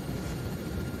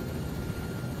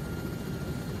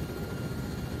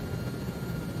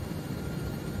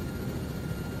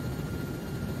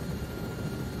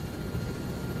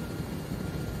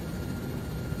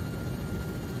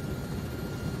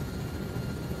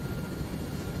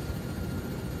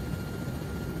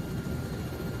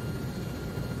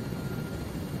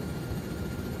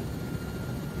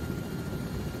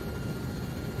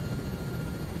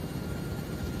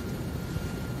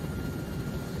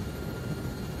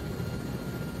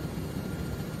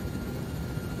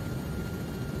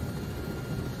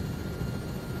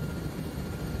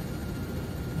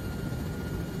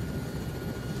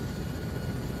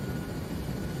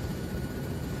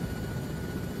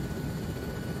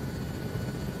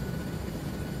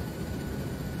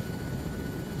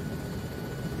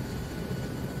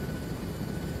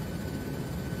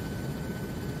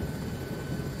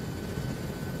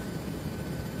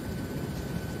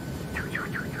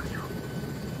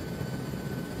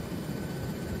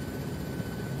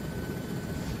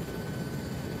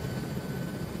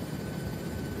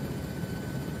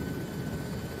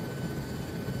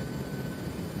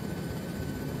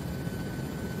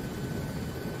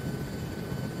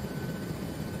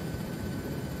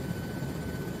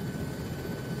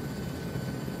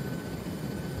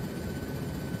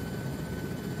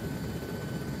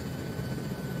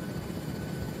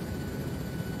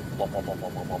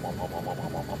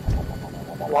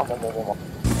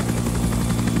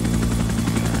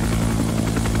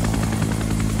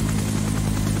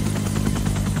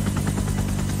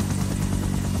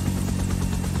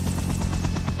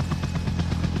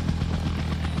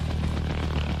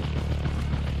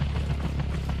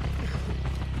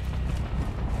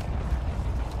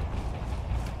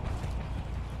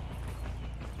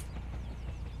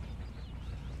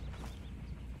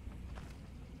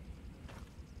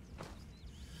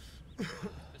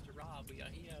 Mr. Rob, we are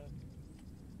here.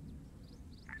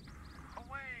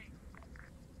 Away!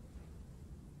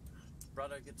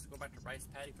 Brother gets to go back to Rice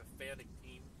Paddy for failing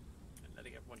team and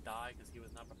letting everyone die because he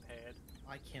was not prepared.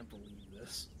 I can't believe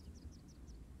this.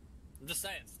 I'm just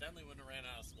saying, Stanley wouldn't have ran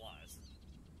out of supplies.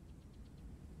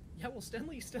 Yeah, well,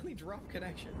 Stanley dropped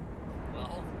connection.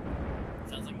 Well,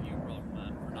 sounds like you were wrong,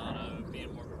 man, for not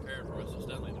being more prepared for Mr.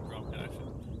 Stanley to drop connection.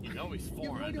 You know he's You have no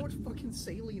foreign. idea what fucking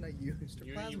saline I used or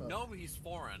You plasma. know he's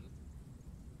foreign.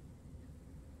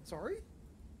 Sorry?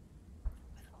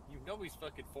 You know he's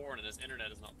fucking foreign and his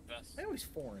internet is not the best. I know he's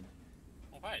foreign.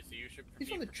 Alright, so you should He's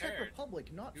be from the prepared. Czech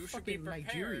Republic, not You should be fucking prepared.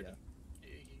 Nigeria.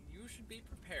 You should be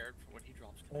prepared for when he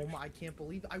drops Oh my, I can't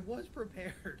believe I was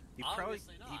prepared. He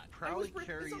Obviously not.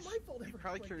 carries It's not my fault he ever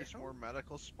probably went carries down. more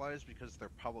medical supplies because their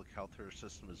public healthcare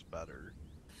system is better,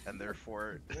 and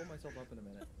therefore, Blow myself up in a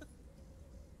minute.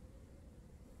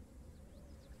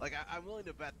 like I'm willing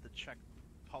to bet the Czech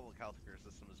public healthcare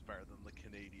system is better than the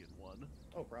Canadian one.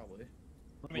 Oh, probably.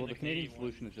 I mean, well, the Canadian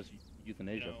solution is just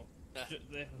euthanasia. You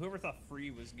know, whoever thought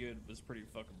free was good was pretty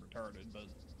fucking retarded, but...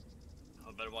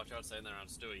 I better watch out saying that around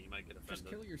Stewie, you might get offended. Just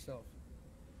kill yourself.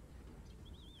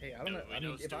 Hey, I don't know. we I know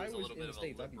mean, if I Stewie's a was little in bit the of a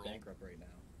States, I'd be liberal. bankrupt right now.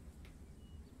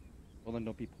 Well, then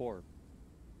don't be poor.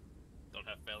 Don't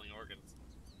have failing organs.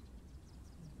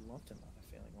 I'd love to not have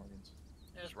failing organs.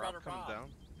 Yeah, Is Rob coming down?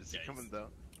 Is he Yeah, coming down?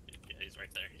 Yeah, he's right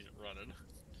there. He's running.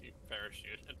 He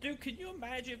parachuted. Dude, can you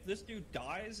imagine if this dude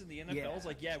dies and the NFL's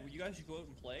like, yeah, well, you guys should go out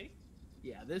and play?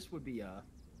 Yeah, this would be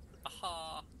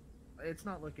Aha! It's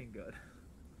not looking good.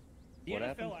 The What NFL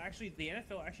happened?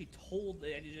 actually told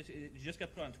it just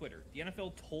got put on Twitter. The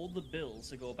NFL told the Bills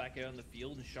to go back out on the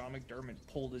field, and Sean McDermott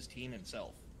pulled his team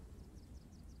himself.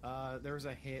 There was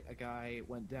a hit. A guy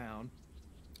went down,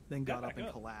 then Got got up back and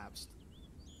up. collapsed.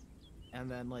 And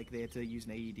then, like, they had to use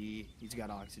an AED. He's got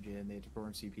oxygen. They had to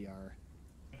perform CPR.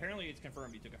 Apparently, it's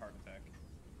confirmed he took a heart attack.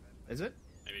 Is it?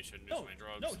 Maybe he shouldn't do so many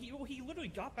drugs. No, he literally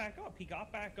got back up. He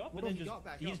got back up, Well, and then he just got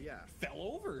back he up, just yeah. fell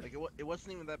over. Like it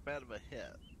wasn't even that bad of a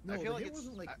hit. No, I feel the like hit it's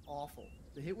wasn't, like, awful.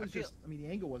 The hit was feel- just... I mean, the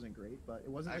angle wasn't great, but it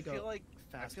wasn't, like, I feel a like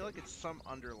fast hit. it's some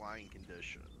underlying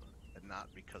condition, and not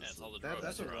because Yeah, it's all the That- drugs.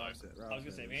 that's what right. Rob said. I was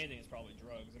gonna say, if anything, it's probably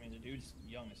drugs. I mean, the dude's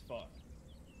young as fuck.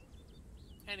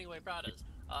 Anyway, brothers,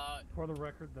 For the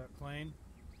record, that plane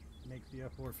makes the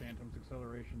F4 Phantom's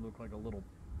acceleration look like a little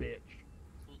bitch.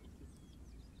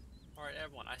 alright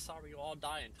everyone, I saw you all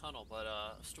die in tunnel, but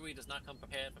Stewie does not come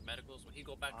prepared for medicals when he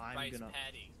go back to I'm Rice gonna-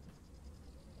 Paddy.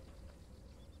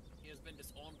 He has been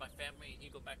disowned by family and he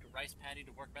go back to Rice Paddy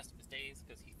to work rest of his days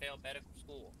because he failed medical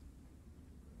school.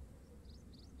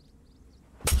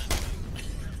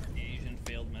 Asian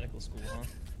failed medical school,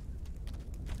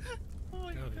 huh? Oh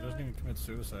my God, he doesn't even commit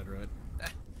suicide, right? You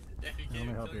Let me can't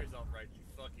even help kill you. yourself right, you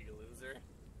fucking loser.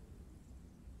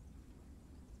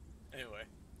 Anyway,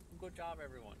 good job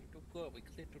everyone. You do good. We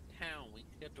cleared through town. We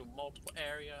cleared through multiple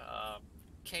area.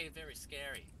 Cave very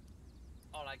scary.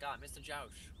 All I got, Mr.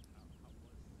 Joush.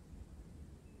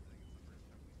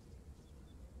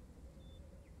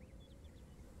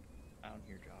 I don't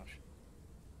hear Josh.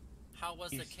 How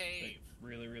was the He's, cave? like,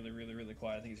 really, really, really, really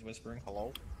quiet. I think he's whispering.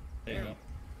 Hello? There you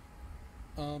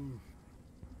go.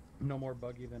 No more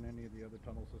buggy than any of the other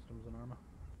tunnel systems in Arma.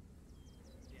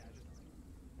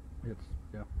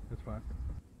 It's fine.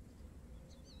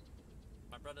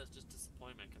 My brother's just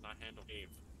disappointment cannot handle cave.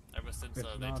 Ever since It's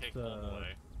they not, take home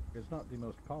away. It's not the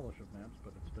most polished of maps,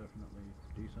 but it's definitely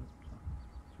decent. So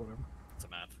it's whatever. It's a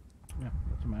map. Yeah,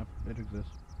 it's a map. It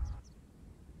exists.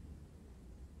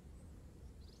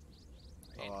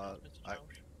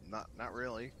 Not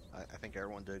really. I think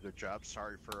everyone did a good job.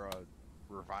 Sorry for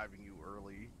reviving you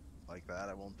early like that.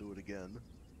 I won't do it again.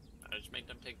 I just make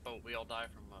them take boat. We all die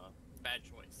from bad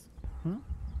choice.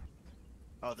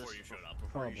 Oh, Before you showed up.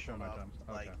 Before Oh, you before showed my up, time.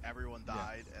 like Okay. everyone Yeah.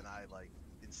 died, and I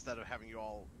instead of having you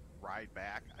all ride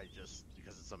back, I just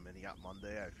because it's a mini op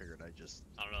Monday, I figured I just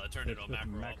I don't know. It turned into a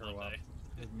macro up. Monday.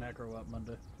 It's macro up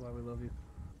Monday. That's why we love you.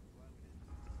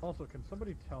 Also, can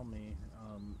somebody tell me,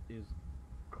 is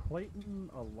Clayton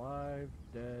alive,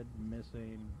 dead,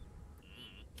 missing?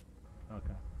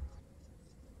 Okay.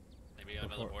 Maybe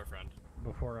another boyfriend.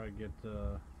 Before I get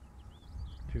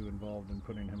too involved in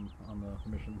putting him on the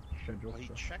mission schedule. Well, he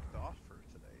so. checked off for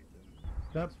today, didn't he?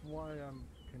 That's why I'm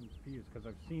confused, because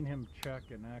I've seen him check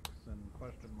an X and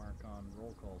question mark on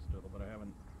roll call still, but I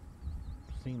haven't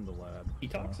seen the lad. He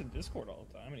so- talks in Discord all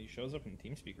the time, and he shows up in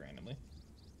TeamSpeak randomly.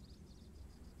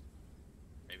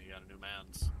 Maybe he got a new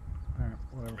man's. Alright,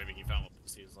 Or whatever. maybe he found what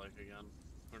pussy is like again.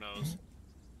 Who knows?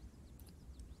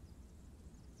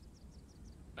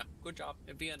 Yeah, good job.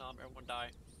 In Vietnam, everyone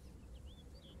died.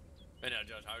 And yeah,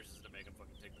 Josh, I was just gonna make him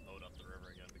fucking take the boat up the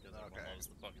river again because everyone loves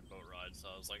the fucking boat ride. So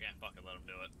I was like, yeah, fucking let him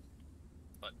do it.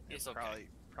 But it's okay.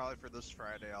 Probably for this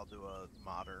Friday, I'll do a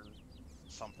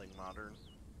something modern.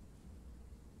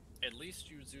 At least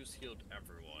you Zeus healed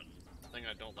everyone. The thing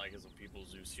I don't like is when people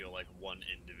Zeus heal like one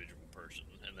individual person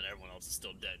and then everyone else is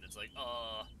still dead and it's like,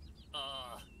 Well,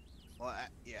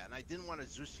 yeah, and I didn't want to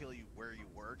Zeus heal you where you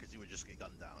were because you would just get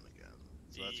gunned down again.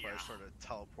 So that's why I sort of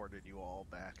teleported you all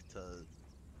back to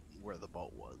where the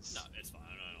boat was. No, it's fine.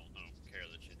 I don't care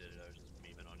that you did it. I was just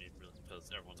memeing on you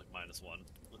because everyone's like -1.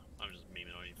 I'm just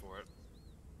memeing on you for it.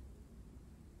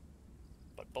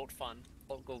 But boat fun.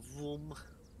 Boat go vroom.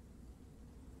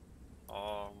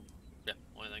 Yeah,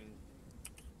 only thing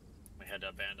we had to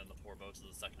abandon the poor boats as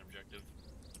the second objective.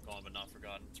 Gone but not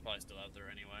forgotten. It's probably still out there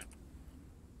anyway.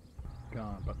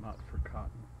 Gone but not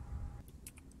forgotten.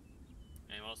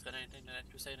 Anyone else got anything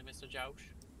to say to Mr. Jouch?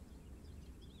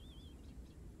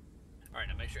 Alright,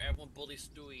 now make sure everyone bullies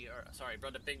Stewie, or sorry,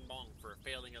 Brother Bing Bong for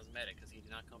failing as medic, because he did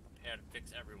not come prepared to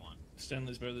fix everyone.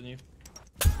 Stanley's better than you.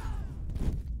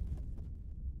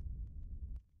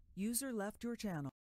 User left your channel.